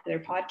very popular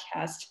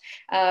podcast.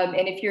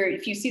 And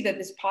if you see that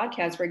this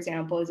podcast, for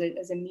example, is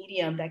a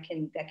medium that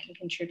can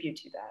contribute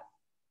to that.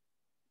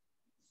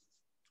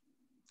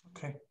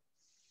 Okay.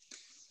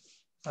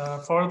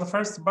 For the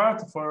first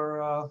part,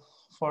 for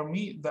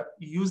me,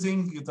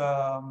 using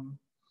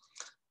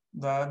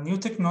the new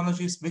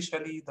technology,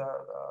 especially the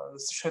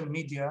social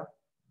media,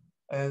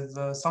 is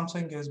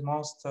something is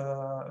most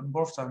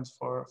important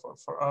for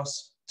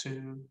us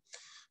to,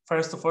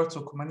 first of all,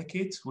 to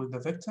communicate with the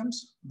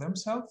victims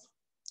themselves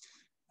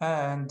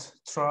and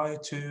try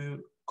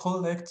to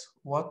collect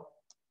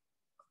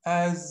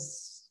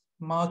as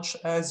much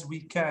as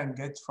we can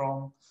get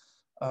for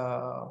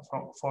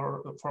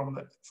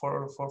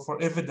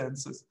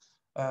evidences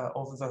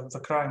of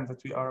the crime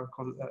that we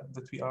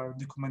are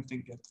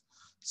documenting it.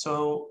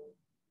 So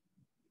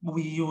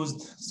we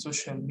used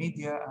social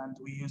media and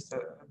we used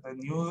the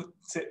new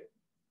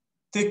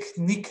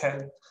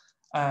technical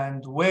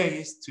and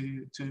ways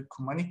to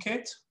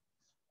communicate,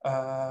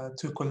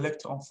 to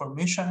collect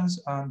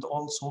informations, and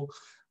also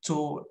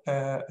to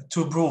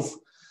prove.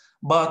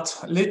 But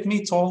let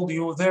me tell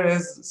you, there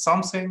is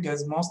something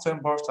is most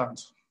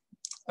important.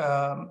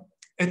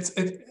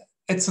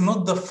 It's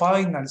not the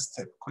final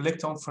step.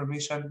 Collect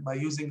information by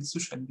using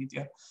social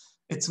media.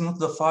 It's not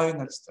the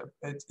final step.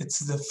 It's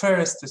the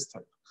first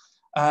step.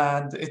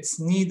 And it's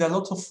need a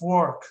lot of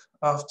work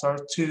after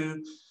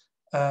to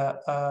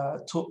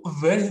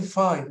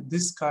verify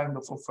this kind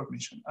of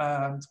information.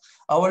 And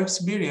our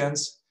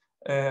experience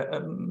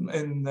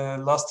in the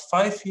last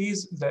 5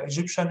 years, the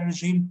Egyptian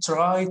regime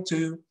tried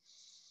to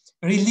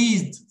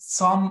release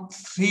some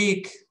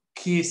fake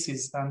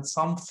cases and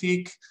some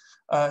fake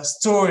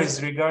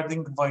stories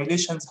regarding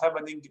violations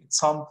happening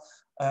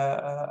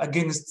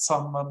against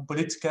some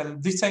political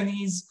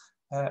detainees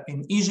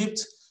in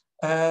Egypt.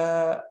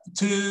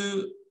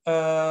 To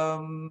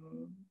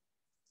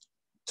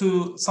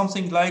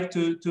something like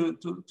to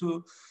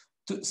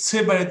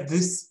separate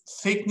this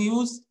fake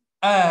news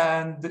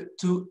and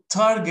to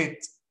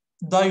target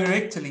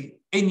directly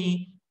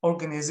any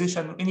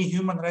organization, any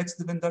human rights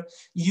defender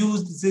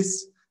used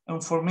this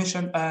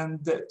information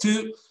and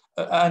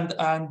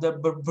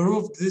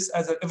prove this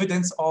as an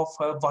evidence of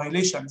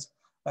violations,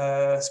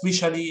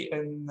 especially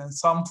in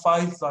some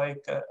files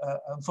like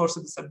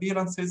enforced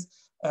disappearances,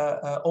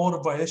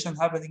 or violation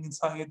happening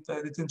inside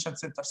the detention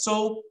center.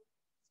 So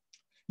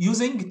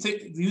using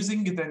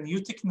the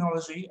new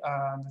technology,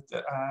 and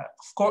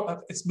of course,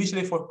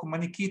 especially for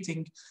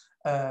communicating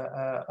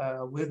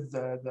with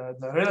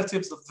the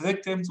relatives of the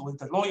victims, with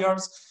the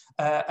lawyers,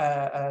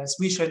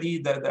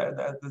 especially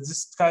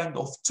this kind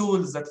of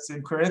tools, that is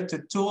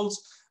encrypted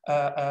tools,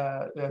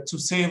 to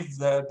save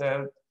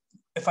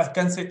if I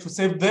can say, to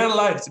save their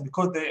lives,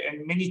 because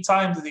many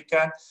times they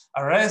can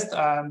arrest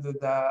and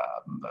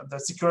the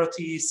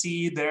security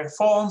see their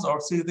phones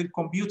or see their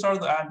computers,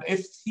 and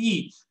if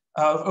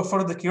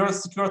for the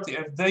security,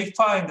 if they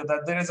find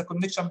that there is a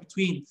connection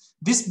between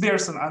this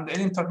person and an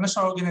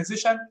international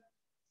organization,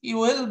 he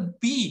will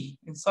be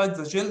inside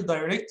the jail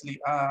directly,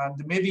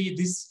 and maybe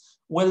this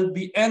will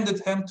be ended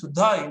him to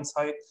die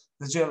inside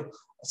the jail.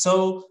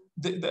 So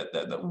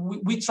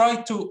we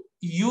try to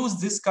use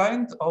this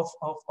kind of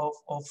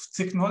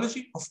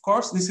technology. Of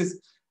course, this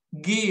is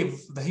give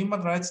the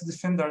human rights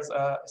defenders,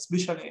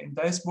 especially in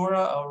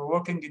diaspora or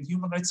working in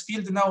human rights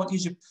field now in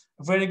Egypt,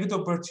 a very good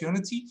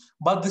opportunity,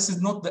 but this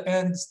is not the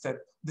end step.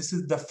 This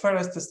is the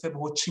first step,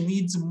 which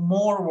needs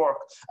more work.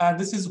 And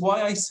this is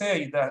why I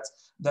say that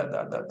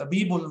the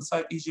people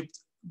inside Egypt,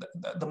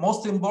 the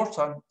most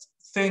important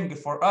thing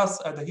for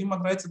us as a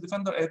human rights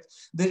defender is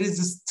there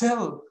is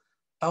still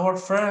our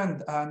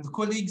friend and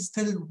colleagues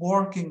still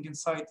working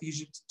inside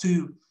Egypt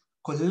to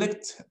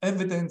collect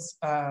evidence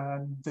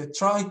and they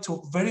try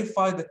to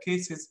verify the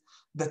cases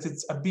that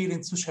it's appear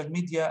in social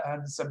media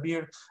and it's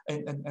appear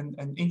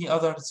in any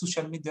other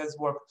social media's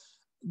work.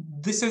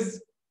 This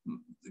is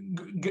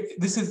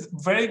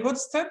very good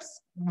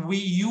steps. We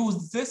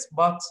use this,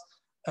 but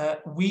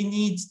we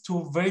need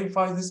to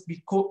verify this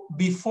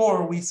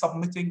before we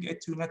submitting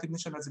it to United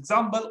Nations as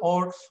example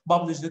or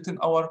publish it in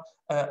our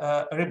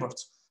report.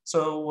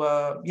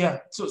 So yeah,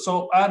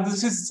 so and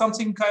this is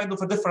something kind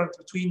of a difference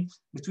between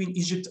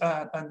Egypt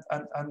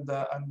and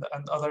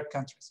other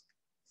countries.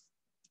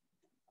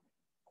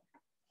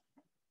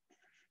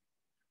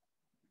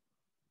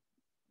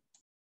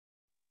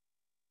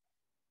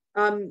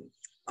 On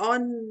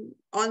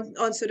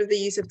sort of the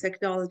use of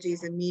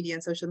technologies and media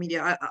and social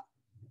media,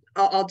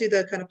 I'll do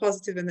the kind of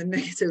positive and the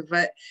negative,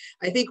 but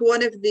I think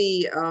one of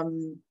the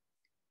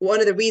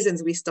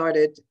reasons we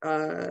started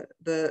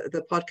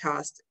the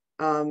podcast,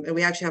 and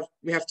we actually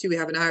have two. We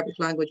have an Arabic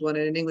language one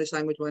and an English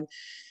language one.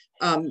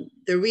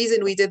 The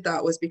reason we did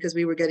that was because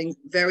we were getting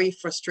very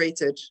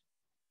frustrated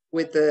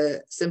with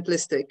the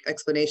simplistic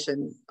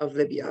explanation of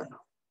Libya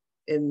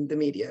in the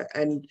media,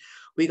 and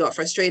we got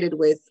frustrated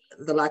with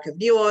the lack of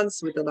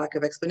nuance, with the lack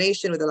of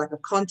explanation, with the lack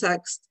of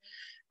context,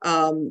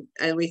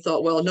 and we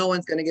thought, well, no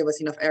one's going to give us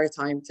enough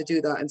airtime to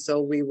do that, and so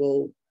we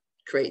will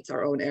create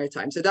our own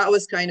airtime. So that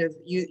was kind of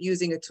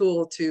using a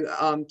tool to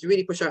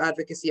really push our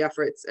advocacy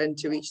efforts and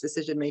to reach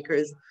decision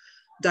makers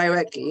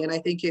directly. And I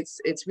think it's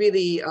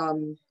really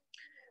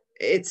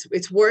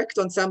it's worked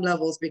on some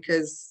levels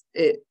because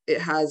it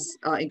has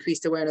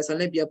increased awareness on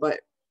Libya,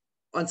 but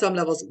on some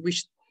levels we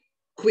should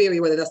query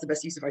whether that's the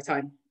best use of our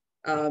time.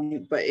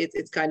 But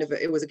it's kind of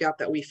it was a gap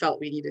that we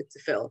felt we needed to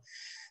fill.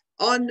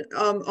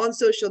 On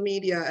social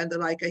media and the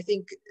like, I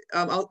think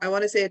I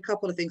want to say a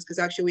couple of things, because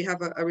actually we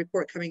have a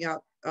report coming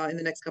out in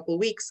the next couple of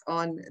weeks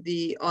on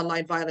the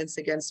online violence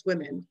against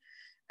women.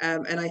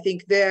 And I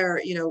think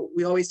there,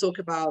 we always talk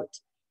about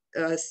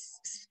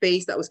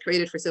space that was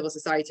created for civil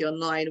society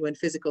online when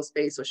physical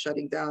space was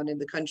shutting down in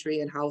the country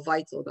and how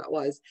vital that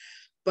was.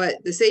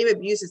 But the same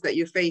abuses that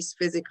you face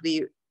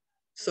physically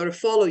sort of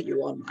follow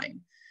you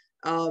online.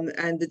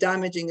 And the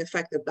damaging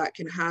effect that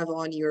can have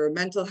on your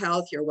mental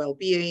health, your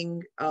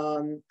well-being,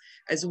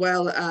 as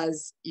well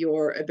as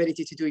your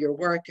ability to do your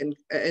work.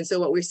 And so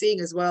what we're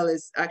seeing as well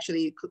is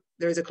actually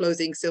there's a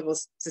closing civil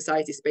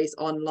society space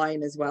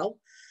online as well.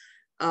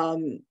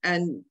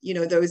 And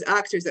those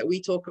actors that we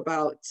talk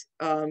about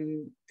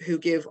who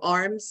give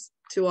arms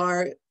to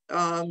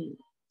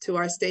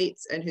our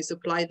states and who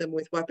supply them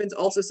with weapons,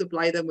 also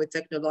supply them with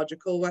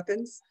technological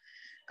weapons.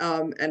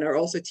 And are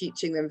also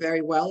teaching them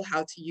very well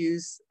how to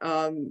use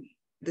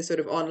the sort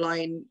of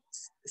online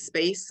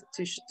space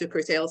to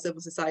curtail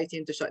civil society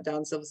and to shut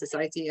down civil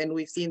society. And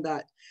we've seen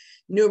that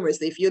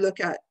numerously. If you look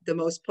at the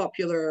most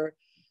popular,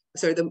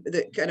 so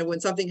the kind of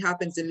when something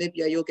happens in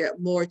Libya, you'll get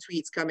more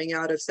tweets coming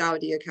out of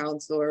Saudi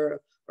accounts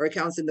or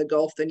accounts in the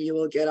Gulf than you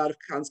will get out of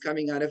accounts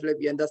coming out of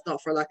Libya. And that's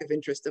not for lack of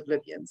interest of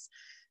Libyans.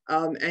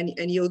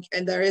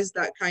 And there is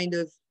that kind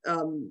of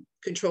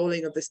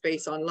controlling of the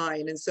space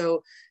online. And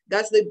so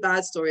that's the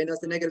bad story and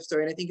that's the negative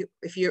story. And I think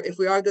if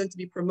we are going to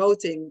be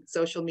promoting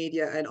social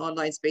media and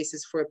online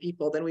spaces for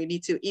people, then we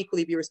need to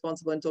equally be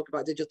responsible and talk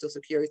about digital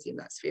security in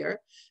that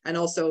sphere and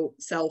also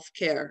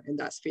self-care in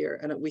that sphere.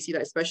 And we see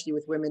that especially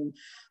with women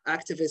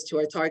activists who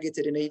are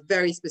targeted in a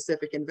very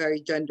specific and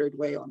very gendered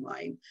way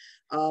online.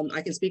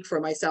 I can speak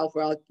for myself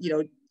where I'll,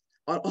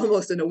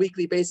 almost on a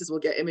weekly basis, we'll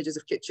get images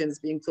of kitchens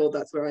being told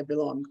that's where I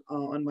belong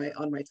on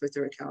my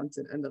Twitter account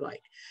and the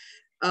like.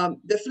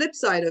 The flip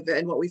side of it,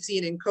 and what we've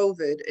seen in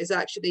COVID, is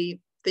actually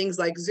things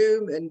like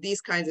Zoom and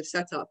these kinds of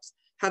setups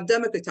have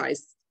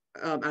democratized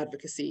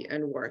advocacy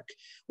and work.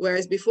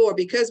 Whereas before,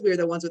 because we were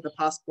the ones with the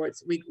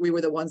passports, we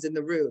were the ones in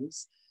the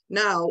rooms.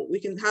 Now we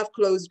can have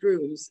closed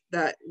rooms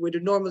that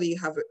would normally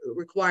have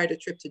required a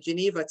trip to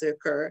Geneva to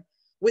occur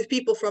with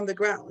people from the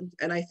ground.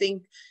 And I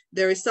think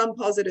there is some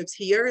positives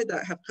here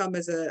that have come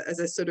as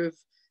a sort of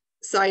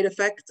side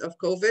effect of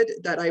COVID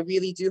that I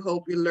really do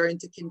hope we learn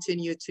to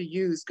continue to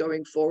use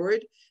going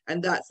forward.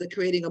 And that's the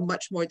creating a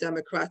much more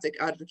democratic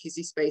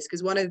advocacy space.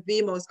 Because one of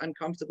the most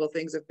uncomfortable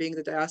things of being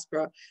the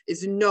diaspora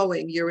is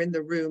knowing you're in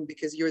the room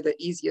because you're the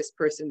easiest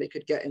person they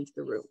could get into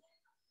the room,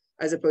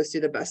 as opposed to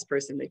the best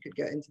person they could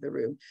get into the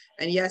room.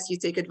 And yes, you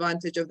take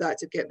advantage of that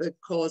to get the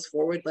cause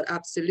forward, but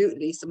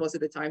absolutely, so most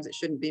of the times it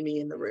shouldn't be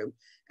me in the room.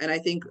 And I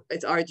think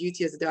it's our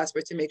duty as a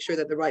diaspora to make sure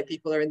that the right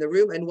people are in the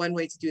room. And one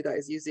way to do that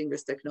is using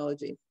this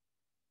technology.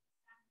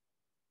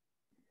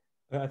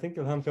 I think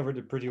Ilham covered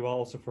it pretty well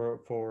also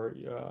for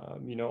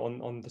you know,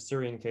 on the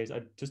Syrian case.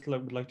 I just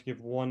would like to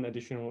give one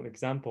additional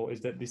example, is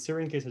that the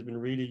Syrian case has been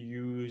really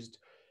used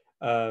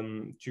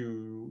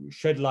to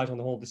shed light on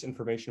the whole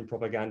disinformation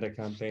propaganda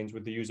campaigns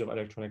with the use of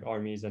electronic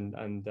armies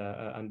and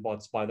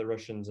bots by the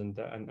Russians and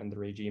the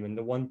regime. And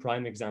the one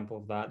prime example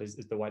of that is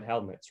the white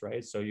helmets,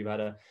 right? So you've had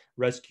a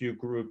rescue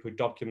group who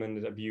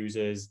documented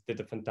abuses,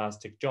 did a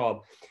fantastic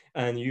job,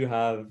 and you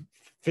have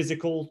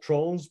physical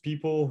trolls,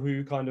 people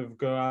who kind of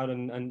go out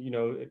and you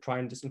know, try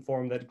and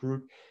disinform that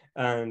group.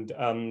 And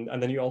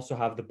then you also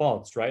have the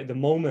bots, right? The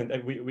moment,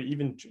 and we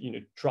even, you know,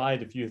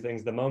 tried a few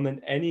things. The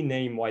moment any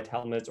name white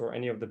helmets or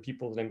any of the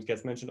people's names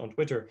gets mentioned on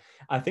Twitter,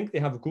 I think they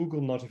have Google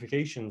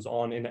notifications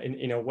on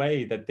in a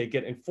way that they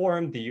get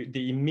informed.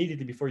 They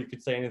immediately, before you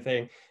could say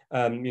anything,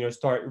 you know,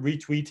 start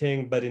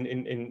retweeting, but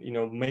in you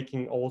know,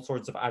 making all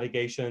sorts of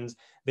allegations.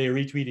 They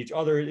retweet each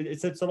other.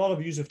 It's a lot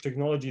of use of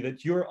technology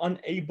that you're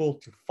unable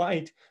to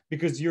fight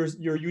because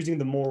you're using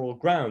the moral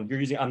ground.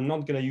 You're using, I'm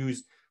not going to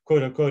use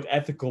quote unquote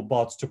ethical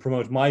bots to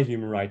promote my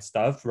human rights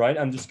stuff, right?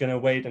 I'm just going to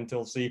wait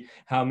until see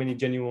how many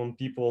genuine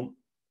people,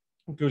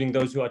 including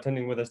those who are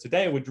attending with us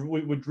today, would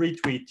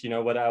retweet, you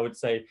know, what I would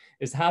say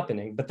is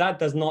happening. But that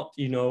does not,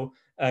 you know,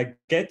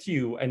 get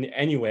you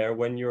anywhere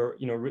when you're,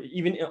 you know,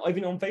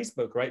 even on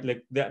Facebook, right?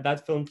 Like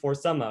that film For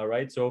Summer,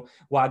 right? So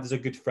Wad is a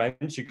good friend.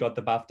 She got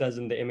the BAFTAs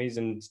and the Emmys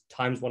and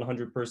times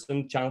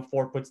 100%. Channel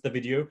 4 puts the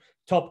video,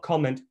 top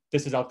comment,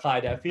 this is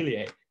Al-Qaeda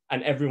affiliate.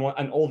 And everyone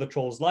and all the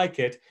trolls like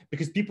it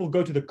because people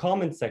go to the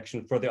comment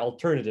section for the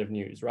alternative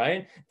news,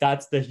 right?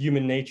 That's the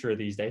human nature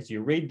these days.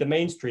 You read the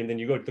mainstream, then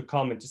you go to the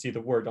comment to see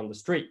the word on the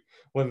street.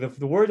 Well,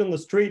 the word on the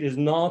street is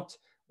not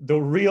the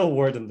real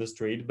word on the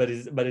street, but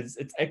it's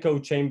echo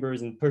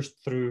chambers and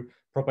pushed through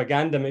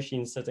propaganda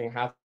machines sitting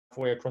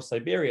halfway across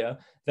Siberia,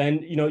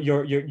 then you know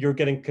you're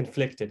getting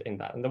conflicted in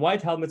that. And the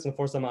white helmets and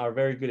Forsama are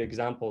very good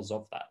examples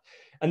of that.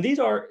 And these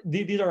are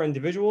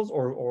individuals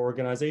or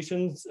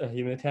organizations,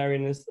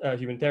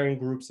 humanitarian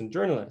groups and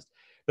journalists,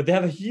 but they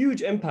have a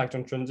huge impact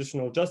on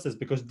transitional justice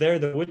because they're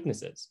the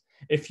witnesses.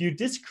 If you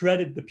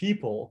discredit the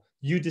people,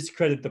 you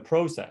discredit the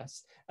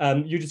process.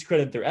 You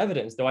discredit their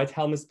evidence. The white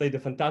helmets played a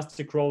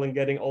fantastic role in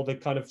getting all the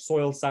kind of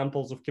soil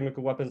samples of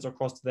chemical weapons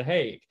across to The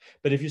Hague.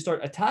 But if you start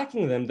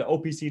attacking them, the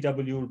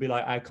OPCW will be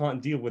like, I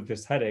can't deal with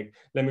this headache.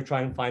 Let me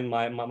try and find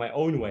my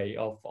own way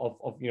of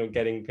you know,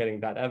 getting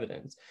that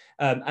evidence.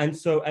 And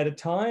so at a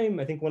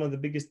time, I think one of the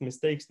biggest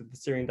mistakes that the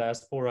Syrian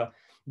diaspora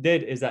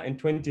did is that in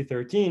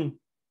 2013,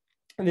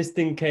 and this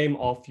thing came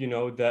off, you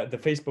know, the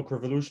Facebook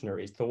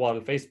revolutionaries, the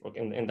wild Facebook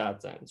in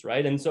that sense,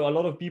 right? And so a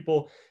lot of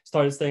people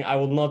started saying, I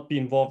will not be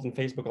involved in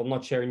Facebook, I'll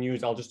not share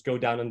news, I'll just go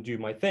down and do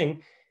my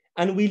thing.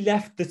 And we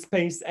left the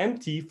space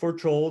empty for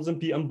trolls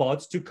and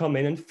bots to come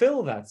in and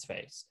fill that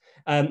space.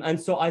 And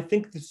so I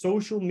think the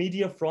social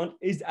media front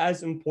is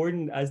as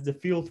important as the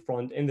field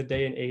front in the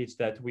day and age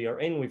that we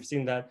are in. We've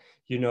seen that,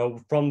 you know,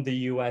 from the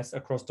US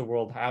across the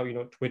world, how, you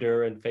know,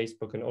 Twitter and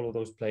Facebook and all of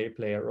those play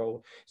a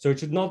role. So it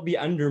should not be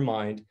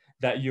undermined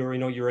that you're, you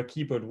know, you're a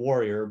keyboard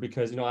warrior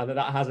because, you know, that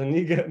has a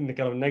kind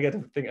of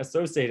negative thing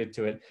associated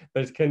to it,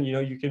 but it can, you know,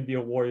 you can be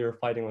a warrior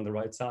fighting on the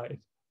right side.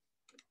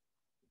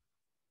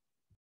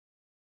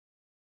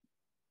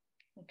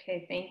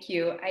 Okay, thank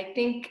you. I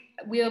think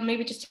we'll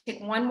maybe just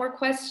take one more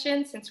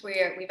question since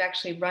we've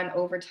actually run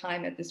over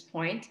time at this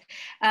point.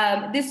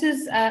 This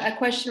is a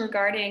question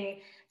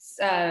regarding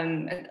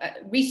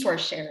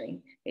resource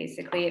sharing,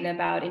 basically, and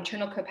about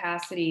internal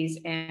capacities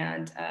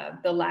and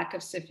the lack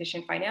of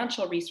sufficient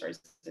financial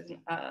resources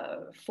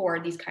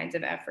for these kinds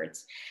of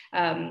efforts.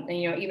 And,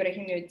 you know,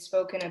 Ibrahim had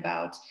spoken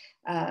about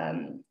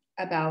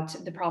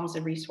the problems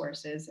of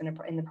resources and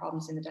the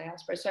problems in the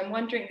diaspora. So I'm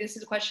wondering, this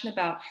is a question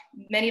about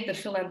many of the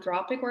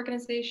philanthropic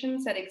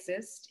organizations that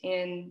exist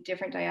in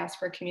different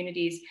diaspora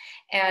communities,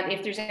 and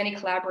if there's any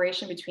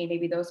collaboration between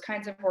maybe those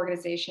kinds of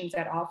organizations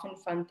that often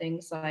fund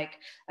things like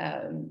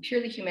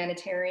purely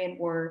humanitarian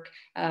work,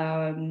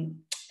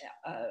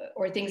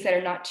 or things that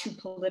are not too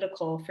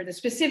political for the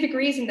specific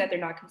reason that they're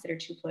not considered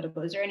too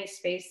political. Is there any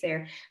space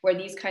there where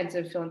these kinds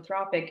of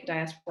philanthropic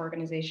diaspora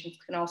organizations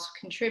can also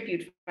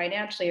contribute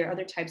financially or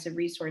other types of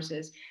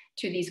resources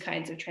to these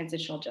kinds of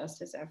transitional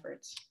justice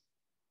efforts?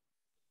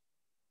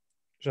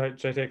 Should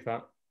I take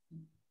that?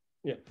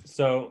 Yeah,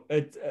 so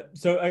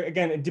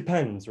again, it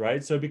depends,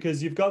 right? So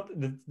because you've got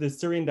the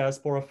Syrian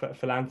diaspora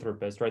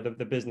philanthropists, right?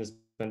 The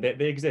businessmen,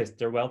 they exist,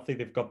 they're wealthy,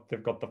 they've got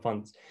the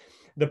funds.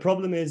 the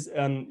problem is,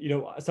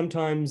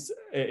 sometimes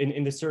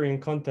in the Syrian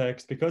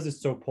context, because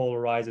it's so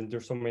polarized and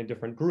there's so many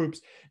different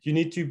groups, you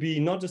need to be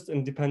not just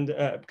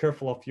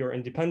careful of your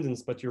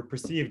independence, but your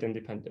perceived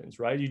independence,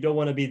 right? You don't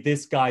want to be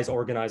this guy's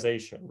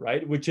organization,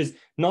 right? Which is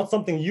not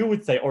something you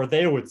would say or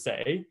they would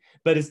say,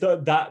 but it's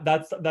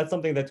that's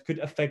something that could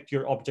affect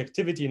your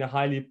objectivity in a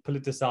highly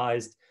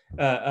politicized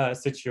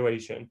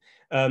situation.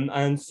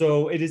 And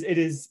so it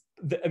is.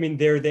 I mean,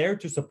 they're there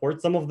to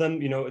support. Some of them,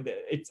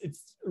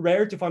 it's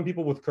rare to find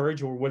people with courage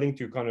who are willing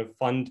to kind of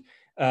fund,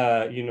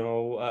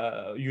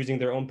 using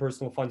their own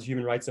personal funds,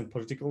 human rights and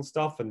political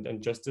stuff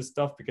and justice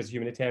stuff, because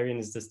humanitarian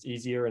is just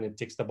easier and it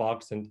ticks the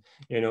box and,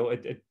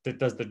 it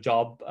does the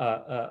job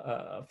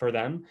for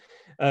them.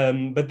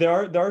 But there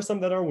are some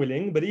that are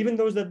willing, but even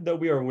those that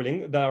are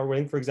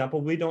willing, for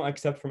example, we don't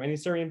accept from any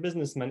Syrian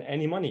businessman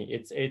any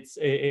money.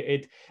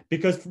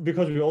 Because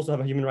we also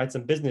have a human rights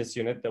and business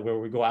unit where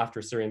we go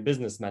after Syrian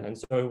businessmen. And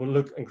so it will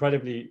look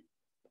incredibly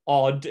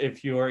odd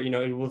if you're,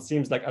 it will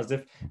seem like as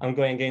if I'm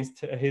going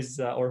against his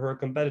or her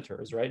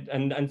competitors, right?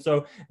 And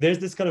so there's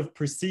this kind of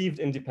perceived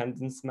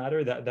independence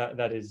matter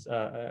that is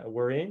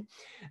worrying.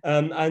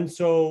 And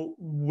so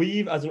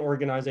we've, as an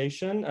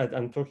organization,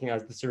 I'm talking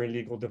as the Syrian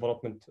Legal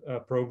Development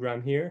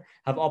Program here,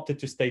 have opted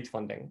to state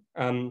funding.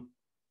 And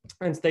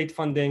state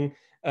funding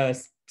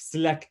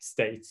select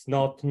states,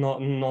 not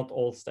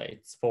all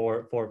states,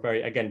 for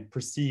very, again,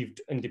 perceived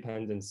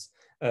independence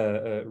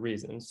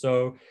reasons.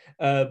 So,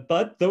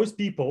 but those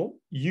people,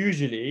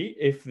 usually,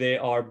 if they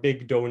are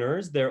big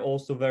donors, they're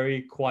also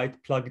very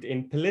quite plugged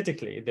in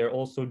politically. They're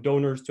also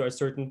donors to a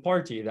certain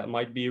party that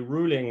might be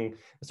ruling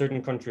a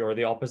certain country, or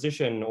the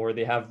opposition, or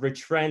they have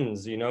rich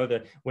friends.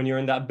 That when you're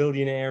in that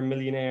billionaire,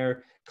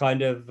 millionaire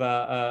kind of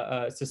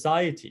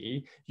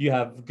society, you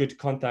have good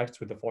contacts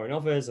with the Foreign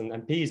Office and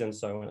MPs and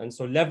so on. And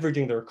so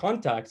leveraging their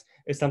contacts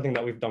is something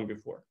that we've done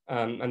before.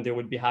 And they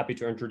would be happy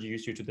to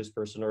introduce you to this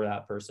person or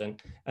that person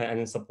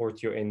and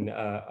support you in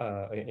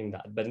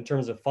that. But in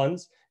terms of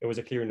funds, it was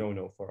a clear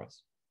no-no for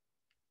us.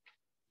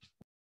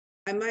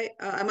 I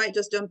might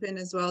just jump in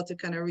as well to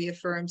kind of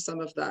reaffirm some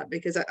of that,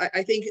 because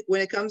I think when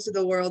it comes to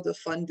the world of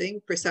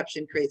funding,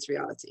 perception creates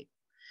reality.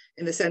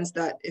 In the sense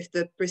that if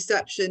the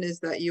perception is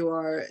that you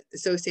are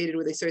associated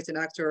with a certain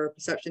actor, or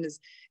perception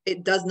is,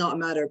 it does not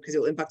matter, because it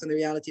will impact on the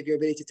reality of your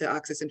ability to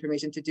access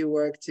information, to do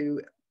work,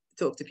 to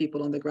talk to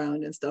people on the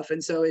ground and stuff.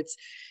 And so it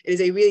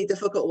is a really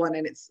difficult one.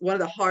 And it's one of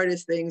the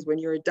hardest things when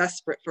you're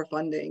desperate for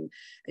funding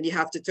and you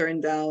have to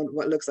turn down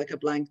what looks like a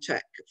blank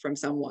check from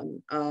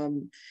someone,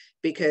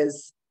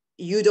 because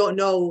you don't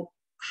know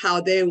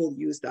how they will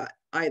use that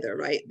either,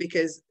 right?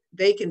 Because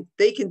they can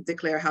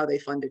declare how they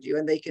funded you,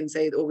 and they can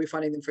say, oh, we're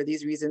funding them for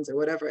these reasons or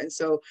whatever. And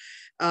so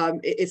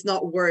it's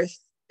not worth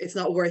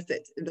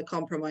it, the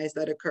compromise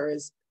that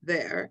occurs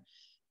there.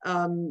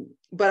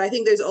 But I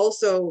think there's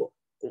also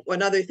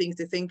another thing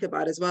to think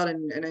about as well,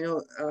 and I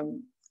know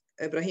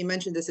Ibrahim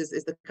mentioned this,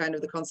 is the kind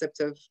of the concept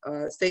of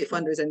state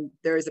funders, and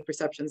there is the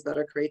perceptions that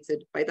are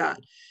created by that.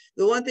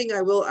 The one thing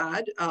I will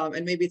add,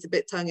 and maybe it's a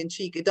bit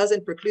tongue-in-cheek, it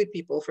doesn't preclude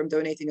people from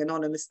donating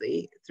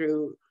anonymously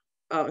through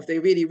if they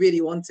really, really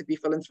want to be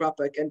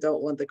philanthropic and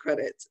don't want the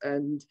credit,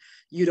 and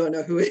you don't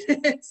know who it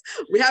is.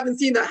 We haven't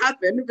seen that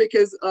happen,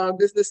 because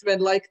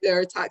businessmen like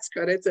their tax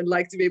credits and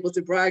like to be able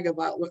to brag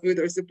about who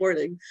they're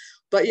supporting.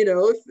 But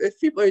if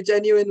people are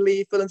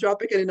genuinely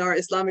philanthropic, and in our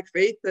Islamic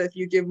faith, if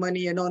you give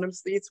money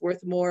anonymously, it's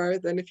worth more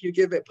than if you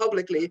give it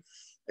publicly.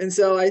 And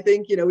so I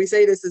think, we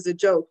say this as a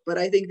joke, but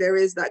I think there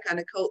is that kind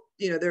of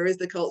there is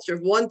the culture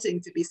of wanting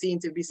to be seen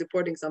to be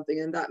supporting something,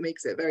 and that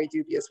makes it very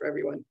dubious for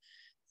everyone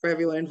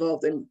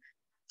involved. And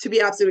to be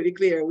absolutely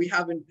clear, we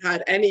haven't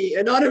had any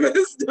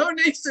anonymous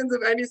donations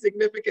of any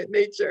significant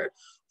nature,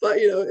 but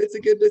it's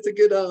a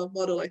good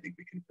model I think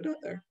we can put out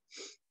there.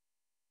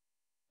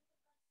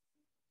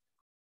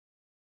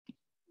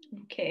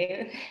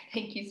 Okay,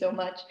 thank you so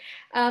much.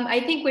 I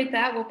think with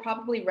that, we'll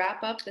probably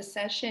wrap up the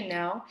session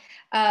now.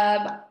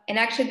 And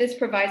actually, this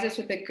provides us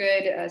with a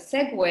good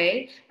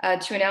segue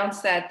to announce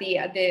that the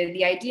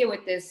idea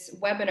with this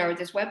webinar, with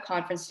this web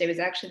conference today, was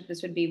actually that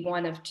this would be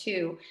one of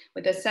two,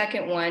 with the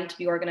second one to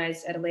be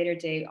organized at a later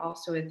date,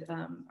 also with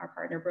our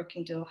partner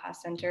Brookings Doha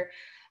Center,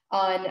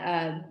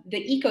 on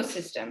the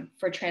ecosystem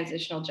for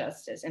transitional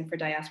justice and for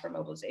diaspora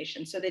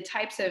mobilization. So the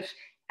types of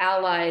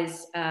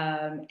allies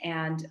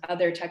and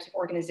other types of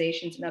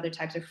organizations and other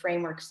types of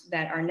frameworks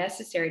that are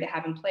necessary to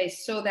have in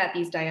place so that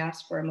these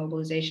diaspora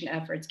mobilization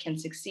efforts can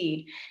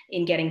succeed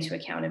in getting to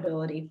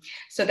accountability.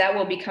 So that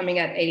will be coming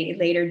at a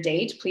later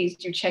date. Please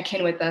do check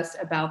in with us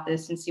about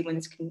this and see when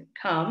this can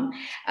come.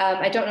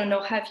 I don't know,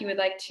 Noha, if you would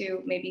like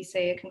to maybe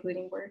say a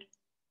concluding word.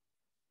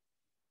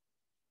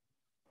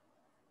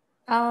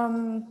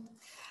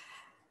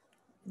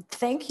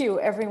 Thank you,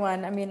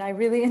 everyone. I mean, I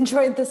really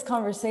enjoyed this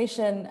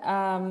conversation.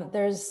 I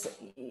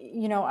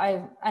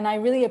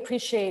really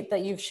appreciate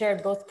that you've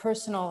shared both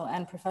personal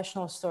and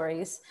professional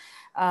stories.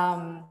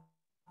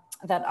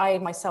 that I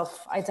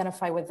myself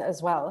identify with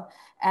as well.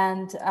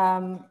 And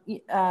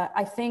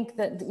I think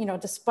that, you know,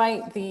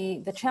 despite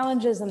the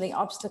challenges and the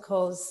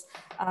obstacles,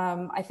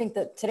 I think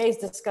that today's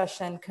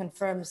discussion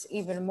confirms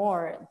even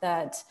more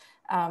that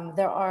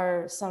there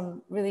are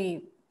some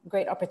really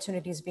great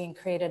opportunities being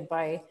created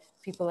by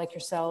people like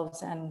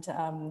yourselves and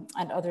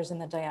others in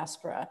the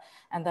diaspora,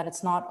 and that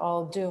it's not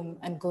all doom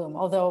and gloom.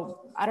 Although,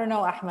 I don't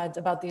know, Ahmed,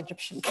 about the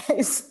Egyptian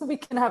case. We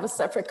can have a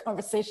separate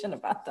conversation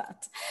about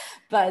that.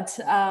 But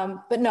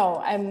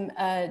no,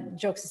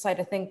 jokes aside,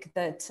 I think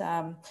that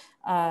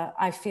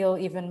I feel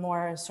even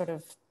more sort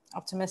of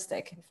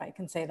optimistic, if I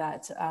can say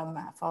that,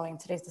 following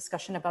today's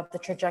discussion about the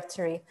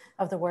trajectory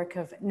of the work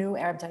of new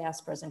Arab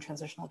diasporas in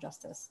transitional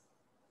justice.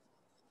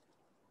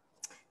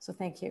 So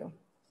thank you.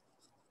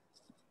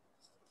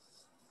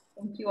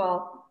 Thank you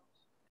all.